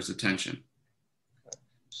 Persinger's attention.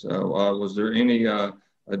 So was there any,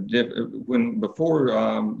 before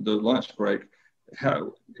the lunch break,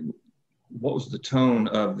 what was the tone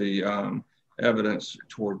of the evidence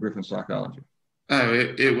toward Griffin Psychology? Oh,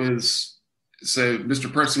 it was, so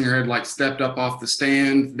Mr. Persinger had like stepped up off the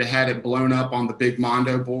stand. They had it blown up on the big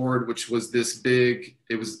Mondo board, which was this big,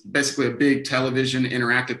 it was basically a big television,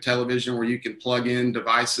 interactive television where you could plug in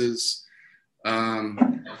devices,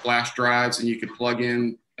 flash drives, and you could plug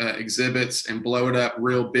in exhibits and blow it up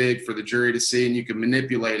real big for the jury to see, and you could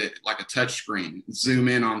manipulate it like a touch screen, zoom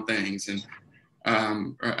in on things. And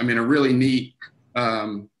I mean, a really neat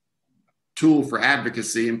tool for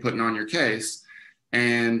advocacy and putting on your case.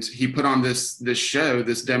 And he put on this show,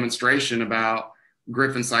 this demonstration about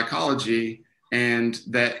Griffin Psychology, and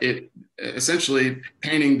that it essentially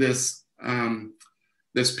painting this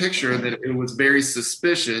this picture that it was very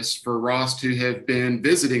suspicious for Ross to have been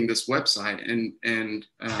visiting this website, and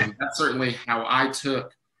that's certainly how I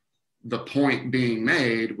took the point being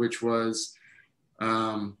made, which was,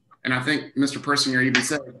 and I think Mr. Persinger even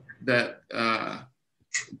said that.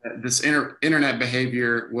 This internet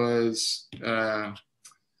behavior was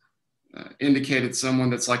indicated someone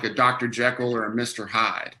that's like a Dr. Jekyll or a Mr.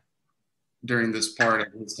 Hyde during this part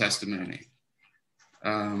of his testimony.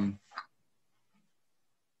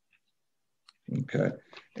 Okay.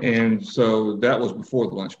 And so that was before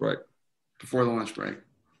the lunch break? Before the lunch break.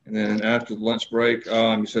 And then after the lunch break,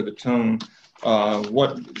 you said the tone,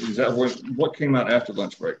 what came out after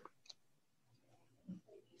lunch break?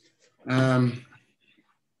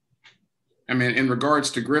 I mean, in regards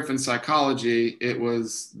to Griffin Psychology, it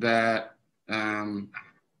was that,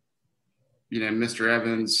 Mr.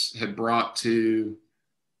 Evans had brought to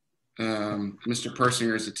Mr.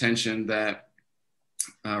 Persinger's attention that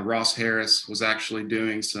Ross Harris was actually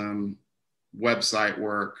doing some website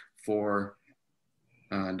work for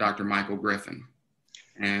Dr. Michael Griffin.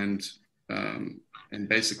 And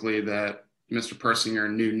basically that Mr.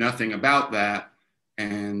 Persinger knew nothing about that,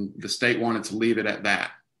 and the state wanted to leave it at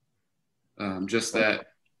that. Just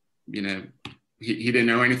that, he didn't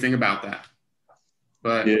know anything about that.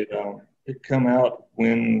 But did it come out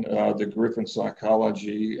when the Griffin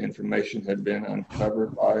Psychology information had been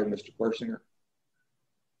uncovered by Mr. Persinger?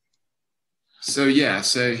 So yeah,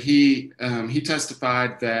 so he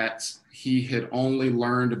testified that he had only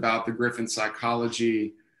learned about the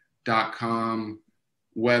griffinpsychology.com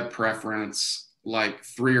web preference like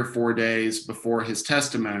 3 or 4 days before his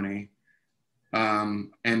testimony.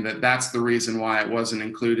 And that's the reason why it wasn't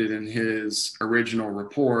included in his original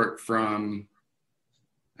report from,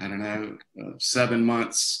 7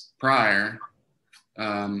 months prior.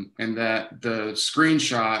 And that the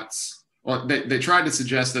screenshots, well, they tried to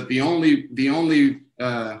suggest that the only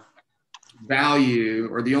value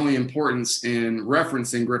or the only importance in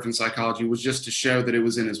referencing Griffin Psychology was just to show that it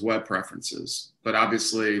was in his web preferences. But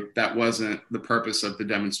obviously that wasn't the purpose of the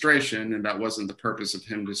demonstration, and that wasn't the purpose of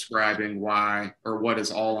him describing why or what is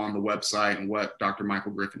all on the website and what Dr.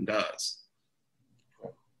 Michael Griffin does.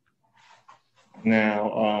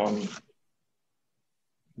 Now,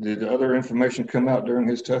 did other information come out during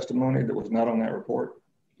his testimony that was not on that report?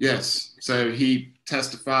 Yes. So he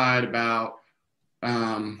testified about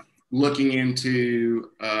looking into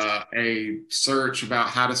a search about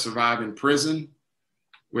how to survive in prison,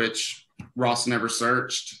 which Ross never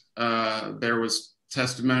searched. There was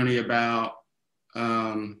testimony about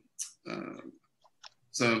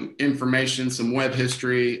some information, some web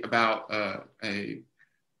history about a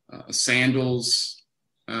Sandals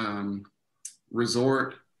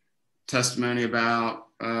resort, testimony about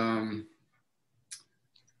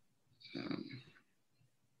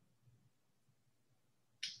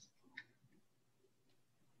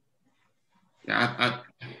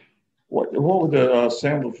What would the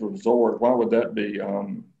Sandals resort? Why would that be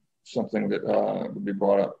something that would be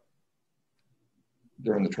brought up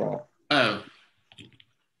during the trial? Oh,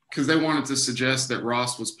 because they wanted to suggest that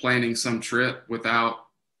Ross was planning some trip without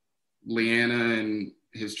Leanna and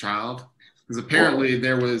his child. Because apparently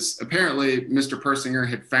Mr. Persinger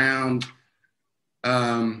had found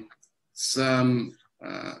some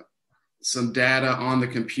data on the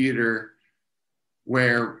computer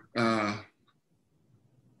where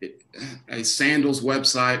a Sandals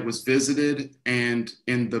website was visited, and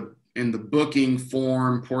in the booking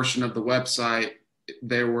form portion of the website,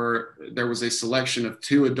 there was a selection of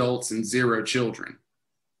 2 adults and 0 children.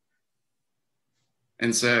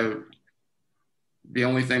 And so the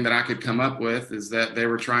only thing that I could come up with is that they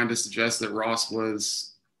were trying to suggest that Ross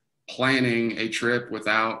was planning a trip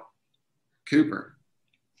without Cooper.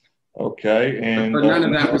 Okay. And but none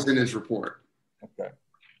of that was in his report. Okay.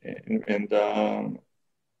 And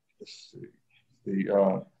let's see.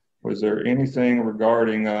 Was there anything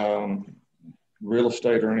regarding real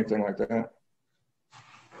estate or anything like that?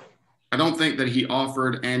 I don't think that he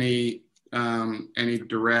offered any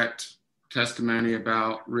direct testimony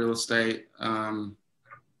about real estate. I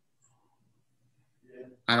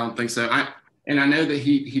don't think so. I know that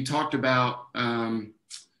he talked about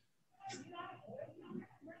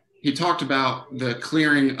the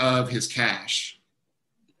clearing of his cash.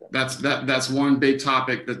 That's one big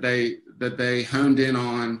topic that they honed in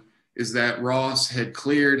on, is that Ross had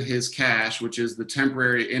cleared his cache, which is the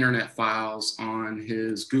temporary internet files on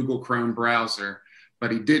his Google Chrome browser, but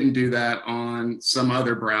he didn't do that on some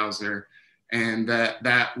other browser. And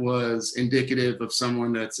that was indicative of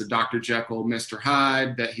someone that's a Dr. Jekyll, Mr.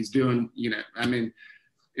 Hyde, that he's doing,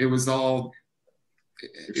 it was all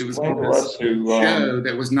this show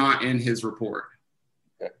that was not in his report.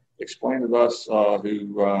 Okay. Explain to us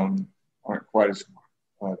who aren't quite as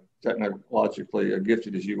technologically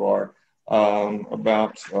gifted as you are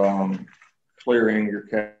about clearing your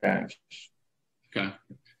cache. Okay.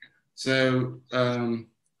 So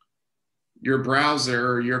your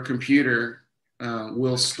browser or your computer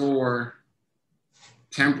will store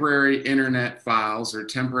temporary internet files or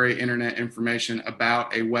temporary internet information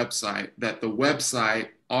about a website that the website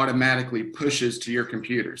automatically pushes to your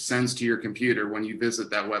computer, sends to your computer when you visit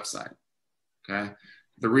that website. Okay.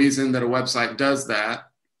 The reason that a website does that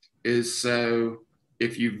is so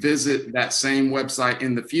if you visit that same website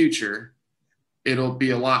in the future, it'll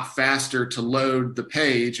be a lot faster to load the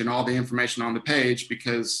page and all the information on the page,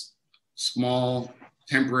 because small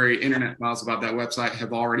temporary internet files about that website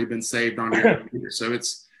have already been saved on your computer. So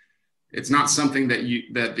it's not something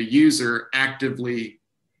that the user actively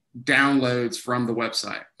downloads from the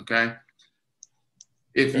website. Okay.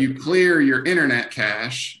 If you clear your internet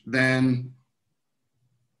cache, then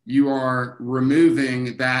you are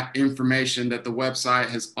removing that information that the website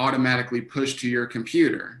has automatically pushed to your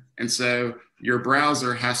computer. And so your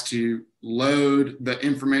browser has to load the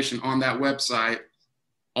information on that website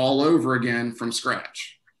all over again from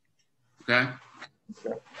scratch. Okay.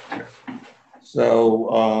 Okay. So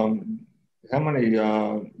how many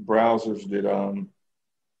browsers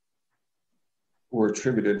were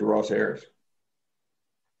attributed to Ross Harris?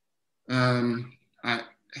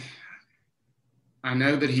 I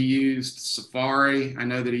know that he used Safari. I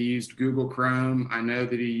know that he used Google Chrome. I know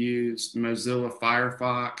that he used Mozilla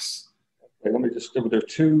Firefox. Okay, let me just, there were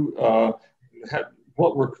 2,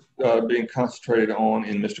 what were being concentrated on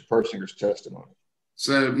in Mr. Persinger's testimony?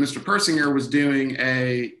 So Mr. Persinger was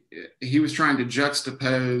he was trying to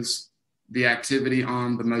juxtapose the activity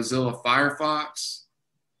on the Mozilla Firefox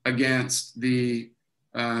against the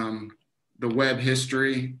web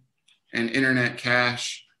history and internet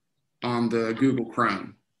cache on the Google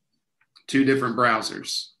Chrome, 2 different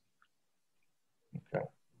browsers. Okay.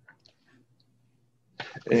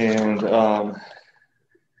 And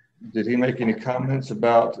did he make any comments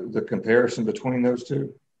about the comparison between those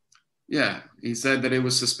 2? Yeah, he said that it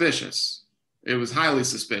was suspicious. It was highly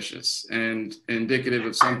suspicious and indicative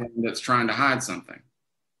of someone that's trying to hide something.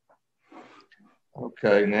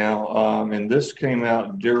 Okay, now, and this came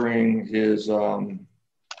out during his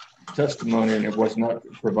testimony, and it was not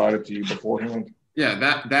provided to you beforehand?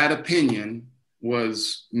 Yeah, that opinion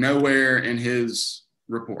was nowhere in his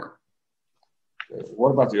report. What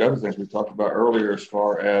about the other things we talked about earlier as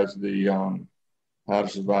far as the how to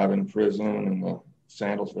survive in prison and the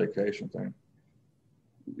Sandals vacation thing?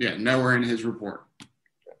 Yeah, nowhere in his report.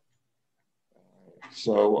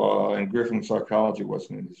 So, and Griffin psychology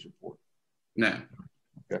wasn't in his report? No.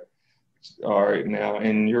 Okay. All right. Now,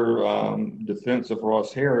 in your defense of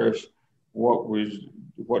Ross Harris, what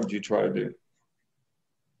did you try to do?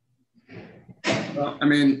 Well, I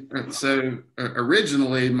mean, so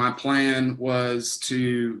originally my plan was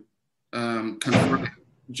to confront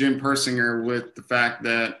Jim Persinger with the fact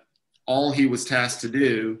that all he was tasked to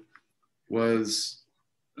do was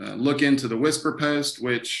look into the Whisper post,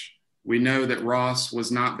 which we know that Ross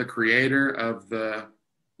was not the creator of the,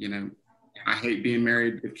 I hate being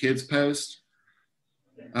married with kids post,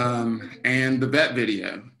 and the vet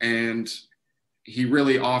video. And he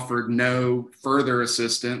really offered no further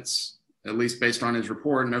assistance, at least based on his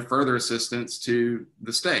report, no further assistance to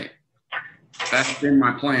the state. That's been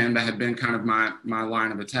my plan. That had been kind of my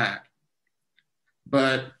line of attack.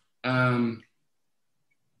 But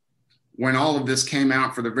when all of this came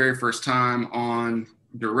out for the very first time on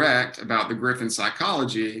direct about the Griffin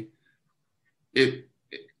psychology, it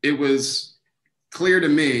was clear to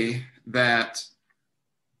me that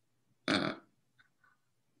Mr.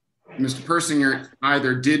 Persinger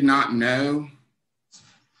either did not know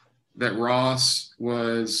that Ross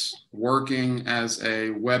was working as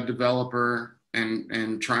a web developer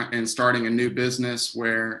and starting a new business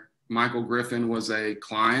where Michael Griffin was a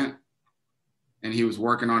client and he was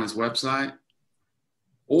working on his website,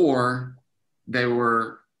 or they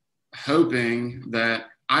were hoping that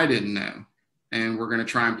I didn't know and we're going to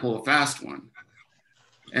try and pull a fast one.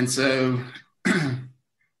 And so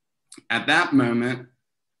at that moment,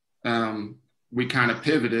 we kind of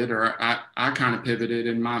pivoted, or I kind of pivoted,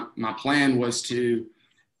 and my plan was to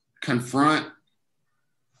confront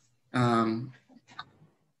Jim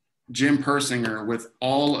Persinger with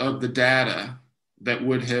all of the data that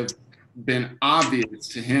would have been obvious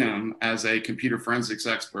to him as a computer forensics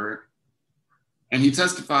expert. And he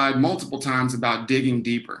testified multiple times about digging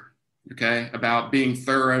deeper, about being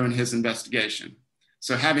thorough in his investigation.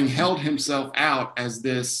 So having held himself out as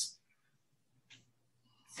this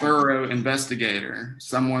thorough investigator,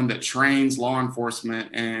 someone that trains law enforcement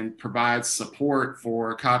and provides support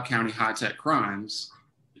for Cobb County high-tech crimes,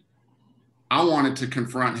 I wanted to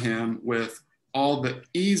confront him with all the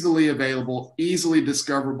easily available, easily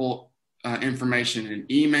discoverable information in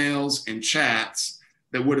emails and chats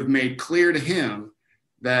that would have made clear to him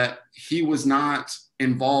that he was not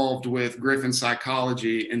involved with Griffin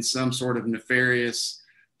psychology in some sort of nefarious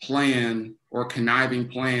plan or conniving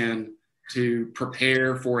plan to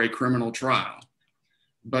prepare for a criminal trial,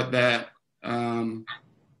 but that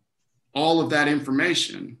all of that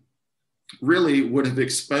information really would have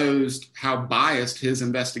exposed how biased his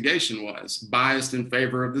investigation was, biased in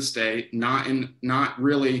favor of the state, not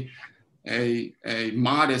really a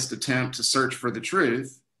modest attempt to search for the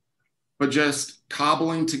truth, but just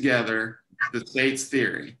cobbling together the state's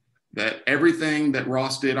theory that everything that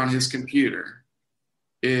Ross did on his computer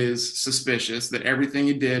is suspicious, that everything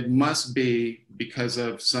he did must be because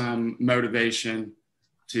of some motivation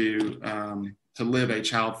to live a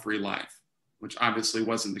child-free life, which obviously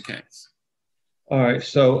wasn't the case. All right,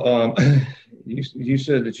 so you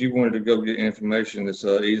said that you wanted to go get information that's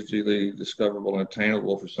easily discoverable and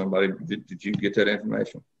attainable for somebody. Did you get that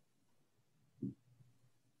information?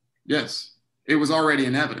 Yes, it was already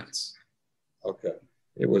in evidence. Okay,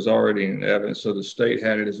 it was already in evidence, so the state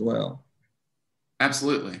had it as well.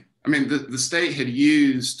 Absolutely. I mean, the state had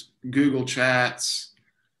used Google Chats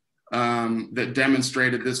that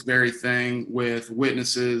demonstrated this very thing with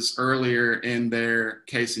witnesses earlier in their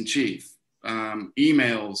case in chief.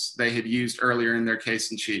 Emails they had used earlier in their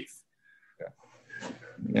case in chief. Okay.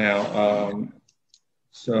 Now,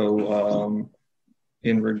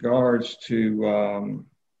 in regards to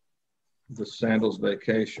the Sandals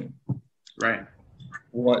vacation, right?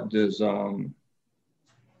 What did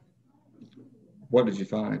you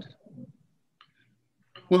find?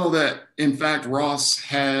 Well, that in fact Ross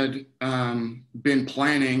had been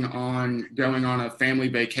planning on going on a family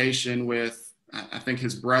vacation with I think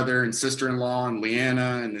his brother and sister-in-law and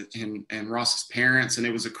Leanna and Ross's parents, and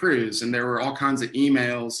it was a cruise, and there were all kinds of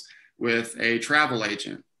emails with a travel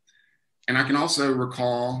agent. And I can also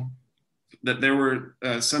recall that there were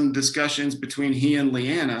some discussions between he and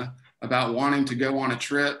Leanna about wanting to go on a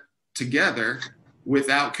trip together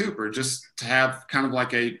without Cooper, just to have kind of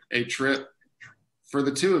like a trip for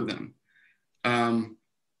the two of them.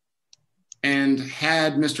 And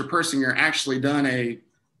had Mr. Persinger actually done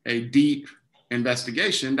a deep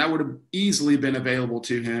investigation, that would have easily been available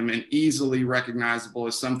to him and easily recognizable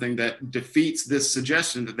as something that defeats this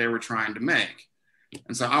suggestion that they were trying to make.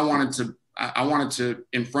 And so I wanted to,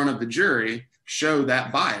 in front of the jury, show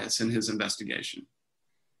that bias in his investigation.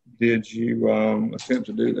 Did you attempt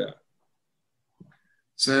to do that?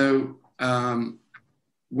 So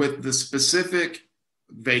with the specific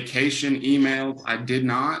vacation emails, I did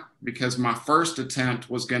not, because my first attempt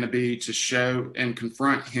was going to be to show and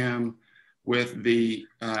confront him with the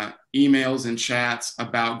emails and chats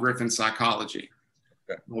about Griffin's psychology.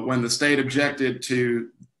 Okay. When the state objected to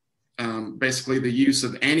basically the use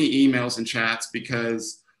of any emails and chats,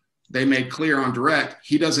 because they made clear on direct,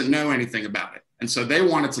 he doesn't know anything about it. And so they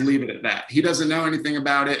wanted to leave it at that. He doesn't know anything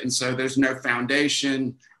about it. And so there's no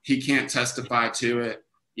foundation. He can't testify to it,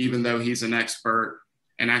 even though he's an expert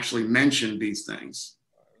and actually mentioned these things.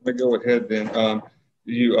 Let me go ahead then.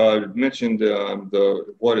 You mentioned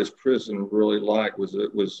the what is prison really like? Was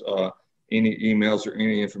any emails or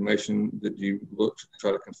any information that you looked to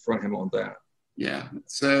try to confront him on that? Yeah.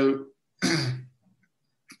 So,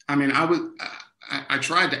 I mean, I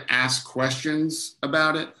tried to ask questions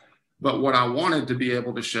about it, but what I wanted to be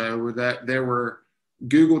able to show were that there were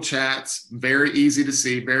Google chats, very easy to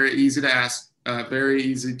see, very easy to ask, very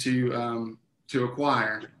easy to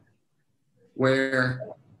acquire, where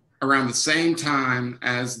around the same time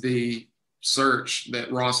as the search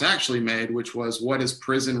that Ross actually made, which was what is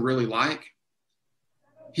prison really like,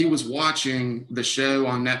 he was watching the show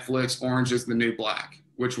on Netflix, Orange is the New Black,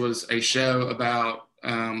 which was a show about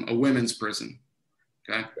a women's prison.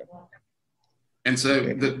 Okay. And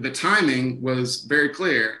so the timing was very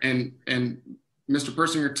clear, and Mr.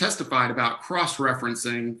 Persinger testified about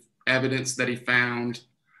cross-referencing evidence that he found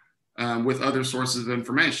with other sources of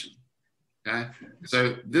information. Okay,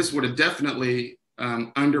 so this would have definitely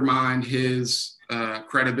undermined his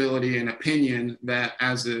credibility and opinion that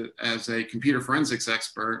as a computer forensics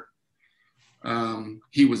expert,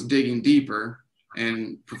 he was digging deeper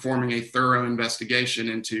and performing a thorough investigation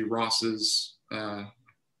into Ross's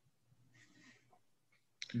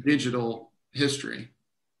digital history.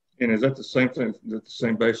 And is that the same thing, the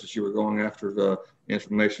same basis you were going after the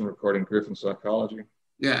information regarding Griffin's psychology?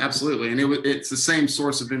 Yeah, absolutely. And it's the same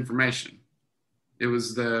source of information. It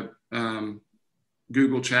was the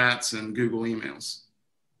Google chats and Google emails.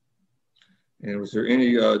 And was there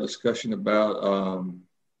any discussion about,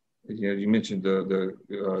 you mentioned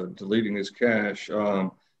the deleting his cache,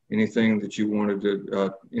 anything that you wanted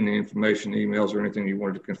to, any information, emails, or anything you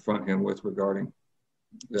wanted to confront him with regarding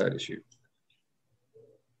that issue?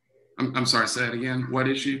 I'm sorry, say that again. What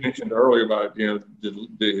issue? You mentioned earlier about,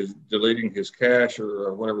 deleting his cache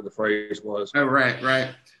or whatever the phrase was. Oh,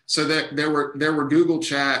 right. So there were Google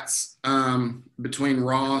chats between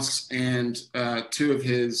Ross and two of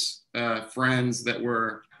his friends that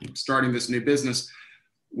were starting this new business,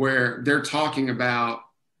 where they're talking about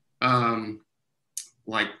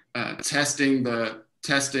testing the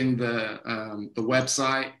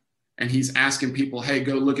website. And he's asking people, hey,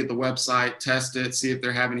 go look at the website, test it, see if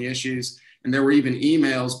they're having any issues. And there were even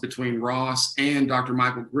emails between Ross and Dr.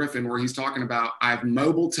 Michael Griffin where he's talking about, I've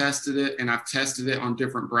mobile tested it and I've tested it on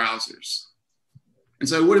different browsers. And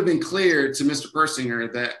so it would have been clear to Mr.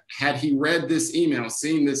 Persinger that had he read this email,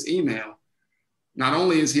 seen this email, not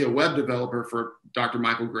only is he a web developer for Dr.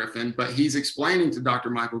 Michael Griffin, but he's explaining to Dr.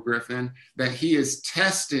 Michael Griffin that he is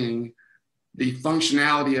testing the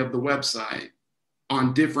functionality of the website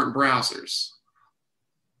on different browsers.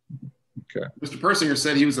 Okay. Mr. Persinger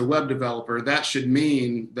said he was a web developer. That should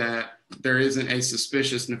mean that there isn't a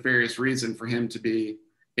suspicious, nefarious reason for him to be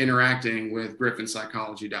interacting with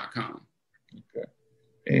griffinpsychology.com. Okay.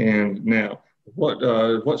 And now,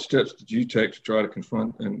 what steps did you take to try to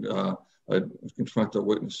confront the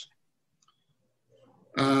witness?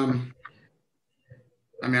 So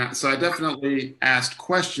I definitely asked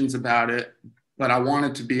questions about it, but I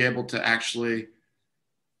wanted to be able to actually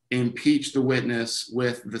impeach the witness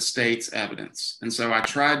with the state's evidence. And so I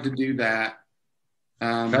tried to do that.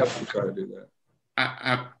 How did you try to do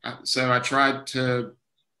that? So I tried to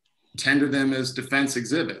tender them as defense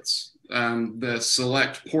exhibits, the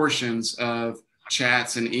select portions of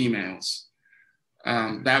chats and emails.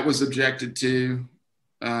 That was objected to.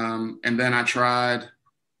 And then I tried.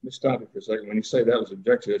 Let me stop you for a second. When you say that was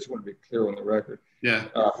objected to, I just want to be clear on the record. Yeah.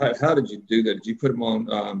 How did you do that? Did you put them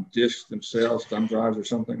on discs themselves, thumb drives or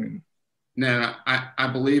something? No, I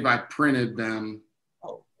believe I printed them.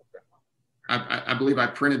 Oh, I believe I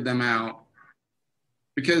printed them out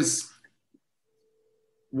because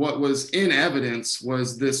what was in evidence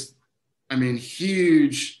was this, I mean,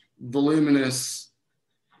 huge, voluminous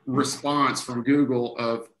response from Google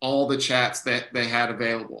of all the chats that they had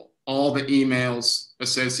available, all the emails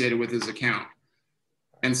associated with his account.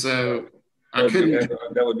 And so I couldn't.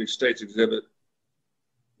 That would be state's exhibit.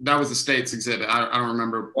 That was the state's exhibit. I don't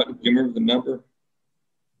remember. What, do you remember the number?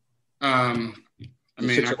 I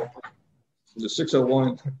mean, the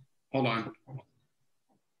 601. Hold on.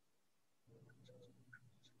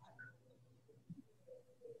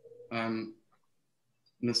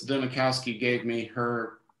 Ms. Demikowski gave me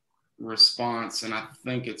her response, and I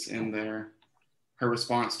think it's in there. Her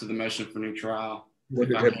response to the motion for new trial. Would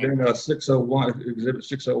it have been 601, exhibit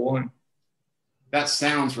 601? That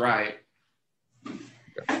sounds right. Okay.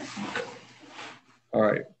 All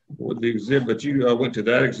right. With the exhibit, you went to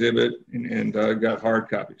that exhibit and got hard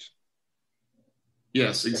copies.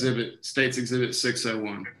 Yes, state's exhibit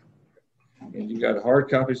 601. And you got hard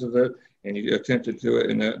copies of that, and you attempted to do it,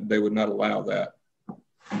 and they would not allow that.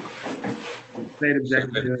 The state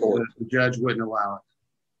objected to it, the judge wouldn't allow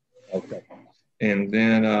it. Okay. And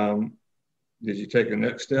then did you take the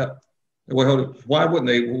next step? Well, why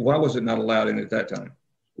was it not allowed in at that time?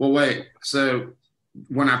 Well, wait. So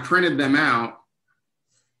when I printed them out,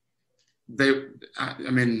 I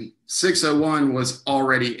mean, 601 was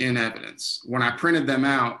already in evidence. When I printed them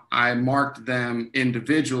out, I marked them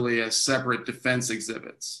individually as separate defense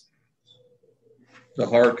exhibits. The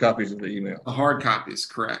hard copies of the email. The hard copies,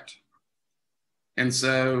 correct. And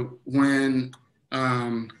so when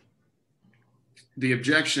the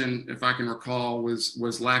objection, if I can recall,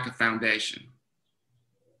 was lack of foundation.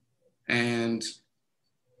 And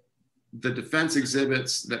the defense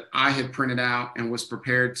exhibits that I had printed out and was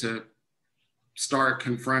prepared to start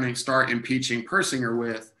impeaching Persinger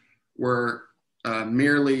with were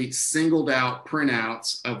merely singled out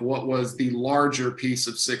printouts of what was the larger piece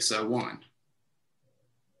of 601.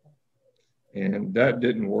 And that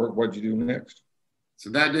didn't work. What'd you do next? So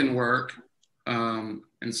that didn't work.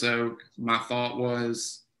 And so my thought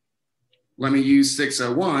was, let me use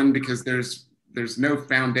 601 because there's no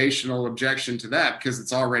foundational objection to that because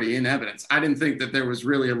it's already in evidence. I didn't think that there was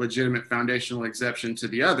really a legitimate foundational exception to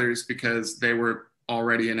the others because they were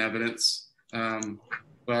already in evidence.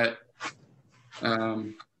 But I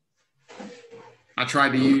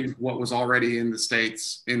tried to use what was already in the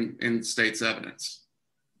state's evidence.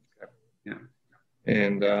 Yeah.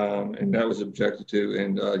 And that was objected to,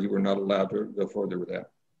 and you were not allowed to go further with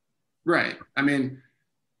that. Right. I mean,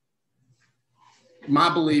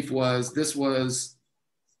 my belief was this was,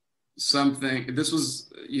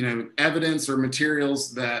 evidence or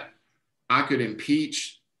materials that I could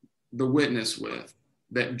impeach the witness with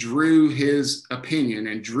that drew his opinion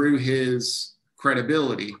and drew his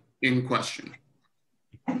credibility in question.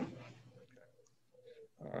 All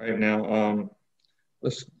right. Now, I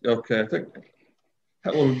think,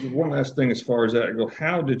 one last thing as far as that go,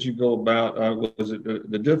 how did you go about, was it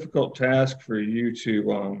the difficult task for you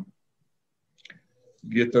to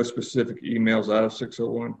get those specific emails out of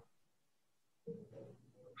 601?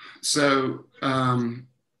 So,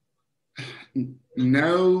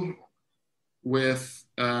 no,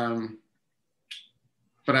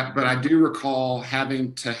 but I do recall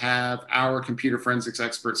having to have our computer forensics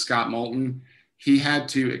expert, Scott Moulton, he had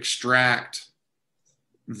to extract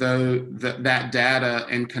that data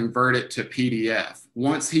and convert it to PDF.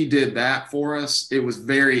 Once he did that for us, it was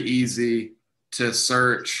very easy to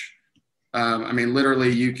search. I mean,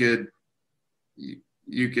 literally you could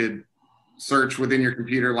search within your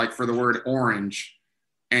computer, like for the word orange,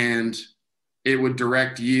 and it would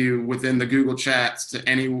direct you within the Google chats to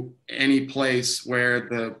any place where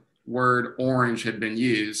the word orange had been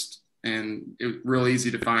used. And it was real easy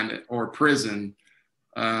to find it, or prison,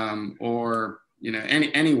 or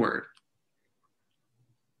any word.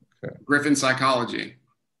 Okay. Griffin psychology.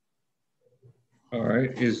 All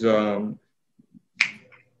right.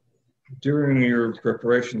 During your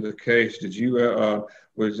preparation of the case, did you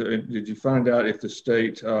find out if the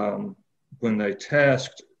state, when they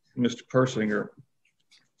tasked Mr. Persinger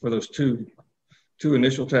for those two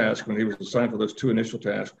initial tasks, when he was assigned for those two initial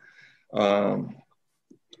tasks,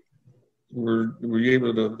 were you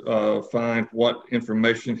able to find what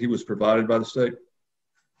information he was provided by the state?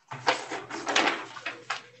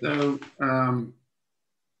 So,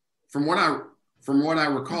 from what I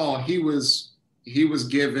recall, he was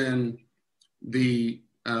given the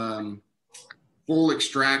full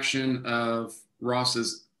extraction of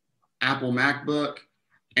Ross's Apple MacBook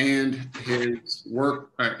and his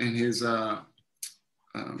work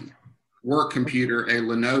work computer, a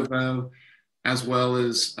Lenovo, as well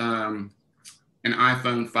as an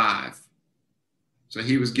iPhone 5. So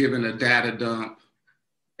he was given a data dump,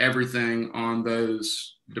 everything on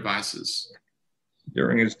those devices.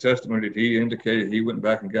 During his testimony, did he indicate he went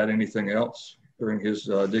back and got anything else during his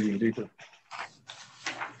digging deeper?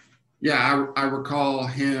 Yeah, I recall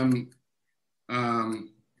him, an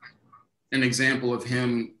example of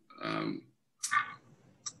him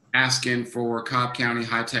asking for Cobb County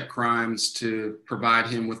High-Tech Crimes to provide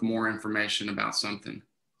him with more information about something.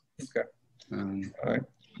 Okay. All right.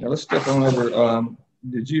 Now let's step on over.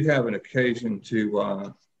 Did you have an occasion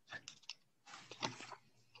to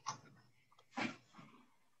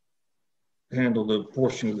handle the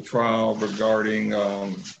portion of the trial regarding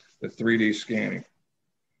the 3D scanning?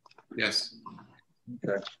 Yes.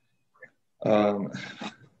 Okay.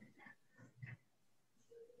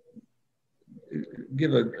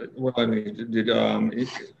 Give a, well, I mean, did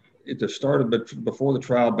at the start of it, before the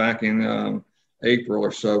trial back in April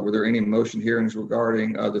or so, were there any motion hearings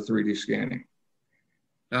regarding the 3D scanning?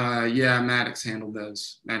 Yeah, Maddox handled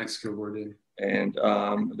those. Maddox Kilgore did. And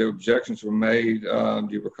the objections were made. Do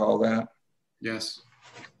you recall that? Yes.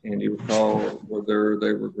 And you recall whether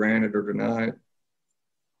they were granted or denied?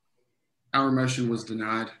 Our motion was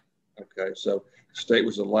denied. Okay, so the state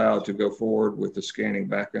was allowed to go forward with the scanning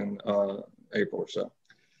back in April or so.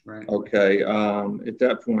 Right. Okay, at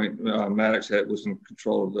that point, Maddox was in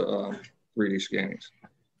control of the 3D scannings.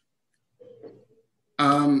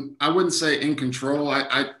 I wouldn't say in control.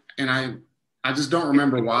 I just don't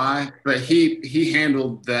remember why, but he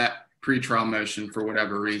handled that pretrial motion for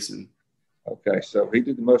whatever reason. Okay, so he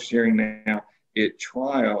did the motion hearing. Now at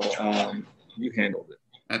trial, you handled it.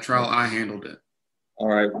 At trial, I handled it. All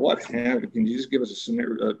right, what happened? Can you just give us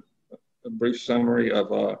a brief summary of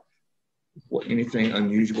what anything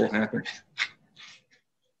unusual happened?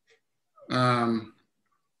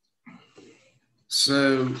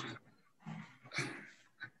 So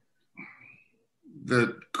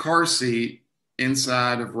the car seat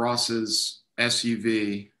inside of Ross's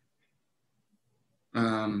SUV,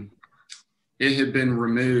 it had been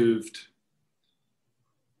removed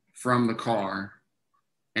from the car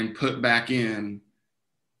and put back in,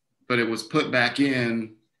 but it was put back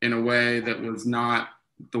in a way that was not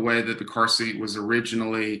the way that the car seat was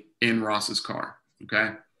originally in Ross's car,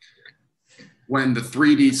 okay? When the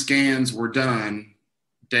 3D scans were done,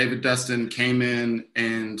 David Dustin came in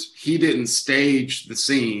and he didn't stage the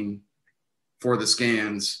scene for the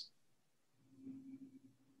scans.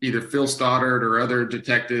 Either Phil Stoddard or other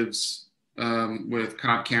detectives with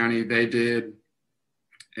Cobb County, they did,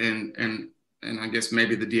 and I guess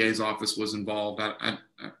maybe the DA's office was involved. I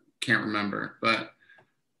can't remember, but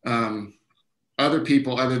other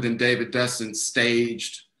people other than David Dustin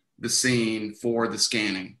staged the scene for the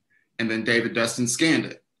scanning, and then David Dustin scanned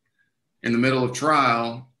it. In the middle of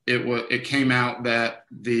trial, it came out that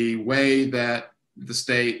the way that the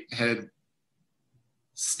state had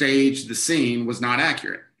staged the scene was not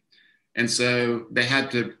accurate. And so they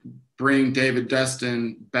had to bring David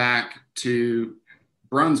Dustin back to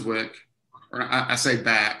Brunswick, or I say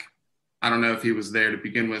back, I don't know if he was there to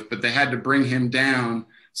begin with, but they had to bring him down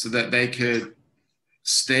so that they could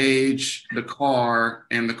stage the car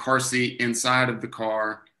and the car seat inside of the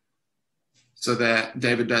car so that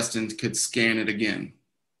David Dustin could scan it again.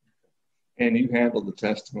 And you handled the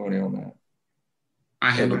testimony on that?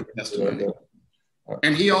 I handled the testimony.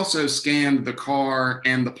 And he also scanned the car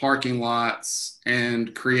and the parking lots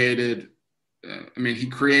and created, he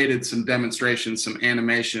created some demonstrations, some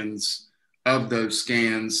animations of those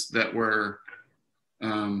scans that were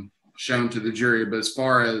shown to the jury. But as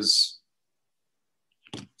far as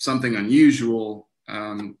something unusual,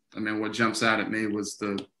 what jumps out at me was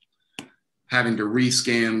the having to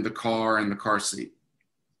rescan the car and the car seat.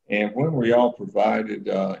 And when were y'all provided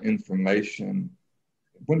information?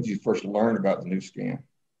 When did you first learn about the new scan?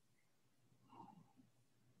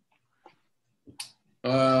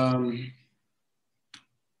 I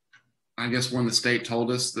guess when the state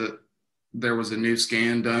told us that there was a new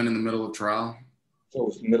scan done in the middle of trial. So it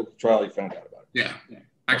was the middle of the trial you found out about it? Yeah.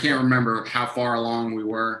 I can't remember how far along we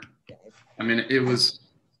were. It was,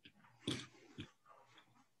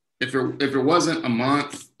 if it wasn't a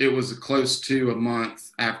month, it was close to a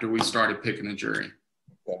month after we started picking a jury.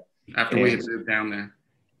 Okay. After we had moved down there.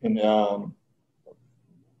 And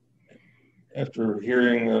after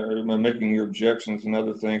hearing, making your objections and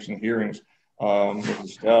other things in hearings,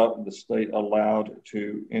 was the state allowed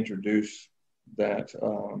to introduce that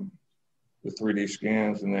the 3D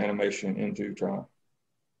scans and the animation into trial?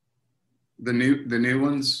 The new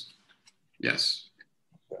ones, yes.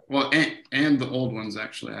 Well, and the old ones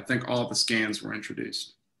actually. I think all the scans were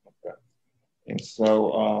introduced. Okay. And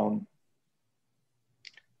so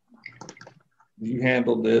you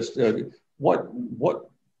handled this. What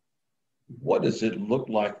does it look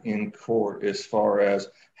like in court as far as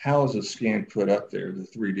how is the scan put up there, the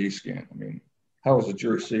 3D scan? I mean, how is the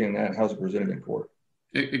jury seeing that? How's it presented in court?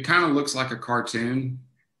 It kind of looks like a cartoon.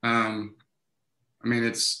 I mean,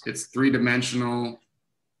 it's three-dimensional.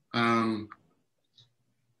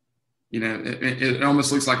 You know, it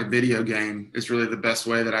almost looks like a video game is really the best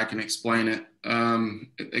way that I can explain it.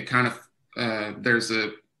 It kind of, there's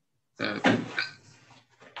a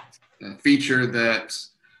feature that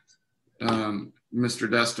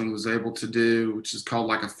Mr. Dustin was able to do, which is called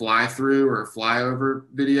like a fly-through or a flyover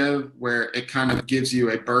video, where it kind of gives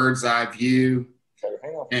you a bird's eye view. Okay,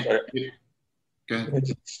 hang on. Go ahead.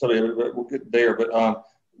 We'll get there, but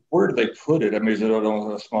where do they put it? I mean, is it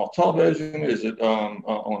on a small television? Is it on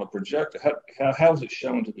a projector? How is it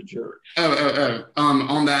shown to the jury?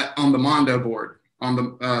 On the Mondo board, on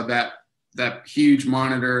the that huge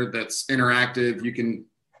monitor that's interactive. You can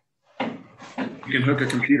hook a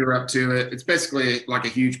computer up to it. It's basically like a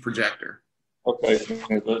huge projector. Okay,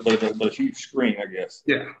 but a huge screen, I guess.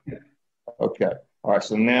 Yeah. Okay. All right.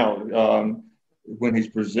 So now, when he's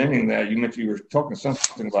presenting that, you mentioned you were talking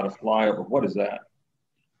something about a flyover. What is that?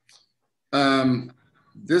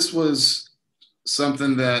 This was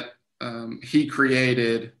something that he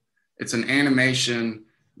created. It's an animation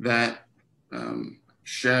that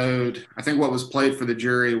showed, I think what was played for the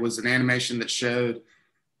jury was an animation that showed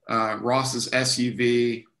Ross's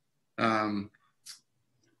SUV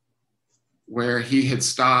where he had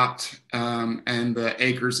stopped and the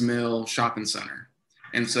Acres Mill shopping center.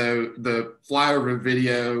 And so the flyover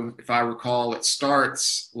video, if I recall, it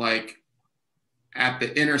starts like at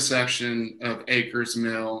the intersection of Acres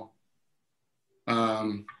Mill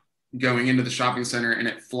going into the shopping center, and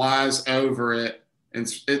it flies over it,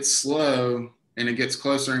 and it's slow, and it gets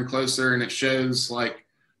closer and closer, and it shows like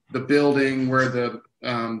the building where the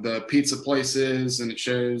pizza place is, and it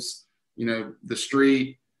shows, you know, the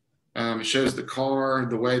street. It shows the car,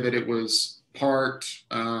 the way that it was parked.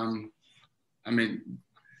 I mean,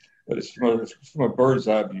 but it's from a bird's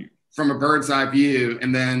eye view. From a bird's eye view,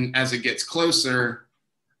 and then as it gets closer,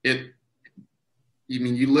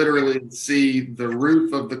 you literally see the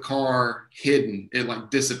roof of the car hidden. It like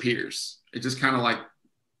disappears. It just kind of like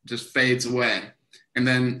just fades away, and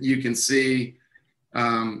then you can see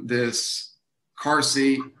this car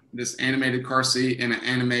seat, this animated car seat, and an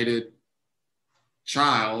animated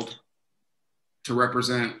child to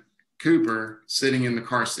represent Cooper sitting in the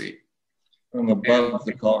car seat. From above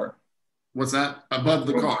the car. What's that? Above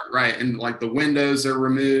the car, right? And like the windows are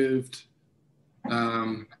removed.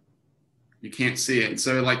 You can't see it.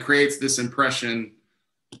 So it like creates this impression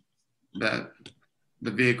that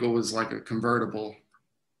the vehicle was like a convertible.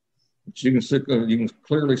 But you can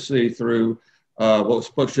clearly see through what was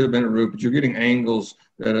supposed to have been a roof, but you're getting angles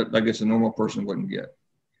that I guess a normal person wouldn't get.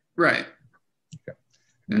 Right. Okay.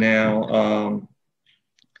 Now,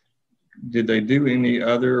 did they do any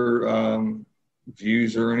other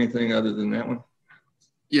views or anything other than that one?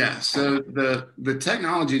 Yeah. So the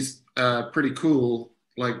technology's pretty cool.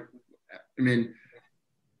 Like, I mean,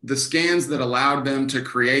 the scans that allowed them to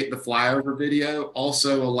create the flyover video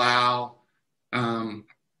also allow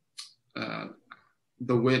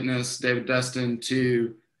the witness, David Dustin,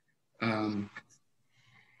 to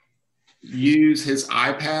use his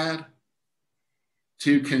iPad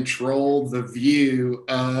to control the view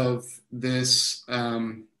of this,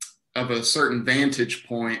 of a certain vantage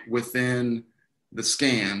point within the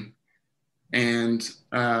scan. And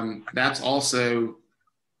that's also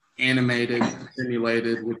animated,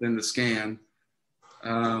 simulated within the scan.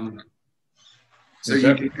 So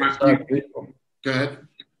you can, go ahead.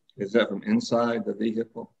 Is that from inside the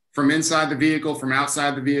vehicle? From inside the vehicle, from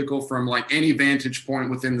outside the vehicle, from like any vantage point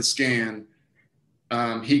within the scan,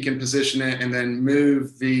 he can position it and then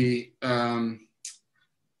move the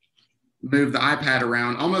iPad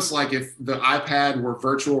around, almost like if the iPad were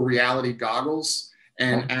virtual reality goggles.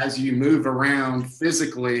 And as you move around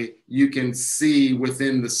physically, you can see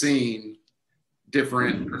within the scene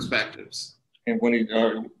different perspectives. And when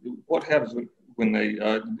what happens when they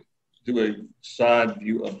do a side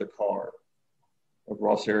view of the car, of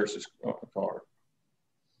Ross Harris's car?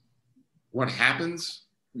 What happens?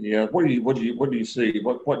 Yeah. What do you see?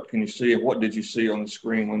 What can you see? And what did you see on the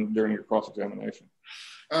screen during your cross-examination?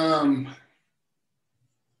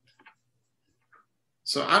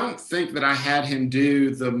 So I don't think that I had him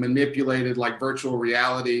do the manipulated like virtual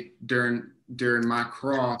reality during during my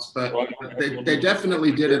cross, but they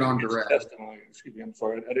definitely did it on direct. Testimony. Excuse me, I'm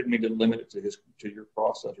sorry. I didn't mean to limit it to your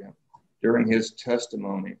cross subject. During his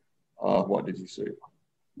testimony, what did you see?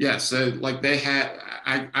 Yeah, so like they had,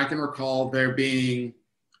 I can recall there being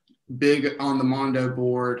big on the Mondo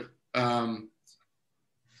board,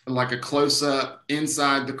 like a close up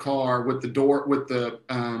inside the car with the door, with the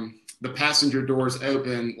passenger doors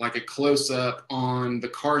open, like a close up on the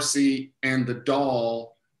car seat and the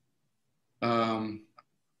doll.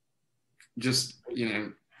 Just, you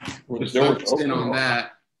know, just focused in on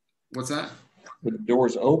that. What's that? Were the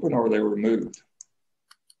doors open or were they removed?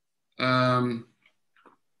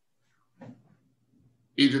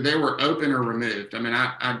 Either they were open or removed. I mean,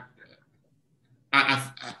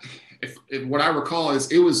 if what I recall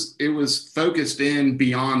is it was focused in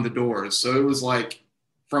beyond the doors. So it was like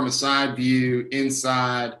from a side view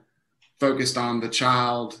inside, focused on the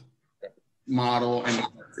child model and the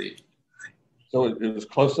seat. So it was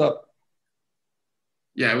close up?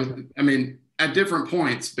 Yeah, it was, I mean, at different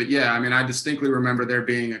points, but yeah, I mean, I distinctly remember there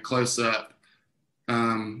being a close up.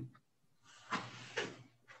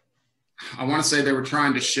 I want to say they were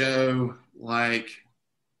trying to show like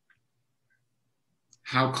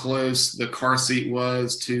how close the car seat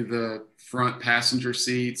was to the front passenger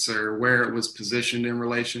seats, or where it was positioned in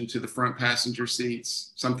relation to the front passenger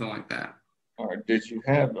seats, something like that. All right. Did you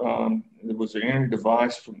have, was there any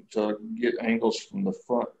device to get angles from the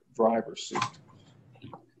front driver's seat?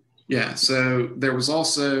 Yeah, so there was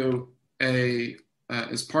also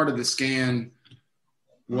as part of the scan,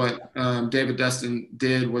 what David Dustin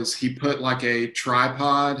did was he put like a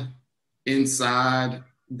tripod inside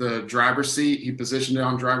the driver's seat. He positioned it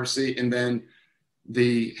on driver's seat, and then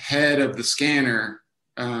the head of the scanner,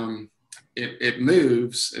 it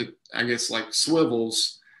moves, I guess like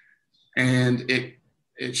swivels, and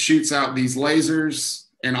it shoots out these lasers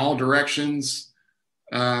in all directions,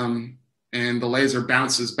 and the laser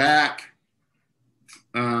bounces back,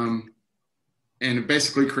 and it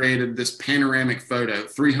basically created this panoramic photo,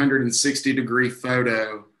 360-degree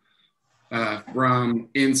photo from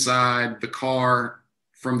inside the car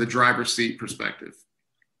from the driver's seat perspective.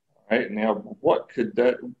 All right. Now, what could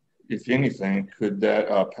that, if anything, could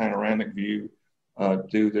that panoramic view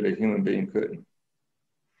do that a human being couldn't?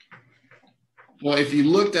 Well, if you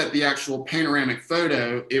looked at the actual panoramic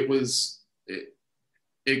photo, it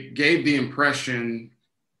gave the impression,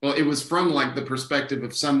 well, it was from like the perspective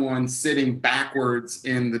of someone sitting backwards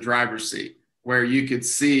in the driver's seat, where you could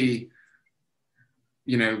see,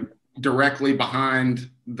 you know, directly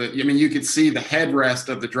behind you could see the headrest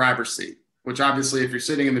of the driver's seat, which obviously if you're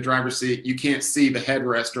sitting in the driver's seat, you can't see the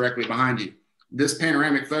headrest directly behind you. This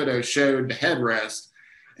panoramic photo showed the headrest,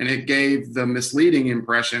 and it gave the misleading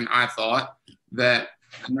impression, I thought, that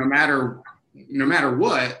no matter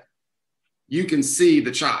what, you can see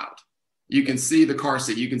the child. You can see the car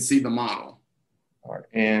seat. You can see the model. All right.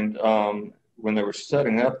 And when they were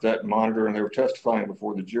setting up that monitor and they were testifying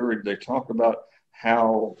before the jury, did they talk about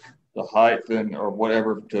how the height or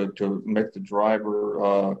whatever to make the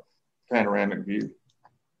driver panoramic view,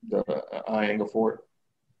 the eye angle for it?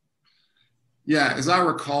 Yeah, as I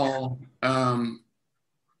recall,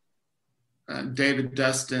 David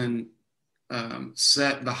Dustin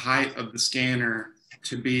set the height of the scanner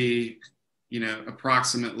to be, you know,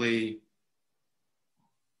 approximately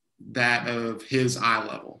that of his eye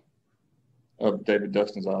level. Of David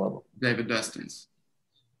Dustin's eye level? David Dustin's.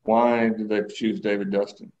 Why did they choose David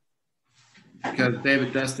Dustin? Because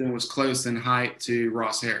David Dustin was close in height to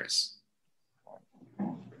Ross Harris. I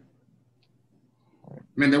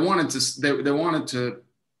mean, they wanted to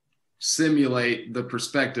simulate the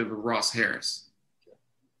perspective of Ross Harris.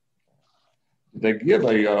 Did they give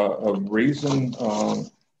a reason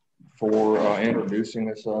for introducing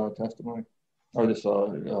this testimony, or this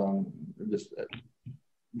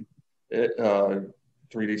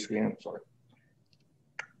 3D scan? Sorry.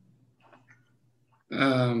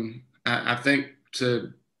 I think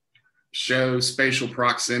to show spatial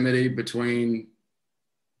proximity between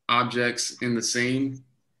objects in the scene.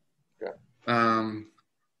 Okay.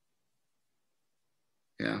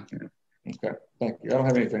 Yeah. Okay. Thank you. I don't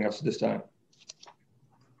have anything else at this time.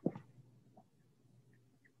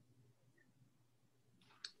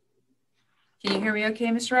 Can you hear me okay,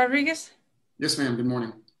 Mr. Rodriguez? Yes, ma'am. Good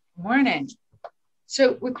morning. Morning.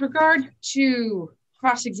 So with regard to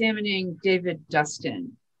cross-examining David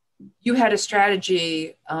Dustin, you had a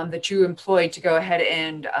strategy that you employed to go ahead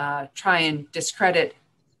and try and discredit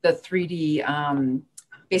the 3D,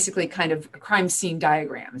 basically kind of a crime scene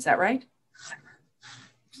diagram. Is that right?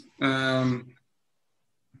 Well,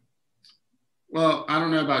 I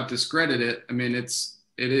don't know about discredit it. I mean, it's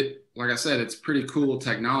like I said, it's pretty cool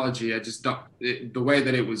technology. I just don't, the way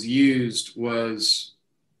that it was used was,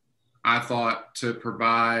 I thought, to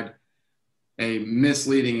provide a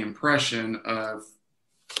misleading impression of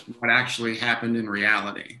what actually happened in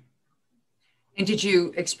reality. And did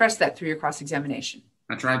you express that through your cross-examination?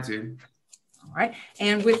 I tried to. All right.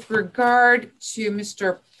 And with regard to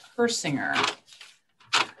Mr. Persinger,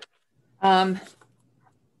 I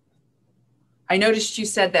noticed you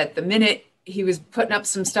said that the minute he was putting up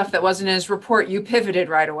some stuff that wasn't in his report, you pivoted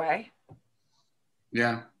right away.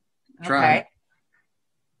 Yeah. Tried. Okay.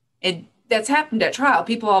 And that's happened at trial.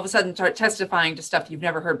 People all of a sudden start testifying to stuff you've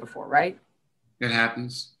never heard before, right? It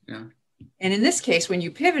happens. Yeah. And in this case, when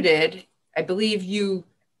you pivoted, I believe you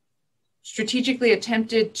strategically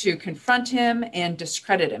attempted to confront him and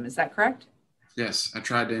discredit him. Is that correct? Yes. I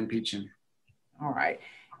tried to impeach him. All right.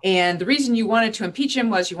 And the reason you wanted to impeach him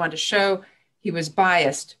was you wanted to show he was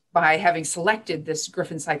biased by having selected this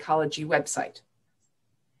Griffin Psychology website.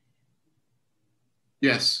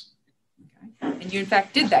 Yes. Okay. And you, in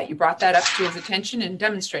fact, did that. You brought that up to his attention and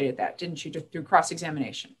demonstrated that, didn't you, through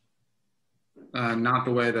cross-examination? Not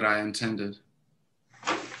the way that I intended.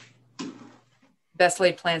 Best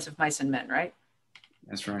laid plans of mice and men, right?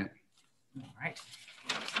 That's right. All right.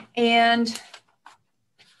 And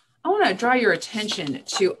I want to draw your attention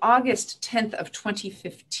to August 10th of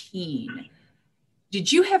 2015.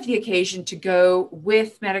 Did you have the occasion to go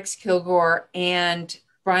with Maddox, Kilgore, and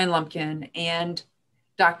Bryan Lumpkin and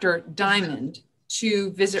Dr. Diamond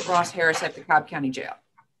to visit Ross Harris at the Cobb County Jail?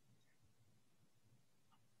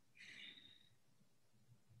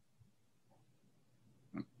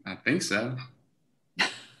 I think so.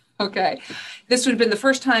 Okay. This would have been the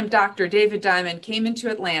first time Dr. David Diamond came into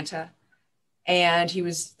Atlanta, and he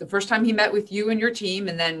was the first time he met with you and your team.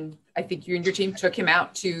 And then I think you and your team took him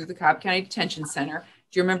out to the Cobb County Detention Center.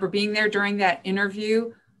 Do you remember being there during that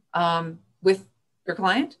interview with your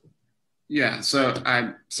client? Yeah. So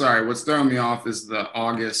I'm sorry. What's throwing me off is the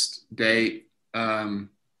August date. I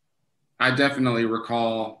definitely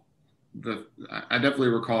recall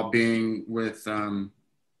being with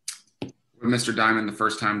Mr. Diamond the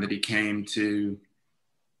first time that he came to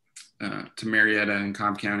Marietta and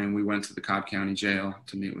Cobb County, and we went to the Cobb County Jail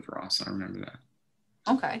to meet with Ross. I remember that.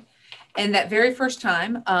 Okay. And that very first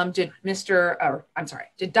time, did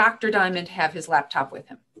Dr. Diamond have his laptop with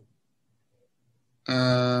him?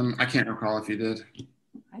 I can't recall if he did.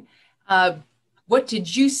 Okay. What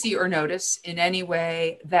did you see or notice in any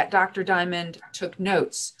way that Dr. Diamond took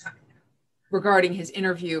notes regarding his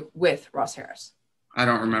interview with Ross Harris? I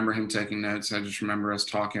don't remember him taking notes. I just remember us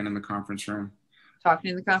talking in the conference room.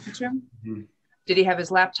 Talking in the conference room? Mm-hmm. Did he have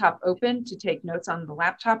his laptop open to take notes on the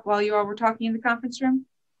laptop while you all were talking in the conference room?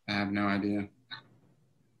 I have no idea.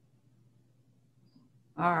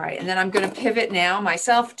 All right. And then I'm going to pivot now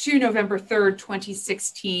myself to November 3rd,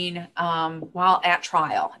 2016, while at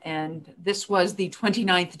trial. And this was the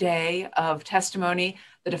 29th day of testimony.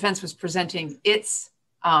 The defense was presenting its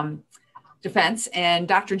defense, and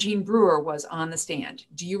Dr. Jean Brewer was on the stand.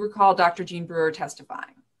 Do you recall Dr. Jean Brewer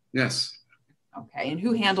testifying? Yes. Okay. And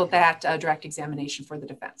who handled that direct examination for the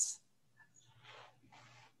defense?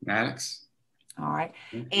 Maddox. All right.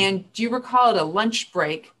 And do you recall at a lunch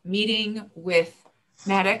break meeting with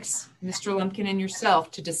Maddox, Mr. Lumpkin, and yourself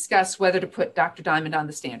to discuss whether to put Dr. Diamond on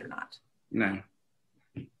the stand or not? No.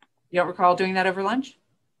 You don't recall doing that over lunch?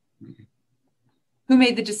 Mm-hmm. Who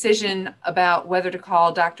made the decision about whether to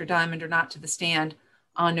call Dr. Diamond or not to the stand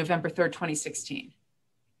on November 3rd, 2016?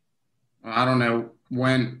 I don't know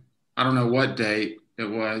what date it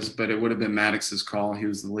was, but it would have been Maddox's call. He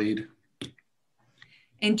was the lead.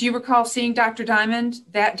 And do you recall seeing Dr. Diamond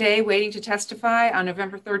that day waiting to testify on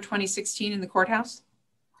November 3rd, 2016 in the courthouse?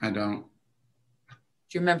 I don't.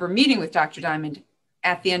 Do you remember meeting with Dr. Diamond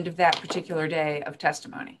at the end of that particular day of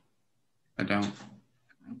testimony? I don't.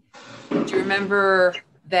 Do you remember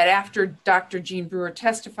that after Dr. Jean Brewer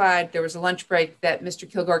testified, there was a lunch break that Mr.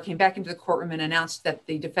 Kilgore came back into the courtroom and announced that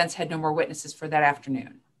the defense had no more witnesses for that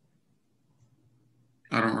afternoon?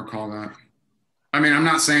 I don't recall that. I mean, I'm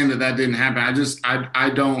not saying that didn't happen.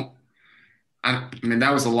 I mean,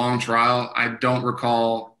 that was a long trial. I don't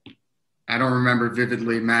remember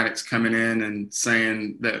vividly Maddox coming in and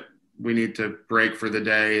saying that we need to break for the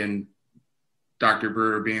day and Dr.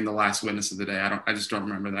 Brewer being the last witness of the day. I just don't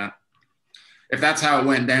remember that. If that's how it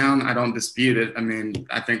went down, I don't dispute it. I mean,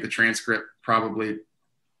 I think the transcript probably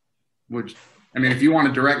would. I mean, if you want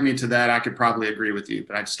to direct me to that, I could probably agree with you,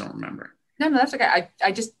 but I just don't remember. No, that's okay.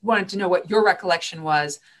 I just wanted to know what your recollection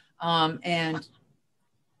was, and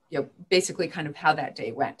basically kind of how that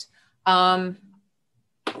day went.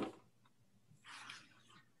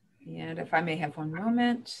 And if I may have one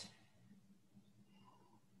moment.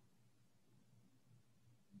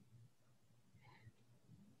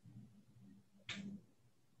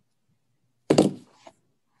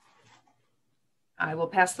 I will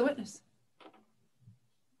pass the witness.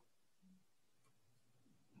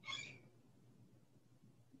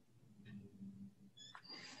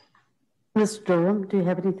 Mr. Durham, do you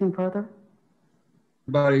have anything further?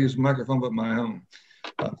 Everybody's microphone but my own.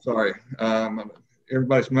 Sorry.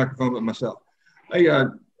 Everybody's microphone but myself. Hey,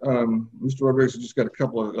 Mr. Rodriguez, I just got a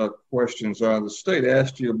couple of questions. The state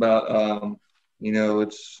asked you about, you know,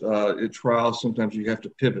 it's at trials, sometimes you have to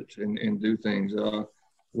pivot and do things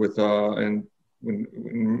and when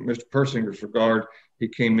Mr. Persinger's regard, he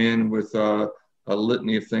came in with a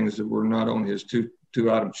litany of things that were not on his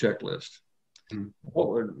two-item checklist.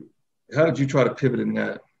 Mm-hmm. How did you try to pivot in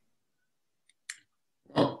that?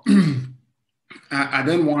 Well, I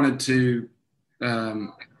then wanted to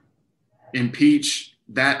impeach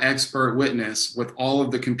that expert witness with all of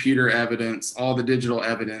the computer evidence, all the digital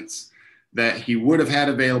evidence that he would have had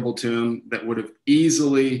available to him that would have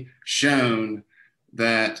easily shown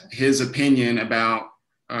that his opinion about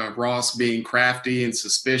Ross being crafty and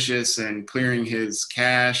suspicious and clearing his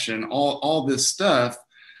cash and all this stuff,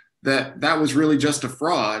 that was really just a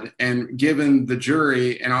fraud. And given the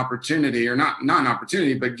jury an opportunity, or not an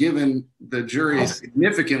opportunity, but given the jury a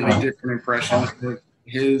significantly different impression of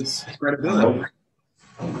his credibility.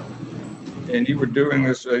 And you were doing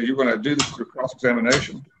this, you're going to do this through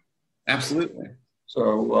cross-examination? Absolutely.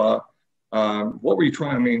 So what were you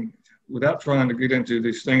trying, I mean, without trying to get into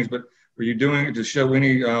these things, but were you doing it to show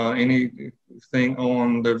anything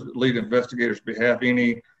on the lead investigator's behalf,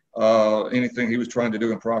 anything he was trying to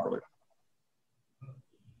do improperly?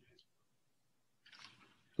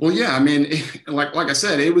 Well, yeah, I mean, like I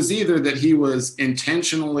said, it was either that he was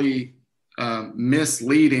intentionally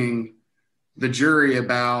misleading the jury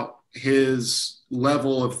about his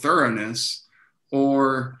level of thoroughness,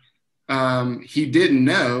 or he didn't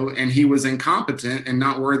know and he was incompetent and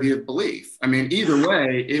not worthy of belief. I mean, either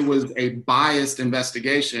way, it was a biased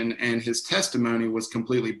investigation and his testimony was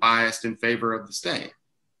completely biased in favor of the state.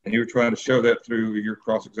 And you were trying to show that through your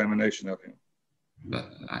cross-examination of him?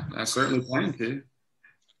 I certainly plan to.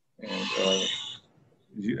 And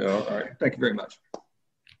all right, thank you very much.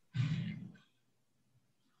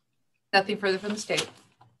 Nothing further from the state.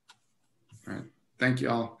 All right, thank you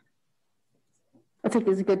all. I think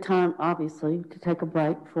it's a good time, obviously, to take a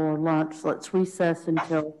break for lunch. Let's recess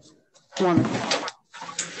until 1 o'clock.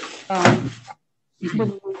 What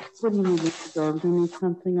do you need, Mr. Durham? Do you need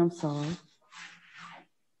something? I'm sorry.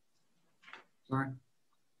 Sorry.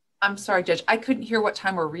 I'm sorry, Judge. I couldn't hear what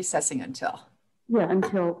time we're recessing until. Yeah,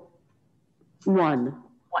 until 1.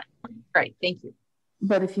 Great, thank you.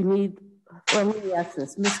 But if you need, well, let me ask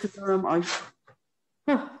this. Mr. Durham, are you?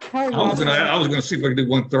 I was going to see if I could do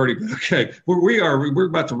 1:30, but okay. We're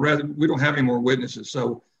about to we don't have any more witnesses,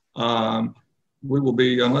 so we will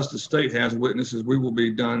be, unless the state has witnesses, we will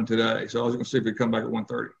be done today. So I was going to see if we come back at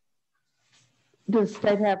 1:30. Does the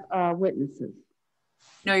state have witnesses?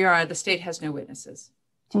 No, Your Honor, the state has no witnesses.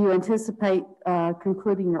 Do you anticipate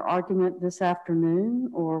concluding your argument this afternoon,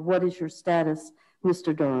 or what is your status,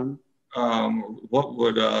 Mr. Durham? What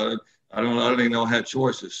would I don't even know I had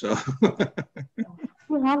choices, so.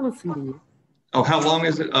 Well, I'll listen to you. Oh, how long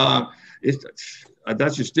is it?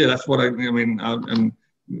 That's just it. That's what I mean. I'm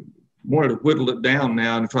wanted to whittle it down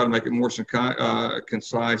now and try to make it more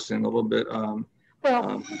concise and a little bit.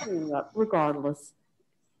 Regardless,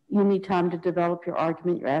 you need time to develop your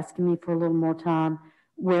argument. You're asking me for a little more time.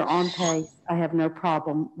 We're on pace. I have no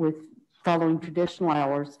problem with following traditional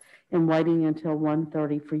hours and waiting until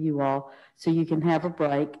 1:30 for you all so you can have a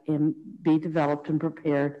break and be developed and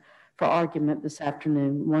prepared for argument this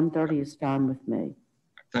afternoon. 1:30 is fine with me.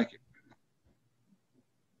 Thank you.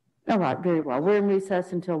 All right, very well. We're in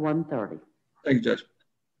recess until 1:30. Thank you, Judge.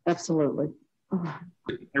 Absolutely.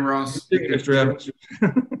 Hey, Ross. Thank you, Mr. Evans.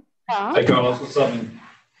 Hey, Carlos, what's up?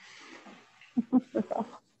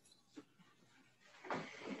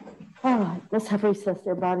 All right, let's have recess,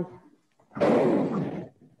 everybody.